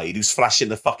outside who's flashing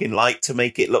the fucking light to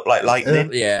make it look like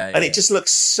lightning. And it just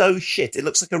looks so shit. It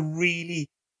looks like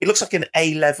it looks like an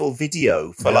A-level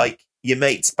video for like your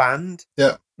mate's band.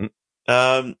 Yeah.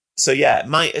 So yeah,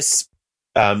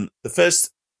 the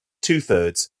first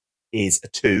 2/3 is a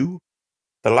 2.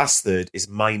 The last third is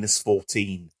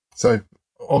 -14. So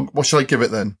what should I give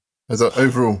it then? As an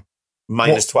overall?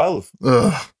 -12.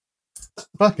 Ugh.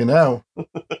 Fucking hell.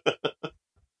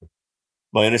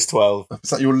 -12. Is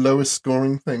that your lowest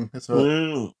scoring thing?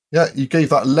 Yeah, you gave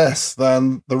that less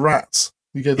than The Rats.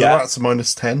 You gave The Rats a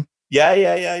 -10.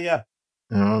 Yeah.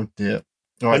 Oh dear.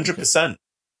 100%.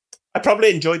 I probably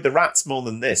enjoyed The Rats more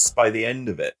than this by the end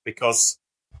of it, because...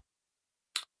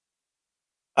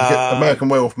 You get American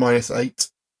Werewolf -8.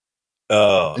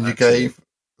 Oh. And you gave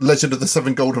Legend of the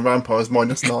Seven Golden Vampires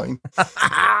 -9.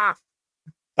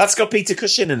 That's got Peter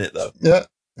Cushing in it, though. Yeah.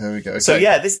 There we go. Okay. So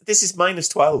yeah, this is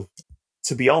 -12.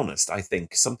 To be honest, I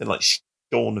think something like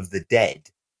Shaun of the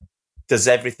Dead does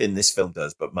everything this film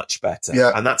does, but much better.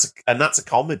 Yeah. And that's a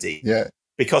comedy. Yeah.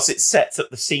 Because it sets up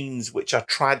the scenes which are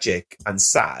tragic and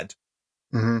sad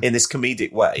in this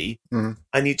comedic way.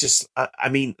 And you just, I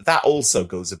mean, that also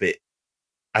goes a bit,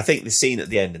 I think the scene at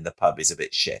the end in the pub is a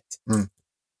bit shit.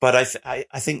 But I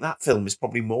think that film is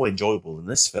probably more enjoyable than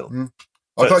this film.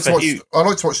 I'd like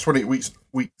to watch 28 weeks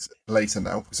later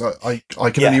now, because I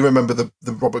can only remember the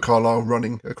Robert Carlyle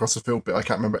running across the field bit. I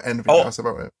can't remember anything else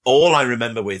about it. All I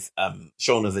remember with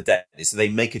Shaun of the Dead is they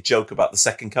make a joke about the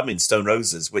Second Coming, Stone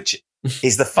Roses, which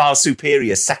is the far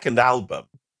superior second album.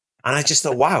 And I just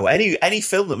thought, wow, any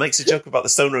film that makes a joke about the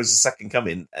Stone Roses' Second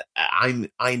Coming,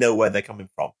 I know where they're coming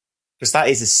from, because that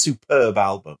is a superb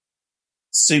album.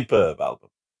 Superb album.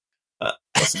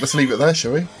 Let's leave it there,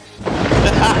 shall we?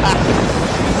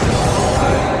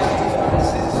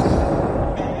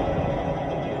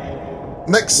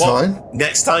 Next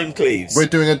time, Cleves, we're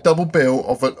doing a double bill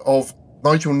of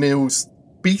Nigel Neal's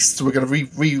Beasts. We're going to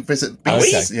revisit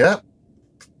Beasts. Yeah.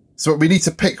 So we need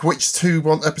to pick which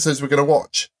episodes we're going to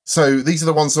watch. So these are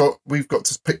the ones that we've got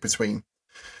to pick between.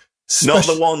 Not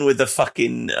the one with the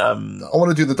fucking... I want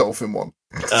to do the dolphin one.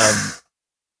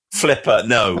 Flipper.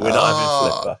 No, we're not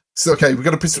having Flipper. So, okay, we're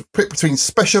going to pick between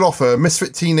Special Offer,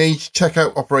 Misfit Teenage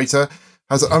Checkout Operator,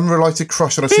 has an unrelated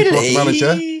crush on a supermarket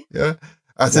manager. Yeah.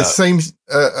 At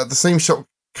the same shop,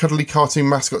 cuddly cartoon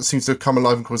mascot seems to have come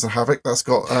alive and caused havoc. That's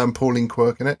got Pauline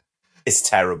Quirk in it. It's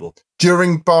terrible.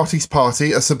 During Barty's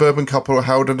party, a suburban couple are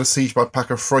held under siege by a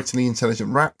pack of frighteningly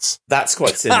intelligent rats. That's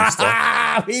quite sinister.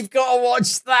 We've got to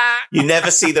watch that. You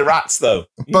never see the rats, though.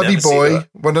 Buddy Boy,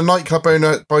 when a nightclub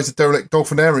owner buys a derelict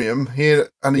dolphinarium, he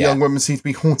and a young woman seem to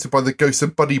be haunted by the ghost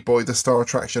of Buddy Boy, the star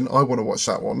attraction. I want to watch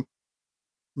that one.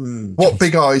 What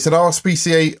Big Eyes? An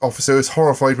RSPCA officer is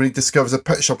horrified when he discovers a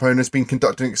pet shop owner has been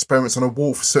conducting experiments on a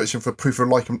wolf searching for proof of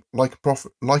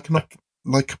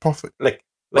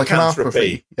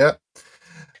lycanthropy. Yeah.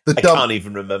 I can't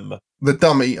even remember. The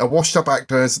Dummy, a washed-up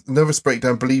actor, has a nervous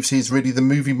breakdown, believes he's really the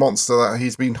movie monster that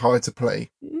he's been hired to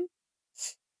play. Do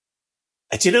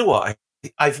you know what?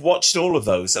 I've watched all of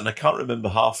those, and I can't remember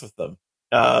half of them.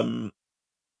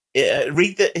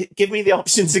 Give me the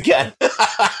options again.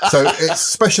 So it's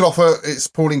Special Offer. It's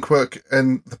Pauline Quirk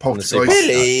and the Poltergeist.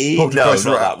 Really? No, not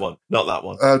that one. Not that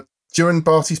one. During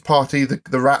Barty's party,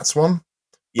 the rats one.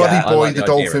 Buddy Boy, the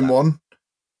dolphin one.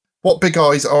 What Big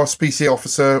Eyes? RSPCA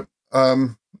officer.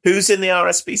 Who's in the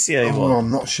RSPCA one? I'm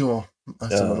not sure.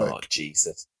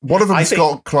 Jesus. One of them's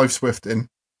got Clive Swift in.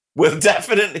 We'll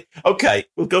definitely... Okay,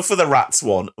 we'll go for the rats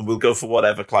one, and we'll go for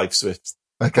whatever Clive Swift's.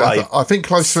 Okay, I think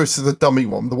Clive Swift is the dummy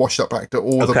one, the washed-up actor,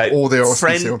 or the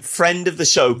RSPCA. Friend of the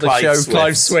show,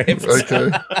 Clive Swift. Okay.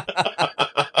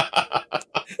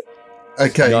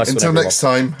 Okay, Nice one, until everyone. next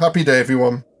time, happy day,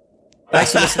 everyone.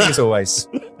 Thanks for listening as always.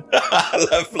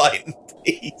 Love, light, and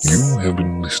peace. You have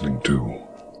been listening to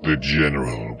The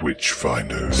General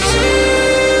Witchfinders.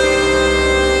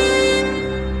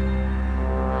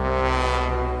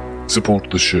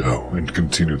 Support the show and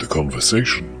continue the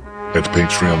conversation at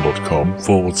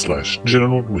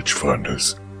patreon.com/General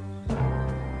Witchfinders.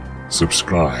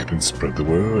 Subscribe and spread the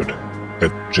word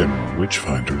at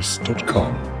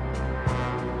generalwitchfinders.com.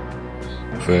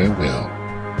 Farewell,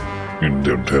 and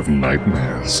don't have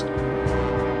nightmares.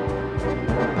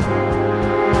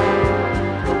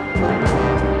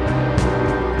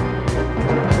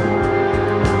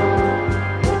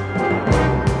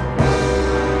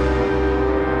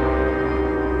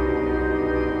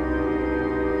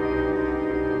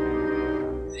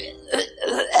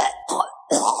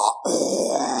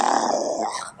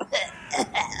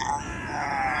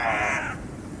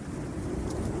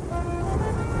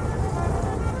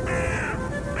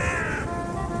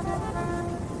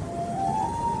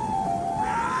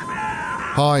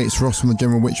 Hi, it's Ross from the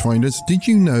General Witchfinders. Did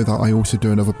you know that I also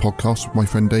do another podcast with my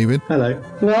friend David? Hello.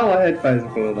 Well, my headphones are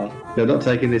falling off. You're not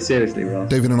taking this seriously, Ross.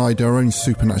 David and I do our own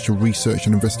supernatural research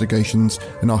and investigations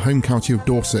in our home county of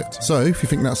Dorset. So, if you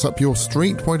think that's up your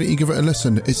street, why don't you give it a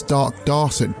listen? It's Dark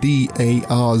Darset,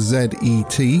 Darzet. You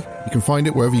can find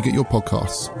it wherever you get your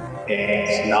podcasts.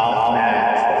 It's not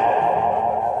natural.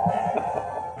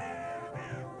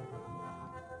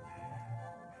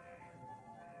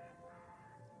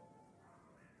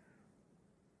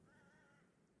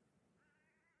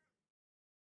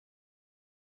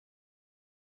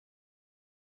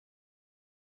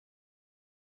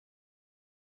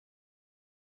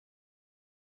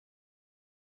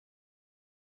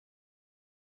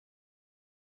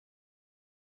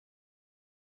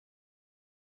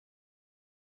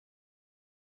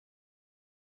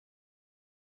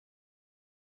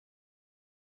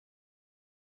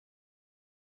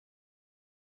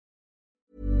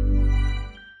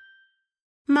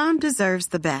 Mom deserves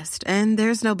the best, and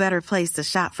there's no better place to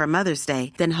shop for Mother's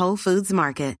Day than Whole Foods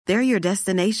Market. They're your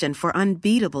destination for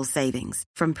unbeatable savings,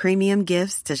 from premium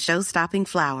gifts to show-stopping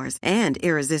flowers and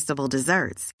irresistible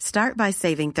desserts. Start by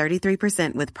saving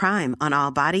 33% with Prime on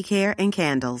all body care and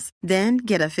candles. Then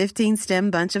get a 15-stem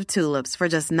bunch of tulips for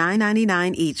just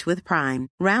 $9.99 each with Prime.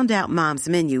 Round out Mom's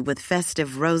menu with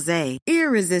festive rosé,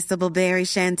 irresistible berry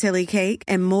chantilly cake,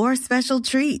 and more special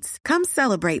treats. Come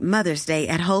celebrate Mother's Day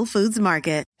at Whole Foods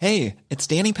Market. Hey, it's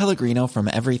Danny Pellegrino from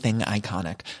Everything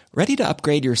Iconic. Ready to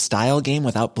upgrade your style game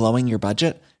without blowing your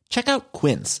budget? Check out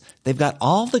Quince. They've got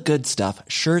all the good stuff,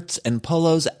 shirts and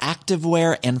polos,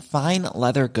 activewear, and fine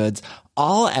leather goods,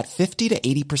 all at 50 to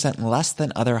 80% less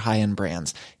than other high-end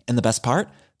brands. And the best part?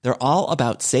 They're all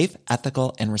about safe,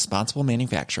 ethical, and responsible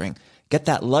manufacturing. Get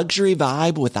that luxury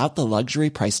vibe without the luxury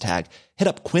price tag. Hit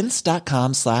up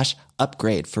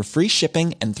quince.com/upgrade for free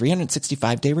shipping and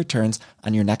 365-day returns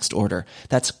on your next order.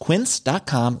 That's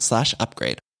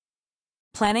quince.com/upgrade.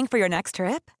 Planning for your next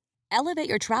trip? Elevate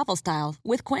your travel style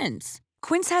with Quince.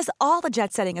 Quince has all the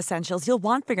jet-setting essentials you'll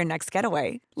want for your next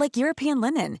getaway, like European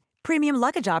linen, premium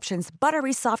luggage options,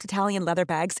 buttery soft Italian leather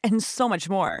bags, and so much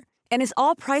more. And is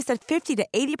all priced at 50 to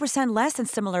 80% less than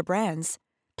similar brands.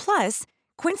 Plus,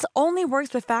 Quince only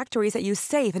works with factories that use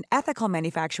safe and ethical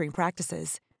manufacturing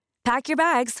practices. Pack your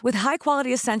bags with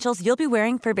high-quality essentials you'll be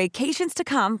wearing for vacations to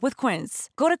come with Quince.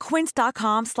 Go to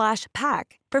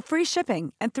quince.com/pack for free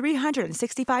shipping and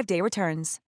 365-day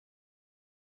returns.